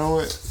 I don't know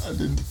what I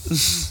didn't.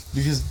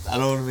 Because I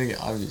don't want to make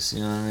it obvious, you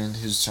know what I mean?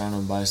 He was trying to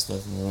buy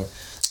stuff and whatever.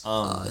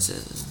 I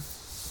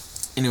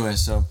said Anyway,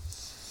 so,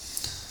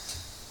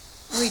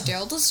 Wait,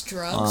 Daryl does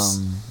drugs?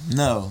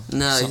 no.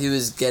 no, So- he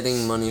was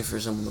getting money for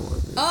someone to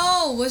work.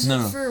 Oh, was No,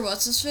 it no. for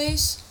what's his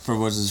face? For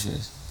what's his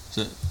face?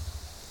 The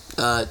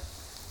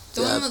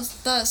Yeah. one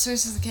that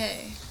starts with a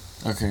K.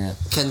 Okay, yeah.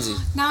 Kenzie.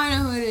 Now I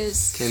know who it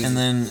is. Kenzie. And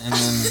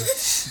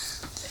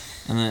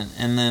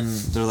then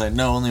they're like,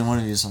 no, only one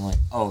of you. So I'm like,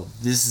 oh,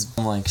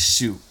 I'm like,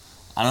 shoot,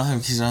 I don't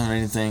have keys, I don't have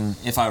anything.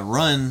 If I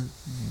run,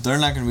 they're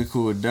not gonna be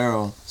cool with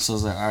Daryl. So I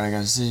was like, all right, I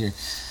gotta sit here.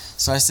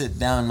 So I sit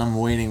down and I'm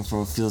waiting for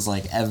what feels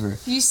like ever.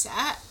 You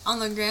sat on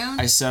the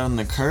ground? I sat on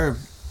the curb,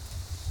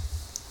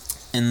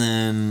 and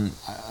then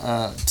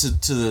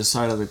to the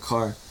side of the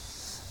car.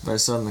 But I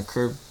sat on the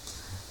curb,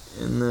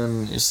 and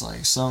then it's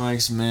like some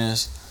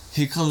ex-miss.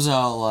 He comes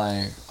out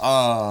like,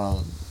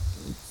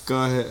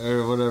 go ahead,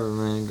 or whatever,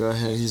 man, go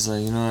ahead. He's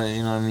like, you know what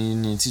I mean, you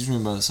need to teach me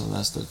about some of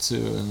that stuff too.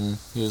 And then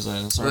he was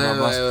like, I'm sorry, my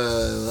boss.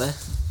 Wait, what?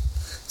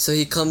 So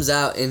he comes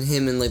out and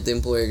him and like the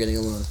employer are getting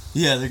along.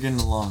 Yeah, they're getting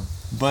along.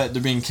 But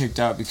they're being kicked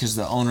out because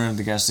the owner of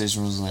the gas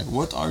station was like,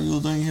 what are you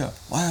doing here?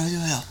 Why are you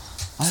here?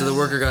 So the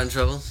worker got in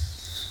trouble?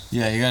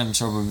 Yeah, he got in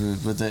trouble,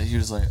 but that he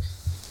was like,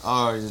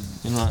 Oh,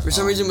 you know. For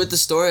some reason, with the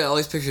story, I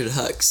always pictured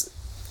Hux.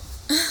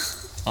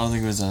 I don't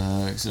think it was a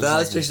Hux. But I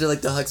always pictured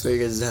like the Hux where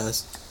you guys'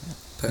 house.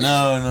 No,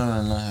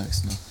 not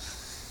Hux.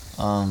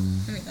 No. I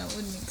mean, that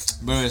would make sense.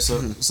 But anyway, so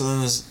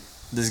then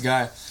this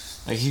guy,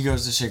 like, he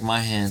goes to shake my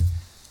hand.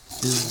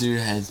 This dude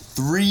had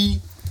 3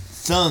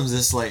 thumbs.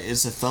 It's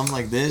a thumb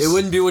like this. It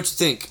wouldn't be what you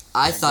think.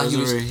 I It thought goes he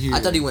was. over here. I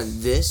thought he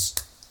went this,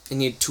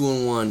 and he had 2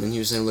 on 1, and he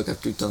was saying, "Look, I have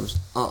 3 thumbs."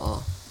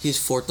 He has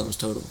 4 thumbs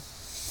total.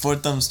 4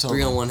 thumbs total.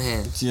 3 on 1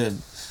 hand. Yeah,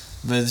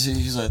 but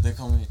he's like, they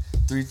call me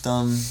 3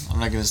 Thumb. I'm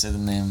not gonna say the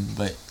name,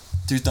 but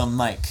 3 Thumb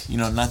Mike. You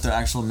know, not their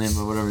actual name,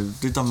 but whatever.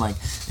 3 Thumb Mike.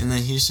 And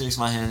then he shakes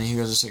my hand and he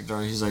goes to shake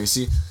Dory. He's like,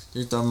 see,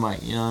 3 Thumb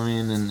Mike. You know what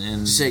I mean?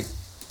 And Shake,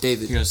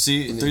 David. he goes,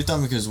 see, And 3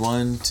 Thumb because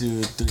 1,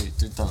 2, 3,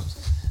 3 thumbs.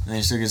 And then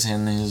he shook his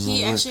hand and he was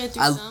He like, actually had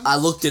 3 I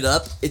thumbs. looked it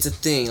up. It's a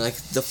thing. Like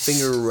the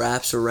finger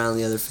wraps around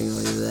the other finger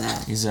like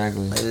that.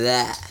 exactly. Like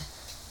that.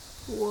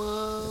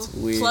 Whoa. That's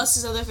weird. Plus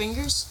his other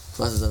fingers.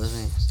 Plus his other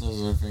fingers.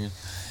 Those are fingers.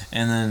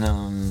 And then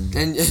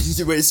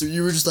And wait, so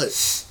you were just like,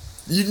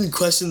 you didn't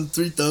question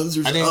 3 thumbs?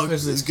 You were I just didn't like, oh,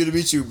 question it's good to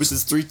meet you, but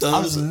it's 3 thumbs. I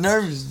was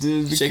nervous,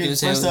 dude. Shaking Because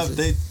his hand first off, with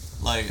they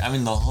like, I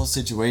mean, the whole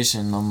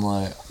situation. I'm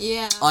like,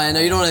 Yeah. Oh, I know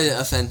you don't want to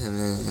offend him.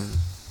 Yeah.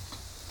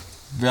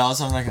 but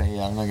also I'm not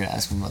gonna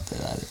ask him about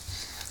that either.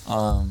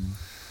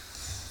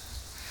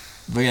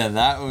 But yeah,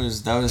 that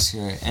was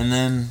scary. And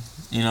then,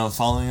 you know,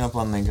 following up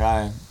on the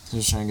guy who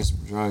was trying to get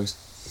some drugs,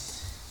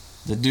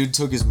 the dude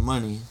took his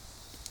money,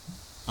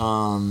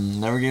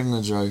 never gave him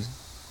the drugs,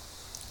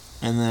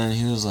 and then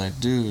he was like,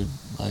 dude,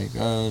 like,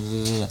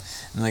 and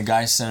the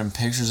guy sent him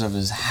pictures of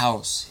his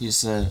house. He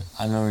said,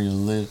 I know where you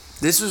live.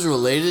 This was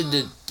related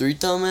to 3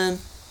 Thumb Man?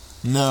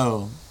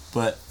 No,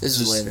 but This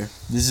is later.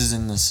 This is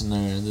in the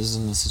scenario. This is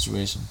in the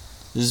situation.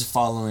 This is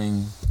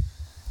following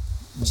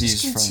Just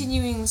these friends.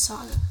 continuing the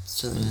saga.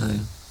 So,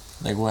 Mhm.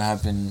 Like what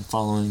happened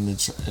following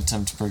the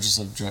attempt to purchase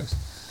of drugs.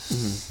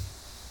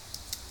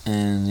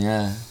 And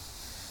yeah,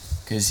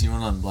 because he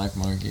went on black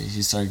market.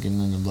 He started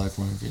getting into black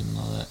market and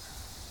all that.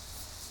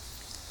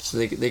 So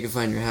they could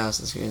find your house.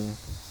 That's crazy.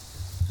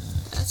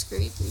 That's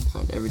creepy.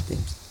 Find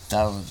everything.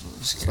 That was really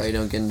That's why scary. you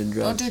don't get into Don't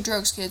drugs. do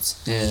drugs, kids.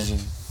 Yeah.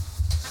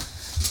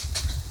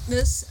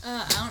 This,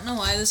 I don't know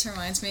why this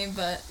reminds me,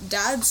 but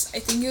Dad's, I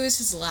think it was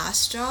his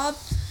last job.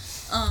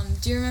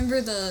 Do you remember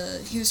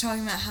he was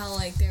talking about how,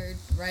 like, they're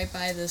right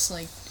by this,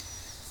 like,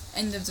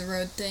 end of the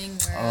road thing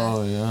where,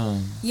 Oh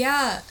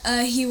yeah.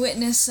 yeah, he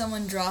witnessed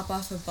someone drop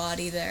off a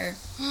body there.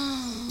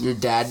 Your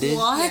dad did?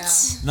 What?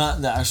 Yeah.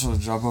 Not the actual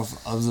drop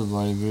off of the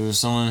body, but it was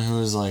someone who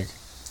was like,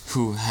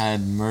 who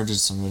had murdered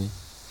somebody.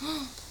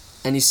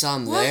 And he saw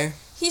him What? there?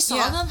 He saw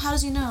Yeah. them? How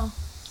does he know?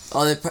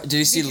 Oh, did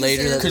you see Because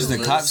later they're that Because the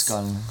was, cops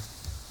got him.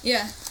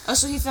 Yeah. Oh,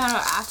 so he found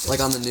out after. like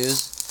on the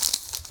news?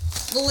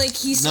 Well, like,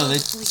 he saw No, the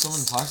police.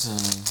 someone talked to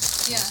him.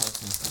 Yeah.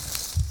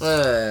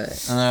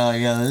 And they're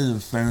like, yeah, this is a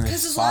famous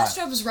Because his spot last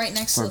job was right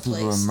next for to the people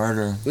to place.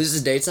 murder. Was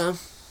this daytime?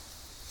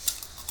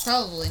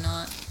 Probably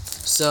not.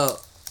 So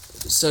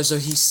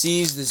he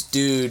sees this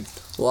dude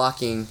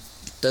walking,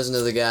 doesn't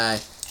know the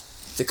guy.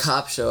 The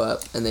cops show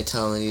up and they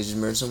tell him that he just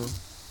murdered someone.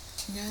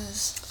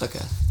 Yes.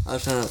 Okay, I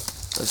was trying to.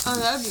 Oh,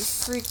 that would be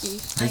freaky.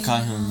 They I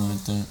caught know. him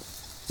like that.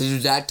 Did your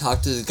dad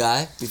talk to the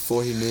guy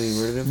before he knew he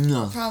murdered him?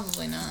 No.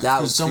 Probably not. That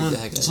Because was the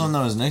heck out of someone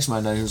that was next to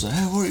my dad, he was like,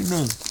 hey, what are you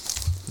doing?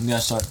 And the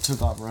guy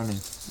took off running.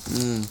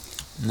 me.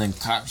 And then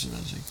cops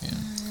eventually came.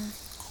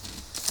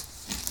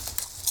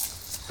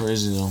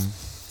 Crazy though.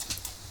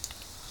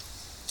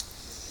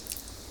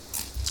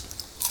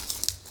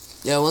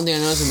 Yeah, one thing I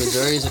noticed in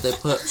Missouri is that they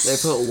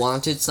put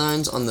wanted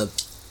signs on the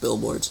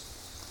billboards.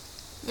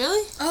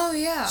 Really? Oh,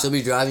 yeah. So you'll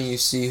be driving, you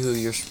see who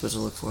you're supposed to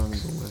look for on the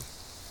billboard.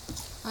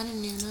 I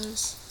didn't even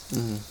notice.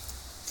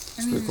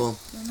 I Pretty cool.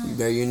 I don't know.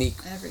 Very unique.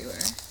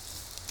 Everywhere.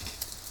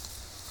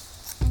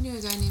 I knew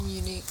a guy named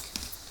Unique.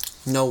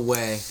 No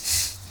way.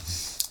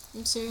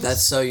 I'm serious.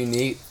 That's so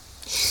unique.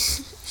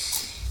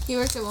 He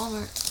worked at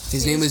Walmart.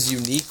 His name is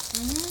Unique.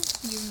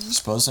 Mm-hmm.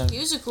 Suppose so. He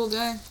was a cool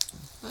guy,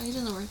 but he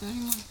doesn't work there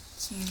anymore.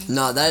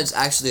 No, that is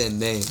actually a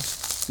name.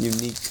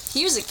 Unique.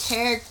 He was a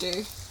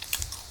character.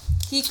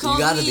 He called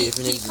gotta me. be if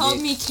your He name's called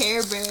Unique. me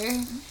Care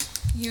Bear.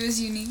 He was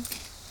unique.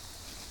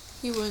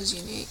 He was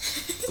unique.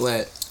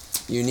 Wait,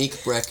 Unique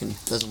Brecken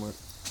doesn't work.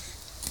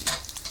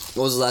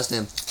 What was his last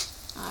name?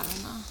 I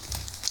don't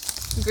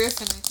know.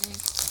 Griffin, I think.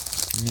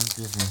 Unique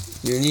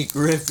Griffin. Unique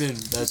Griffin.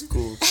 That's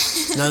cool.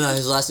 No,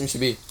 his last name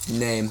should be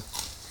Name.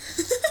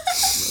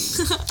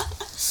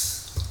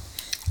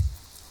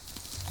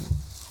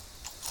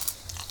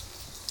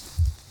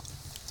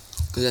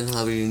 Because then he'll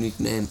have a unique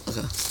name.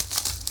 Okay.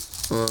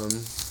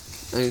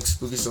 Any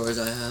spooky stories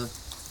I have?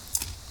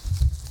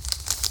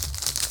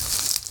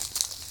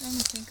 Trying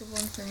to think of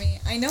one for me.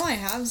 I know I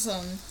have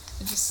some.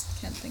 I just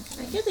can't think of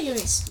I it. can't think of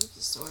any spooky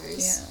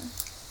stories.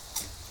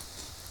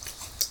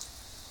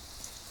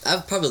 Yeah.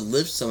 I've probably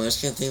lived somewhere. I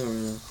just can't think of it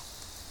right now.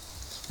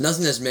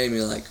 Nothing that's made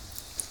me like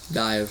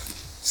die of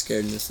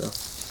scaredness though.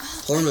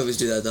 Horror movies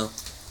do that though.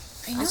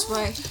 That's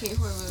why I hate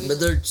horror movies. But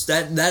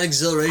that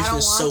exhilaration I don't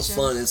is so watch 'em.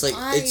 fun. It's like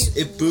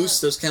it boosts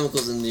those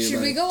chemicals into your Should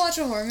body. we go watch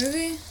a horror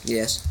movie?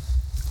 Yes.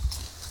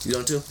 You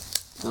want to?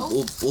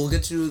 Nope. We'll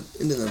get you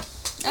into them.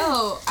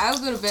 Oh, I'll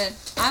go to bed.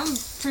 I'm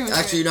pretty much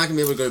Actually, you're ready. not gonna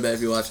be able to go to bed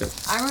if you watch it.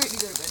 I'm ready to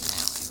go to bed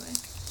now anyway.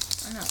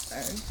 I'm not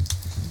tired.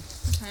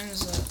 What time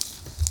is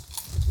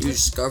it? You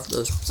scarf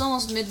those. It's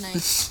almost midnight.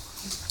 It's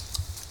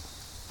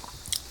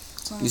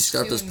You almost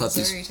scarf 2 those in puppies.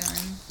 Missouri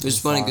time. It's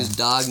funny Fine. because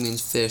dog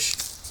means fish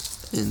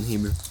in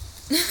Hebrew,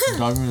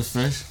 Dog means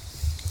fish.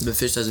 but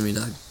fish doesn't mean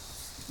dog.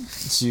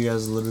 So you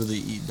guys literally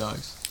eat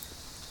dogs.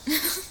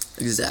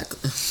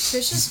 Exactly.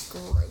 Fish is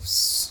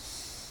gross.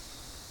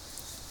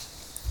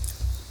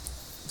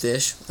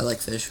 Fish. I like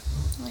fish.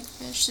 I like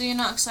fish. So you're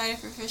not excited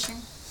for fishing?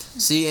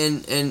 See,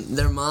 and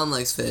their mom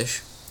likes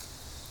fish,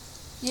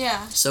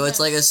 Yeah. so it's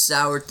like a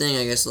sour thing,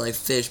 I guess, to like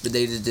fish, but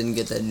they just didn't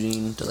get that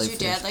gene to Does like your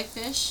fish. dad like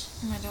fish?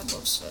 My dad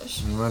loves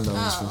fish. My dog Oh.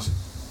 likes fish.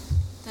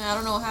 Then I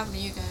don't know what happened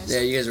to you guys.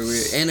 Yeah, you guys are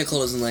weird. And Nicole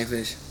doesn't like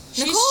fish.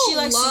 Nicole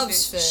likes loves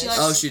seafood. fish. She likes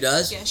Oh, she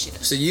does? Yeah, she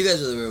does. So you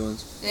guys are the weird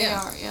ones. They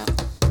Yeah. are, yeah.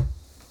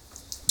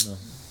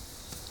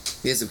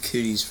 You guys have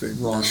cooties for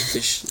Wrong.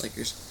 fish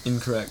likers.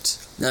 Incorrect.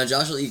 Now,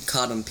 Josh will eat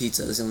cod on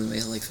pizza. That's the only way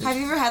he'll like fish. Have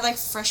you ever had like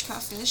fresh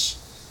caught fish?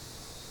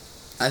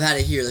 I've had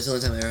it here. That's the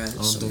only time I ever had it.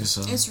 I don't think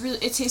so.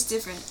 It tastes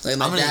different. Like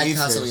my I'm gonna dad eat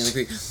caught fish. something in the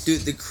creek.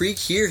 Dude, the creek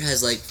here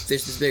has like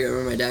fish this big. I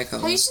remember my dad caught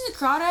Have one. you seen the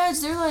crawdads?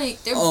 They're like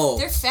Oh.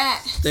 they're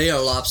fat. They are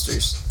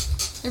lobsters.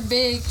 They're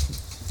big.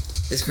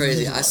 It's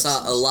crazy. Big I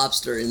saw a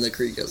lobster in the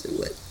creek. I was like,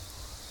 what?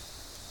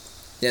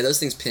 Yeah, those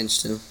things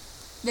pinch too.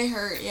 They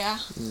hurt, yeah.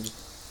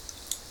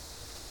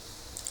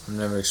 I've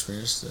never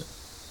experienced it.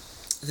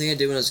 I think I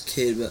did when I was a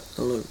kid, but I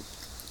don't know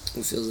what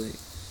it feels like.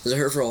 Does it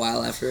hurt for a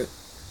while after it?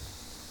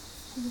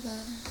 Look at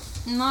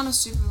that. Not a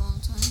super long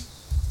time.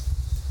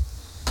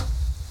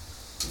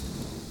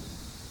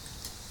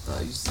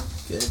 Oh, you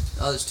good?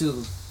 Oh, there's two of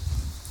them.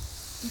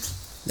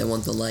 They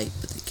want the light,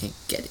 but they can't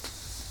get it.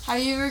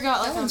 Have you ever got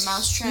like That a one's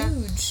mouse trap?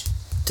 huge.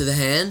 To the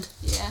hand?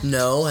 Yeah.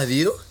 No, have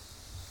you?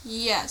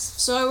 Yes.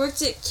 So I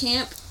worked at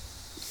camp,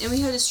 and we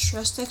had this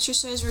trust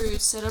exercise where we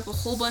would set up a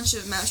whole bunch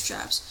of mouse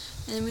traps.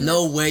 And then we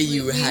No way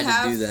you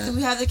had to do that.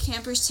 We have the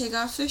campers take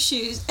off their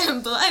shoes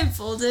and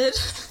blindfolded,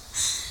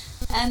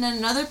 and then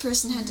another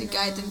person had to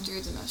guide them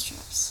through the mouse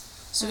traps.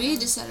 So we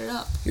had to set it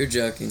up. You're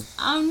joking.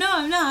 No,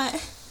 I'm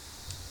not.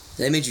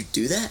 They made you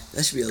do that?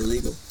 That should be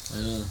illegal. I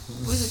know.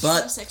 It was a But-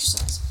 trust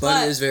exercise.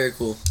 But it is very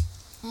cool.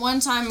 One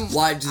time.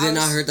 Why? Do they I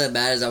not was- hurt that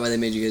bad? Is that why they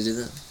made you guys do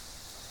that?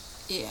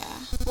 Yeah.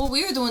 Well,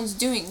 we were the ones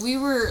doing. We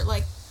were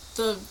like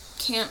the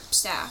camp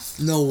staff.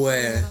 No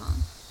way.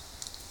 Um,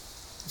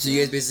 So you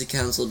guys basically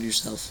counseled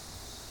yourself.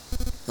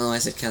 Oh, I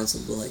said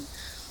counseled, but like,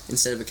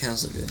 instead of a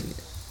counselor doing it.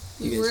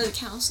 We You were guys. the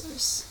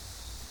counselors.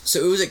 So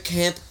it was a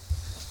camp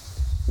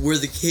where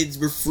the kids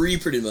were free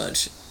pretty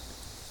much.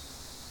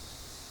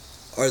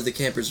 Or the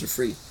campers were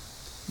free.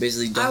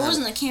 Basically, don't I have-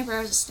 wasn't a camper.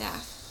 I was a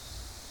staff.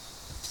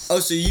 Oh,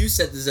 so you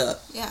set this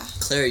up. Yeah.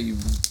 Claire, you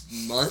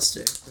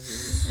monster.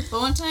 But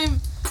one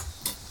time,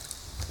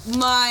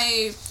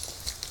 my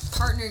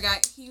partner guy,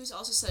 he was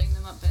also setting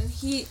them up, and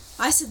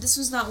I said this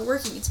one's not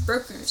working, it's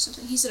broken or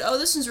something. He said, oh,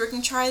 this one's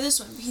working, try this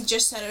one. But he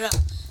just set it up.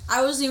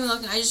 I wasn't even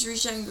looking, I just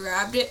reached out and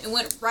grabbed it and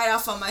went right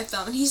off on my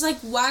thumb. And he's like,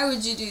 why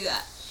would you do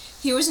that?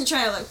 He wasn't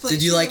trying to like put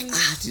Did you it like, in-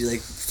 did you like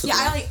flip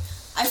Yeah, it?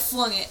 I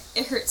flung it.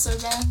 It hurt so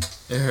bad.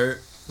 It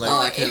hurt. Like, Oh,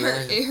 I it can hurt.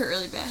 imagine. It hurt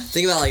really bad.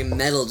 Think about like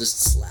metal just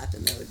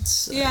slapping. That would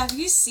suck. Yeah, have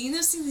you seen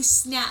those things? They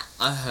snap.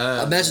 I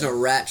have. Imagine a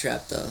rat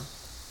trap though.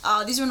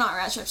 Oh, these were not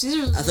rat traps. These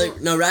are I little,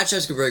 think no rat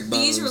traps could break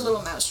bones. these were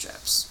little mouse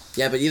traps.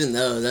 Yeah, but even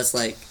though that's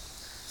like,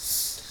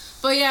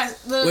 But yeah,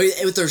 wait,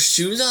 with their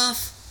shoes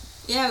off.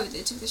 yeah,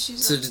 they took the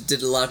shoes So off.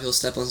 did a lot of people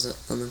step on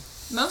them?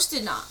 Most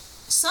did not.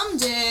 Some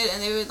did,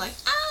 and they would like,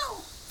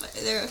 ow! But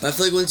they're But I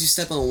feel like once you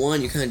step on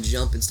one, you kind of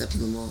jump and step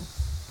on them all.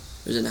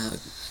 Or is it not how?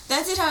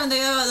 that did happen. They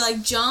would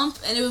like jump,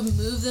 and it would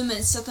move them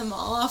and set them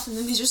all off, and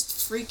then they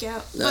just freak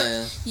out. Oh, But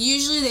yeah.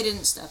 usually they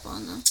didn't step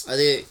on them. Are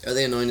they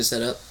annoying to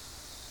set up?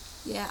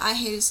 Yeah, I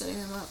hated setting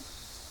them up.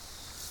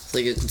 It's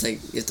like you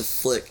have to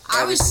flick.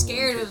 I every was single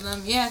scared one. of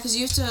them. Yeah, because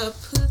you have to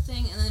put a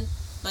thing and then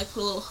like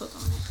put a little hook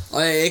on it. Oh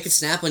yeah, it could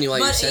snap on you while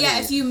you're But setting yeah,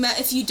 it.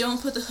 if you don't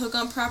put the hook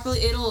on properly,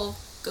 it'll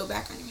go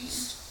back on your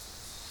hand.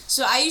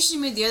 So I usually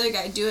made the other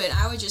guy do it, and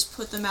I would just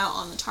put them out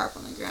on the tarp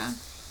on the ground.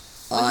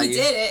 But he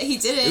did it. He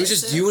did it. It was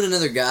just so- you and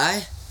another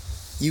guy.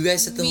 You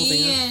guys set the whole Me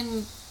thing up.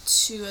 and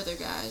two other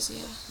guys.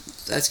 Yeah.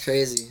 That's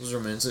crazy. It was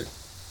romantic.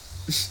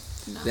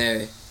 No.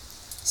 Very.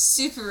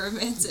 Super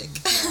romantic.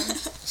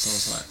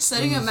 Sounds like.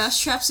 Setting up mouse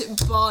traps,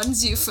 it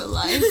bonds you for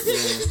life.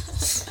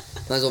 Yeah.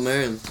 Might as well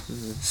marry him.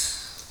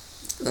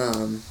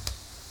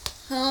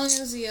 How long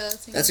is the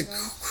thing? That's a going?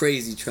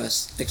 crazy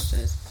trust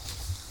exercise.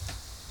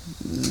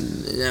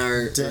 An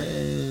hour.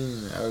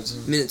 Dang. Hour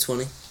 2. Minute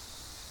 20.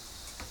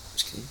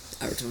 Just kidding.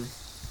 Hour 20.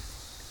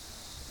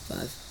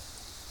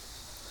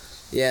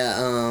 5. Yeah,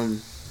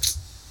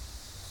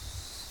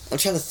 I'm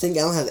trying to think.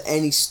 I don't have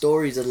any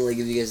stories that'll like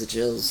give you guys the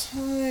chills.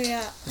 Oh yeah.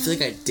 I feel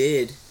like I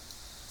did.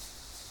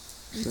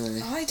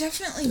 Oh, I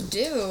definitely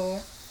do.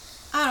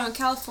 I don't know,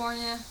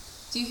 California.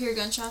 Do you hear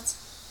gunshots?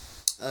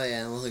 Oh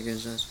yeah, we'll hear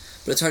gunshots.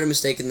 But it's hard to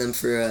mistake them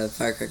for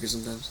firecrackers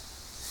sometimes.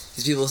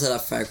 Because people set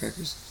off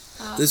firecrackers.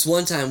 This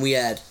one time we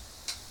had,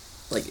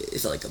 like, it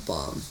felt like a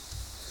bomb.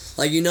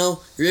 Like, you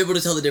know, you're able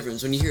to tell the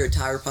difference. When you hear a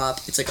tire pop,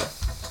 it's like a...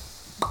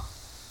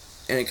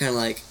 And it kind of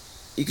like,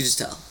 you could just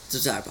tell.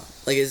 It's a tire pop.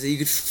 Like, you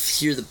could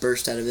hear the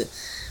burst out of it.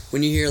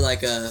 When you hear,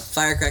 like, a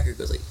firecracker, it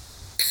goes like...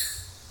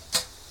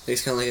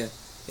 It's kind of like a...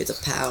 It's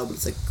a pow, but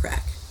it's like a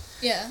crack.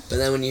 Yeah. But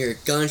then when you hear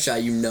a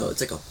gunshot, you know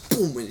it's like a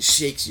boom, and it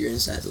shakes your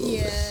insides a little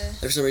bit. Yeah.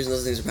 For some reason,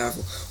 those things are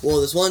powerful.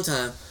 Well, this one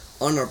time,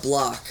 on our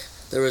block,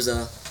 there was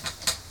a...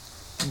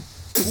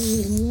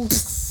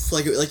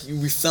 Like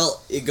we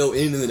felt it go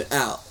in and then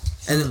out.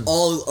 And then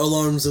all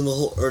alarms in the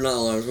whole... Or not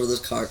alarms, what are those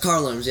car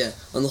alarms, yeah.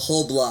 On the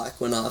whole block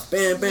went off.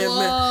 Bam, bam, Whoa.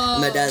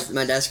 bam. And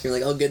my dad screamed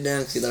like, oh, get down,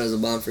 because he thought it was a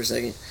bomb for a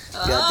second.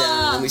 Got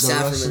down, and we The sat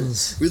for a minute.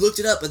 Russians. We looked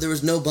it up, but there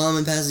was no bomb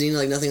in Pasadena,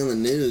 like nothing on the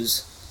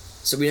news.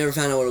 So we never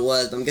found out what it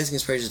was, but I'm guessing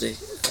it's probably just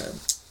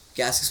a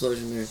gas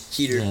explosion or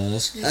heater. Yeah,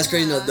 That's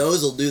crazy. No, Yeah.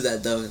 those will do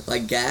that though,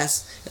 like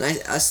gas. And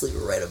I sleep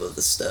right above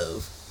the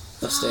stove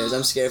upstairs.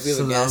 I'm scared if we have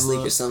So a gas that'll leak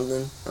blow or up.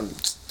 something, I'm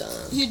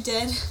done You're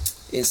dead.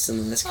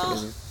 instantly. That's Oh.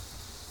 crazy.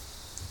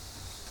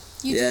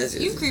 You Yeah, do,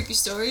 it's- you creepy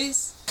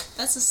stories.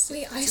 That's a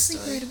Wait, I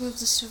sleep right above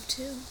the stove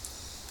too.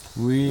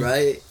 We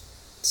Right?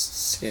 It's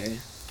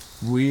scary.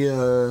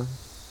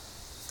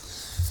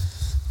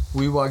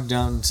 we walked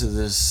down to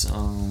this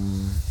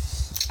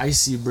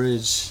icy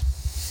bridge.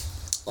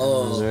 in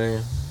Oh,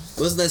 Missouri.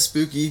 wasn't that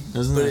spooky?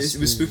 Wasn't But that it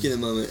was spooky in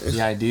the moment.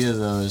 The idea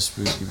though is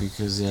spooky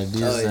because the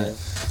idea Oh, is yeah.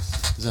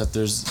 that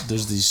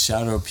there's these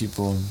shadow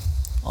people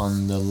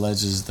on the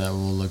ledges that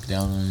will look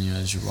down on you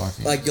as you're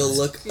walking. Like you'll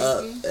look Creepy.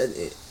 up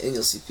and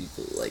you'll see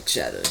people like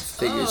shadow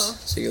figures, Oh.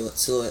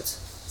 silhouettes.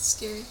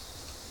 Scary.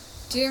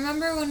 Do you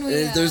remember when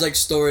we? And there's like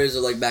stories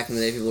of like back in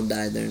the day people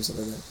died there and stuff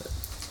like that. But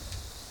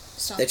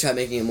Stop. they tried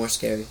making it more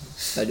scary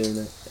by doing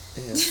that.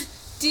 Yeah.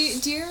 Do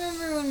you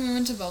remember when we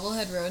went to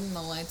Bubblehead Road and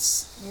the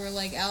lights were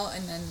like out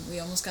and then we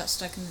almost got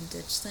stuck in the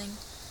ditch thing?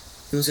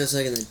 You almost got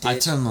stuck in the ditch. I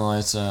turned the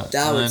lights out.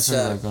 That and would I turned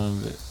suck. back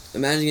on, but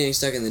Imagine getting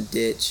stuck in the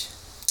ditch.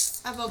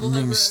 At you Bubblehead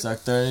being Road.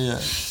 stuck there, yeah.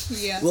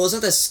 Yeah. Well, it's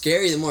not that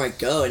scary the more I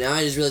go. Now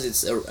I just realize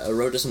it's a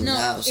road to someone's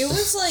No, house. it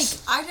was like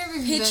I've never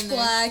even pitch been there.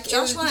 black. It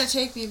Josh was- wanted to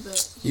take me,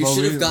 but You Well,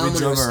 should we- have gone we when it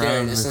drove was scary.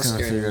 around And it's and not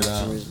we couldn't scary figure it for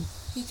some out. reason.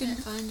 he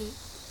couldn't find it.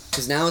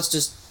 Because now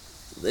it's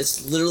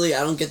literally, I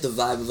don't get the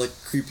vibe of like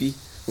creepy.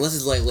 Unless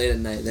it's like late at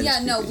night. Then Yeah,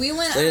 it's no, creepy. we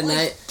went Late at, at like,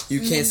 night, you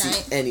can't see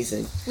midnight.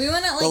 anything. we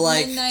went at But, like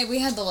like- midnight. We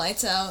had the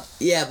lights out.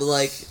 Yeah, but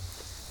like,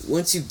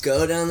 once you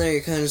go down there,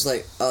 you're kind of just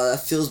like, oh,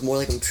 that feels more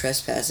like I'm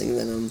trespassing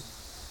than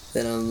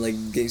I'm like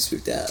getting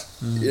spooked out.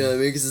 You know what I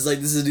mean? Because it's like,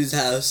 this is a dude's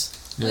house.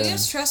 I Yeah.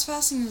 guess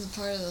trespassing is a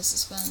part of the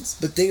suspense.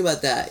 But think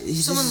about that.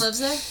 Someone lives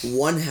there?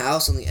 One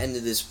house on the end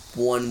of this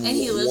one And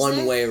he lives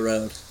way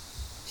road.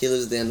 He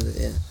lives at the end of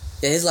it, yeah.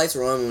 Yeah, his lights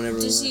were on whenever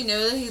we Does went. he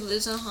know that he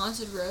lives on a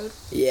haunted road?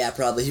 Yeah,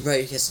 probably. He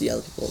probably has to yell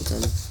at people all the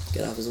time.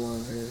 Get off his lawn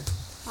or whatever.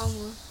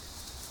 Probably.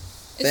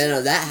 But no,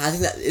 I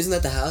think that isn't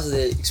that the house that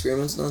they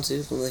experimented on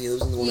too? The one that he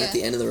lives in, the one Yeah. at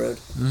the end of the road.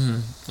 Mm-hmm.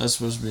 That's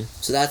supposed to be.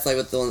 So that's like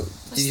what the one.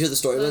 Did you hear the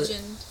story about it?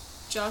 Legend.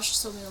 Josh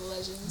told me the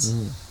legends.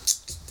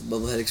 The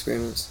bubblehead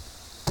experiments.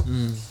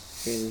 Mm.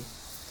 Crazy.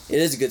 It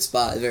is a good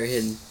spot. It's very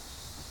hidden.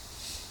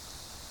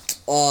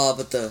 Oh,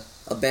 but the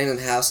abandoned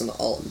house in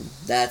Alton.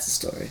 That's the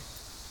story.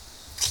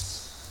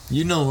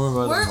 You know more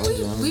about Weren't it.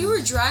 than I we do. were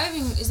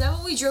driving, is that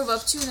what we drove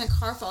up to and the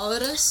car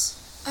followed us?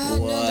 No,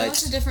 that What?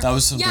 was a different. That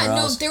was something Yeah, no,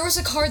 else. there was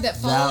a car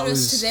that followed us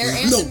was- to there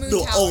and the moon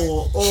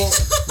tower.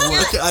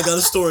 Okay, I got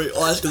a story.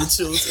 Oh, I got the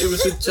chills. It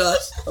was with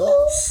Josh.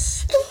 Oh.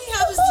 Anything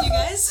happens to you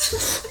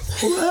guys?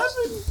 What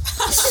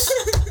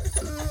happened?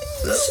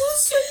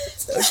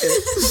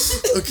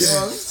 Okay.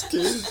 I'm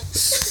scared.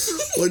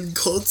 One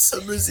cold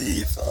summer's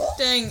eve.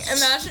 Dang,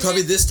 imagine.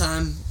 Probably this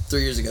time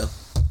 3 years ago.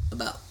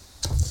 About.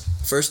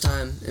 First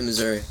time in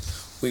Missouri.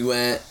 We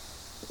went.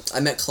 I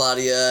met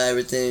Claudia,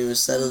 everything was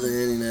settled in,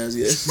 you know, it was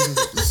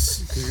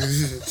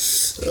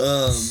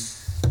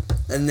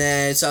good. And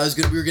then, so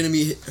we were gonna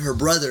meet her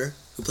brother,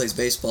 who plays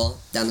baseball,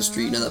 down the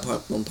street, you know that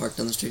one park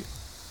down the street?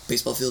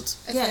 Baseball fields.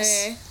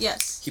 Okay.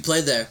 Yes. He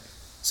played there.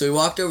 So we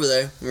walked over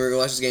there, and we were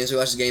gonna watch this game, so we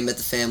watched the game, met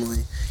the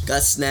family,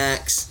 got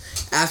snacks.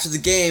 After the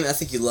game, I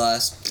think he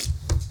lost.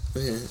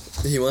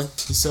 He won?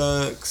 He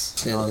sucks.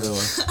 Yeah, Oh, no.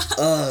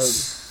 really?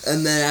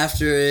 And then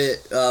after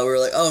it, we were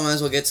like, oh, might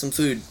as well get some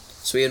food.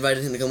 So we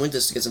invited him to come with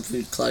us to get some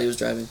food. Claudia was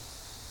driving.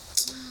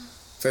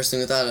 First thing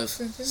we thought of,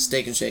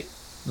 Steak and Shake.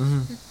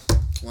 Mm-hmm.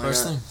 Why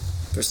First not? thing.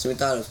 First thing we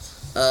thought of.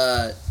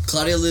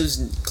 Claudia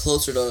lives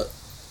closer to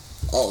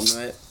Alton,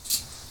 right?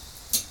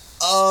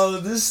 Oh,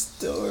 this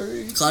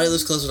story. Claudia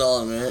lives closer to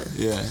Alton, right?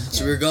 Yeah.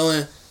 So we were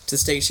going to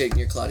Steak and Shake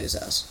near Claudia's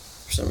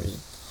house, for some reason.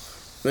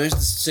 We went to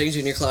the Steak and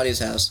Shake near Claudia's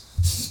house.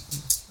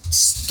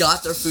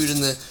 Got our food in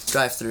the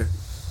drive-thru.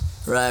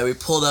 Right, we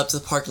pulled up to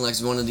the parking lot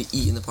because we wanted to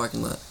eat in the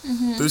parking lot.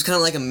 But it was kind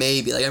of like a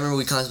maybe. Like, I remember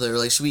we contemplated, we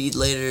were like, should we eat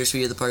later? Should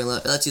we eat at the parking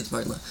lot? Let's eat at the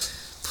parking lot.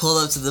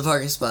 Pulled up to the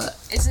parking spot.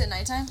 Is it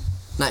nighttime?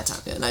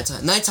 Nighttime, yeah,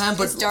 nighttime,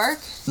 but It's dark.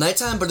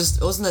 nighttime, but it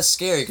wasn't that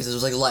scary because it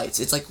was like lights.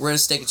 It's like we're in a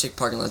Steak and Shake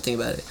parking lot. Think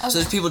about it. So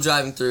there's people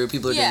driving through,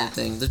 people are doing Yeah. their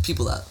thing. There's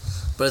people out,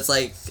 but it's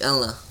like I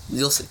don't know.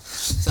 You'll see.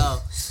 So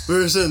we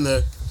were sitting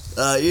there,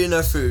 eating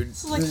our food.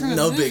 like from a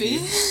no movie.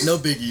 biggie, no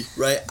biggie,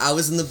 right? I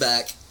was in the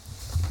back,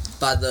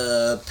 by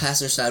the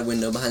passenger side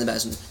window behind the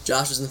passenger.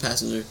 Josh was in the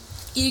passenger.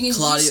 Eating a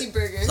Claudia- juicy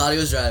burger. Claudia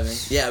was driving.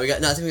 Yeah,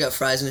 I think we got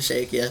fries and a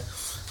shake. Yeah,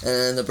 and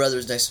then the brother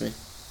was next to me.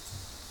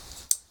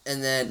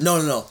 And then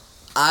no.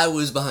 I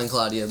was behind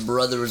Claudia.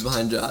 Brother was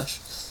behind Josh.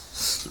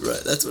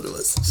 Right, that's what it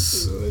was.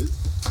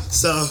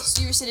 So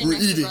So you were sitting We're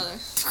next eating. to brother.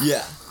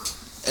 yeah,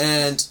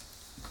 and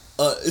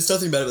it's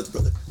nothing bad about the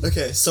brother.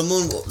 Okay,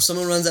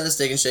 someone runs out of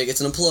Steak and Shake. It's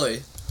an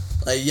employee,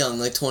 like young,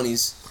 like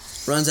 20s.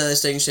 Runs out of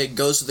Steak and Shake,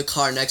 goes to the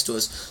car next to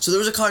us. So there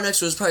was a car next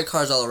to us. Probably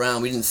cars all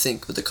around. We didn't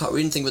think about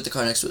the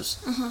car next to us.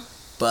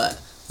 But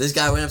this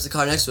guy went up to the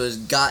car next to us,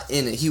 got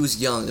in it. He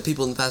was young. The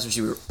people in the passenger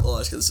seat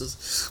were, this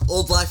was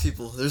old black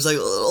people. There's like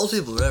old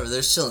people, whatever.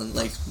 They're chilling,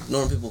 like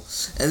normal people.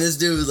 And this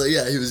dude was like,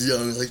 yeah, he was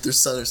young, like their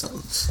son or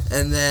something.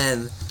 And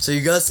then, so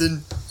he gets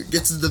in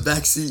the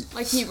back seat.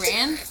 Like he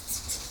ran.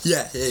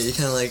 Yeah, he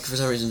kind of like, for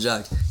some reason,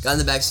 jogged. Got in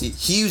the back seat.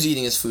 He was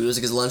eating his food. It was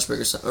like his lunch break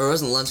or something. Or it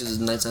wasn't lunch, it was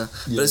nighttime.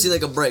 But it seemed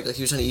like a break. Like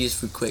he was trying to eat his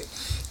food quick.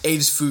 Ate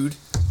his food.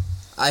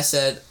 I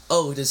said,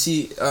 oh, does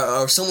he,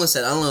 or someone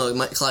said, I don't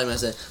know, Claudia might have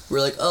said,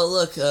 we're like, oh,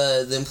 look,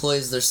 the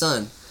employee's their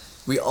son.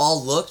 We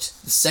all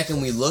looked. The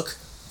second we look,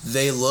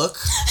 they look.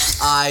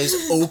 Eyes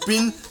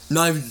open.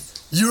 Not even,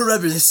 you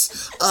remember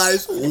this.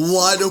 Eyes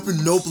wide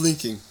open, no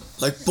blinking.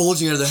 Like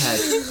bulging out of their head.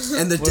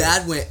 And the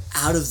dad went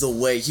out of the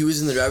way. He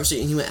was in the driver's seat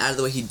and he went out of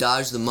the way. He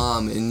dodged the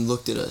mom and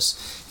looked at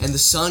us. And the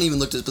son even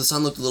looked at us, but the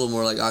son looked a little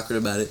more like awkward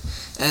about it.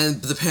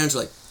 And the parents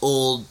were like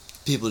old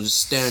people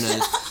just staring at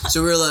us.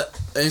 So we were like,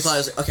 and Claudia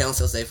was like, okay, I'm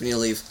still safe, we need to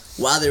leave.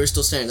 While they were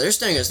still staring. They were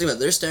staring at us, think about it.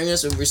 They were staring at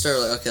us and we started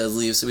like, okay, let's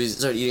leave. So we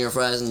started eating our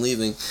fries and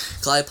leaving.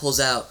 Claudia pulls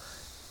out,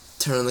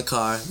 turn on the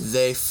car.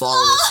 They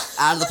follow us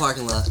out of the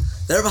parking lot.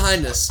 They're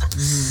behind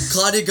us.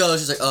 Claudia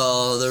goes, she's like,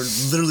 oh, they're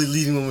literally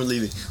leaving when we're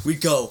leaving. We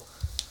go.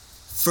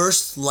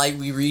 First light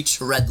we reach,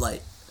 red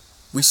light.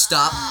 We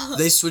stop.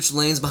 They switch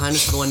lanes behind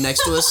us to the one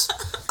next to us.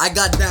 I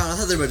got down. I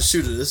thought they were about to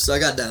shoot at us, so I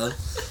got down.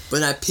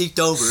 But then I peeked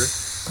over.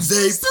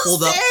 They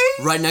pulled up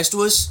right next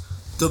to us.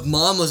 The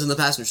mom was in the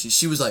passenger seat.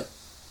 She was like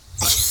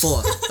full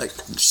on. Like,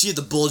 she had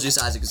the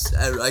bulgiest eyes.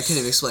 I can't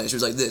even explain it. She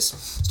was like this.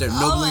 Staring,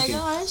 no blinking.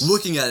 gosh.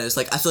 Looking at us.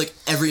 Like, I feel like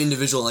every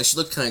individual, like, she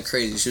looked kind of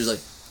crazy. She was like,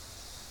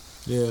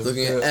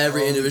 looking at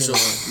every individual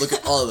one. Look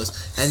at all of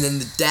us. And then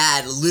the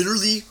dad,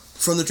 literally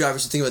from the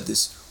driver's seat, think about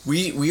this.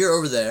 We are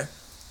over there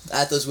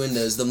at those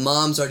windows. The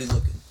mom's already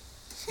looking.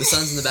 The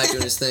son's in the back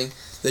doing his thing.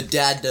 The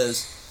dad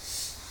does.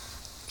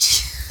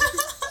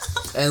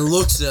 And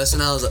looks at us,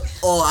 and I was like,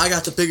 oh, I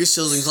got the biggest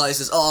chills. And Claudia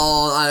says,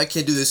 oh, I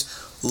can't do this.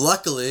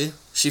 Luckily,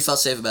 she felt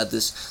safe about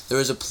this. There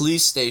was a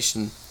police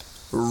station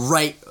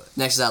right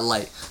next to that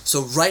light.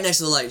 So right next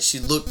to the light, she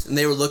looked, and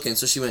they were looking,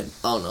 so she went,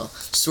 oh no.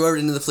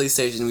 Swerved into the police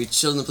station. We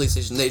chilled in the police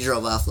station. They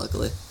drove off,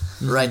 luckily.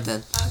 Right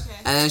then. Okay.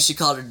 And then she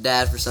called her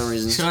dad for some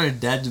reason. She got her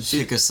dad to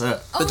pick us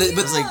up. But then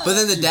the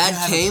Dude, dad you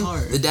had a came. car.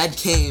 The dad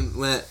came.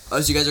 Went.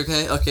 Oh, so you guys are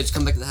okay? Okay, just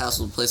come back to the house.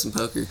 We'll play some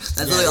poker.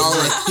 That's really all.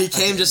 Like, he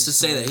came just to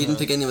say that. He didn't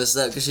pick any of us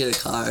up because she had a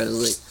car. It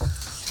was like,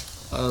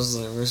 I was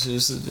like, we're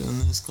seriously doing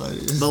this, Claudia.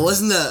 but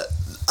wasn't that?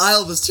 I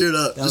almost teared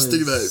up That just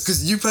thinking about it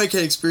because you probably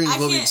can't experience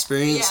what we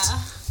experienced. Yeah.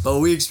 But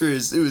what we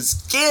experienced, it was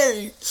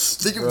scary.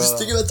 Just think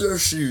about through our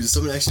shoes.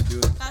 Someone actually do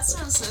it That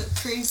sounds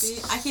so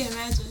crazy. I can't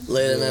imagine.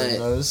 late at Yeah, night.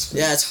 that was-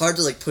 Yeah, it's hard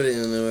to like put it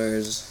in the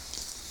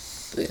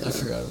words. But, yeah, I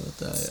forgot about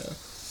that, yeah.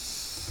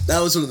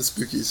 that was one of the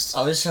spookiest.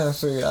 I was trying to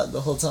figure out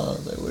the whole time. I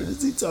was like, what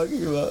is he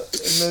talking about?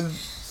 And then,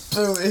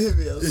 boom, it hit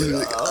me. I was You're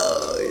like, like,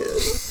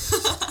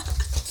 oh.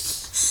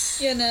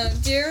 Yeah, no.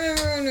 Do you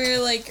remember when we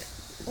were like,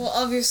 well,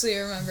 obviously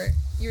you remember.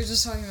 You were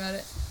just talking about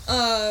it.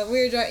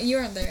 We were driving. You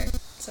weren't there,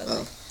 sadly.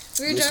 Oh.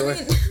 We were New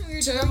driving. We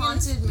were To a driving.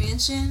 haunted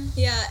mansion.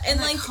 Yeah, and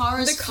that like car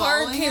is the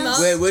car following came us?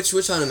 up. Wait,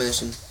 which on a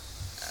mission?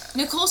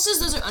 Nicole says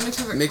those are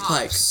undercover McPike.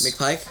 cops.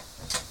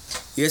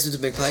 McPike? You guys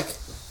went to McPike?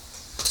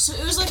 So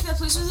it was like that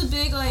place with the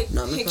big like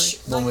Not picture,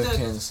 One like with the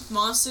cans.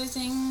 monster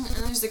thing,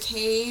 and there's the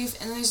cave,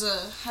 and there's a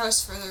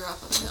house further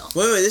up on the hill.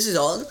 Wait, this is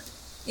all?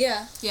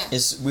 Yeah.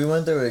 We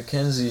went there with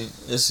Kenzie.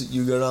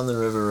 You go down the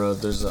river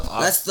road. There's a.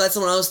 That's the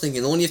one I was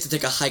thinking. The one you have to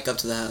take a hike up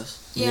to the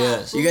house. Yeah.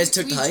 Yes. You guys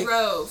took the we hike?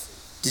 drove.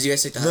 Did you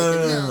guys take the No,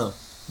 hike? no.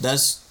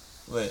 That's.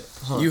 Wait.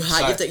 Hold You on.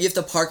 hide. Sorry. You have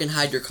to park and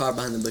hide your car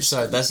behind the bush.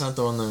 Sorry, that's not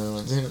the one that we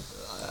went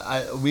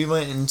to. We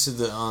went into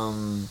the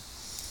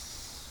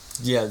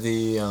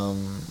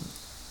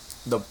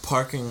the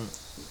parking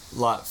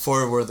lot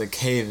for where the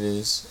cave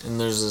is, and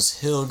there's this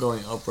hill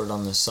going upward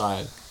on the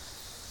side.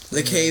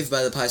 The cave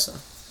by the Paisa.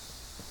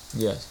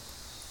 Yes.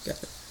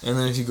 Got it. And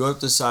then if you go up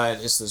the side,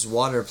 it's this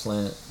water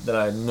plant that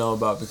I know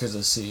about because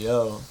of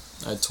CEO.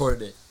 I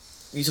toured it.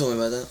 You told me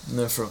about that. And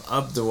then from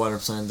up the water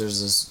plant, there's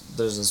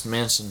this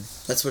mansion.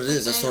 That's what it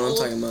is. That's the An one I'm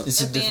old talking about.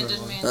 It's a abandoned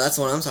different one. mansion. No, that's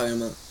the one I'm talking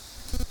about.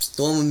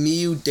 The one with me,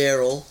 you,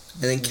 Daryl,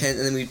 and then and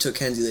then we took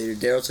Kenzie later.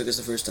 Daryl took us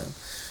the first time.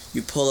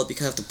 You pull up, you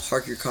kind of have to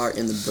park your car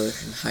in the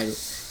bush and hide it.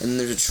 And then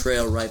there's a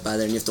trail right by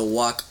there, and you have to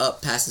walk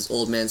up past this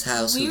old man's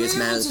house We who were gets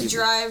mad able at to people.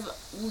 drive.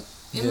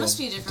 It Yeah, must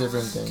be a different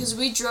different one thing. because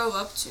we drove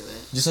up to it.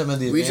 Just talking about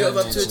the We drove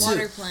up abandoned to it too. mansion.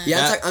 Water plant.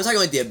 Yeah, That- I'm talking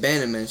like the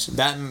abandoned mansion.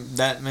 That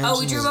mansion. Oh,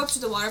 we drove was- up to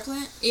the water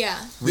plant. Yeah.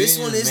 we This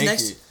didn't one even is make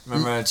next- it.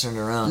 Remember, I turned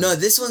around. No,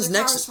 this one's The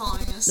car was next.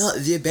 following us. No,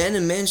 the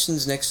abandoned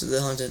mansion's next to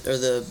the haunted or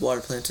the water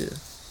plant too.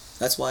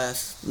 That's why I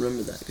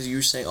remember that because you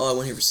were saying, "Oh, I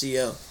went here for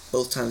CEO."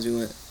 Both times we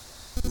went,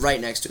 right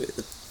next to it.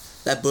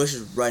 That bush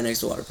is right next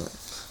to the water plant.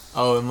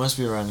 Oh, it must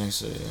be right next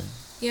to it.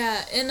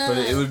 Yeah. Yeah, and But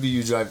it would be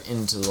you drive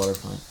into the water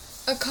plant.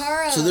 a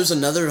car. So there's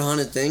another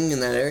haunted thing in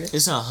that area.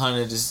 It's not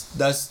haunted.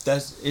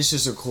 It's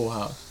just a cool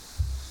house.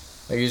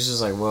 Like it's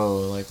just like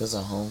whoa, like that's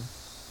a home.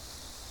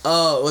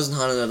 Oh, it wasn't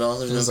haunted at all.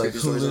 There's And it's no like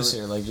creepy who stories lives on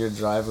it. here? Like your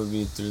drive would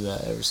be through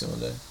that every single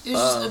day. It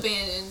was Oh. just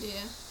abandoned. Yeah.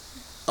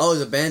 Oh,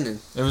 it's abandoned.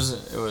 It was.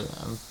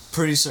 I'm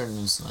pretty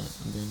certain it's not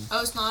abandoned.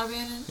 Oh, it's not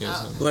abandoned. Yeah, it's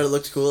Oh. not. But it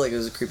looked cool. Like it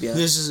was a creepy house.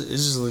 It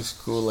just looks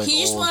cool. Like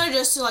He just old. wanted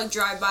us to like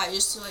drive by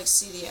just to like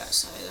see the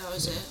outside. That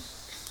was it.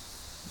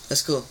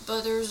 That's cool.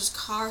 But there was this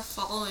car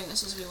following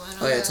us as we went.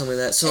 Oh yeah, over. tell me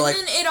that. So and like,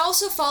 then it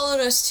also followed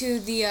us to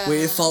the.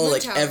 wait, it followed moon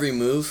like tower. every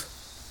move.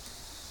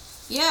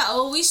 Yeah.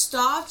 Oh, we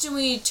stopped and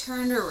we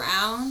turned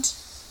around.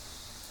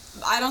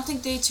 I don't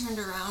think they turned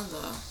around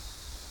though.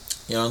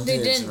 Yeah, I don't They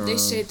think it's didn't. They around.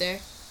 stayed there.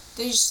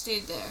 They just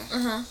stayed there. Uh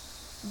huh.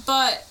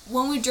 But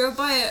when we drove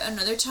by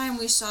another time,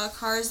 we saw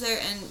cars there,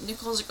 and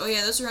Nicole's like, "Oh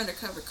yeah, those are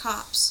undercover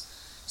cops."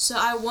 So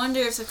I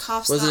wonder if the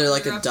cops. Wasn't thought there we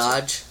like were a up to-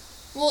 Dodge?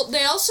 Well,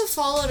 they also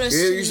followed us.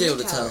 You're to the usually moon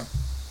able to tower. tell.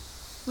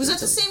 Was that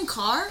the same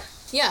car?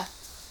 Yeah.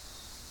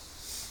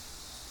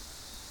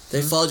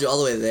 They followed you all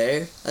the way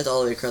there. That's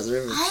all the way across the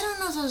river. I don't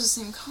know if that was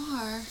the same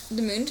car.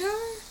 The moon tower?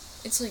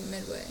 It's like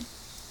midway.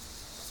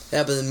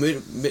 Yeah, but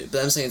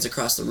but I'm saying it's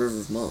across the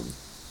river from Mom.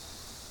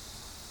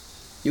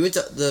 You went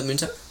to the moon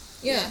tower?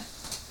 Yeah.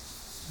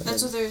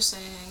 That's what they were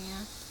saying.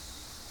 Yeah.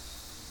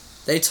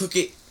 They took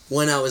it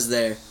when I was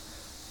there.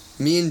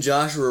 Me and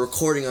Josh were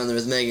recording on there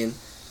with Megan,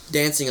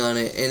 dancing on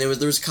it, and there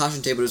was a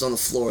caution tape, but it was on the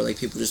floor. Like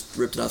people just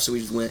ripped it off, so we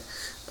just went.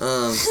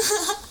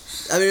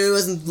 I mean, it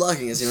wasn't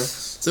blocking us, you know.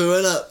 So we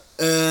went up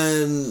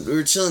and we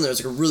were chilling there. It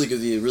was like a really good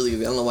view, really good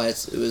view. I don't know why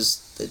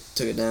they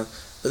took it down,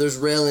 but there's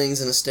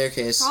railings and a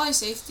staircase. Probably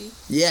safety.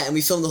 Yeah, and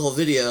we filmed the whole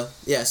video.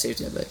 Yeah,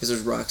 safety, I bet, because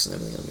there's rocks and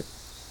everything under it.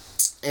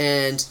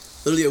 And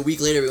literally a week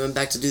later, we went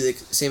back to do the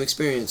same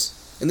experience.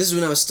 And this is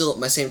when I was still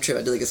my same trip.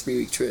 I did like a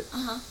 3-week trip.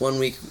 Uh-huh. 1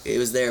 week it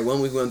was there.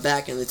 1 week we went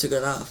back and they took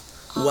it off.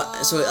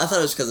 So I thought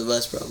it was because of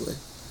us probably,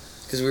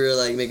 because we were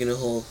like making a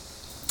whole.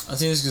 I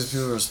think it's because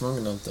people were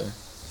smoking up there.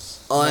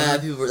 Oh yeah,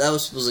 that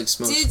was like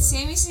smoke. Did spot.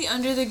 Sammy see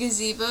under the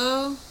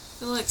gazebo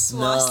the like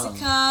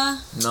swastika?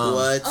 No.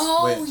 What?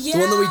 Oh, Wait, yeah. The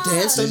one that we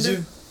danced Did under.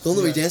 you? The one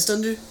that we Yeah. danced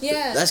under.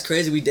 Yeah. That's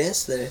crazy. We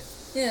danced there.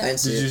 I Yeah. didn't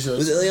see Did you it. show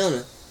Was us? it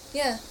Ileana?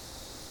 Yeah.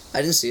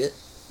 I didn't see it.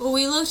 Well,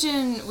 we looked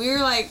in. We were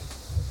like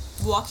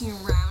walking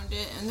around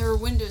it, and there were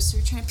windows, so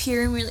we were trying to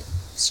peer, and we were like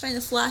shining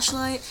the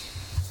flashlight.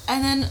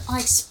 And then,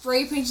 like,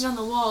 spray painted on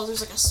the walls, there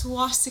was like a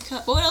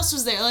swastika. What else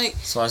was there? Like,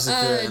 Swastika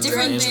and the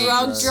different names of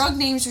drug drugs. drug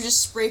names were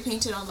just spray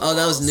painted on the Oh, walls.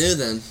 that was new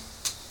then.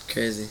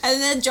 Crazy.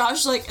 And then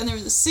Josh, like, and there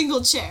was a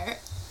single chair.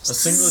 A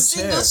single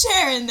chair. Single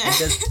chair in there. Like,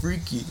 that's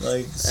freaky.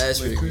 Like, That's like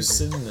pretty who's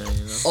creepy. sitting there?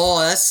 You know. Oh,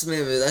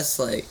 that's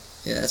like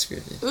that's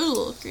creepy. It was a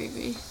little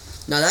creepy.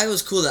 Now that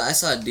was cool that I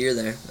saw a deer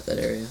there at that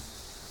area.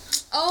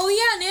 Oh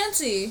yeah,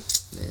 Nancy.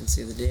 Man,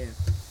 see the deer.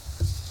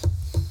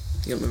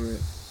 You don't remember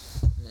it?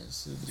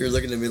 You're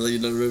looking at me like you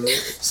don't remember it.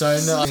 Sorry,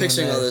 no. I'm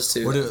picturing all this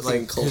too. What I'm if,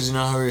 thinking like, cold. because you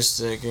know how we were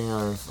sticking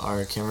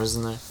our cameras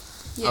in there?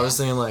 Yeah. I was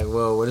thinking like,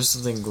 whoa, what if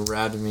something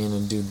grabbed me and a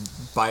dude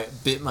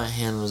bit my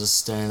hand and was just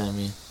staring at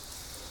me?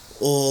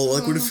 Oh,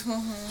 like what if?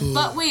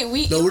 But wait,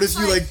 we. No, it what was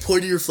if you like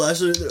pointed your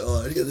flashlight? In there?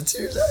 Oh, I got the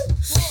tears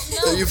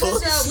out. No, You pull-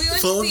 because we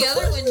went pull to the the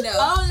other flashlight. window.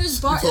 Oh, there's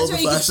bar. Pull That's the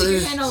right. You can stick your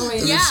flashlight, hand all the way.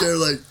 and Yeah. the chair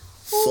like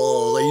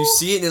fall. Like you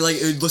see it and like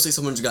it looks like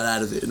someone just got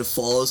out of it and it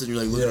falls and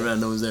you're like looking Yeah. around,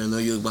 no one's there, and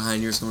then you look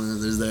behind you or someone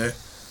there's there.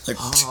 Like,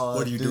 Oh,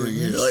 what are you dude. doing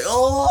here? Like,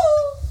 oh,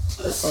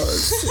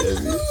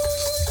 Sammy.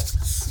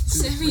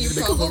 Sammy, you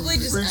probably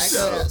just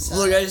acted outside.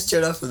 Look, I just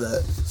turned off for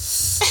that.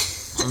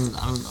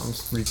 I'm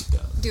freaked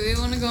out. Do we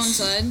want to go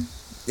inside?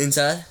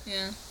 Inside?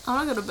 Yeah. I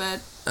want to go to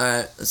bed.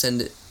 Alright, let's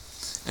end it.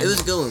 It was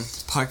a good one.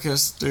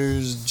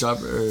 Podcasters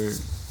job or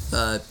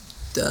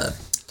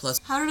Plus.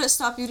 How did it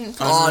stop? You didn't.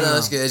 Oh, no. no,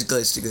 it's good. It's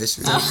glitched.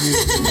 Thank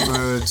you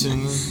for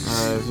tuning in.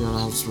 If you want to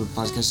help us with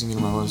podcasting, go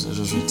to my website,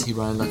 just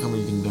tbrian.com, where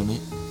you can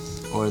donate.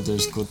 Or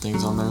there's cool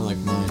things on there, like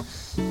my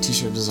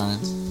t-shirt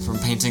designs from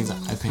paintings that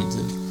I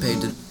painted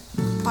Painted.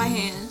 By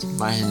hand.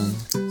 by hand.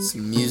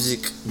 Some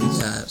music.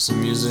 Some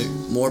music,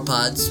 More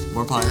pods.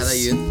 more podcasts. How about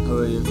you? How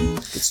about you?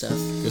 Good stuff.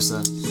 Good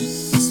stuff.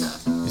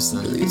 Stuff. Good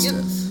stuff. Really good Yep.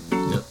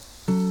 stuff.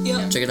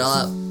 Yep. Check it all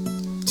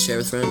out. Share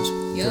with friends.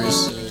 Yeah.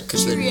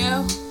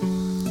 Cheerio.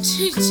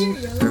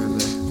 Cheerio.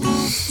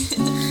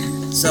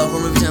 Perfect. So, for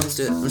movie time, let's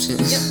do it. I'm just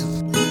kidding.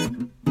 Yep.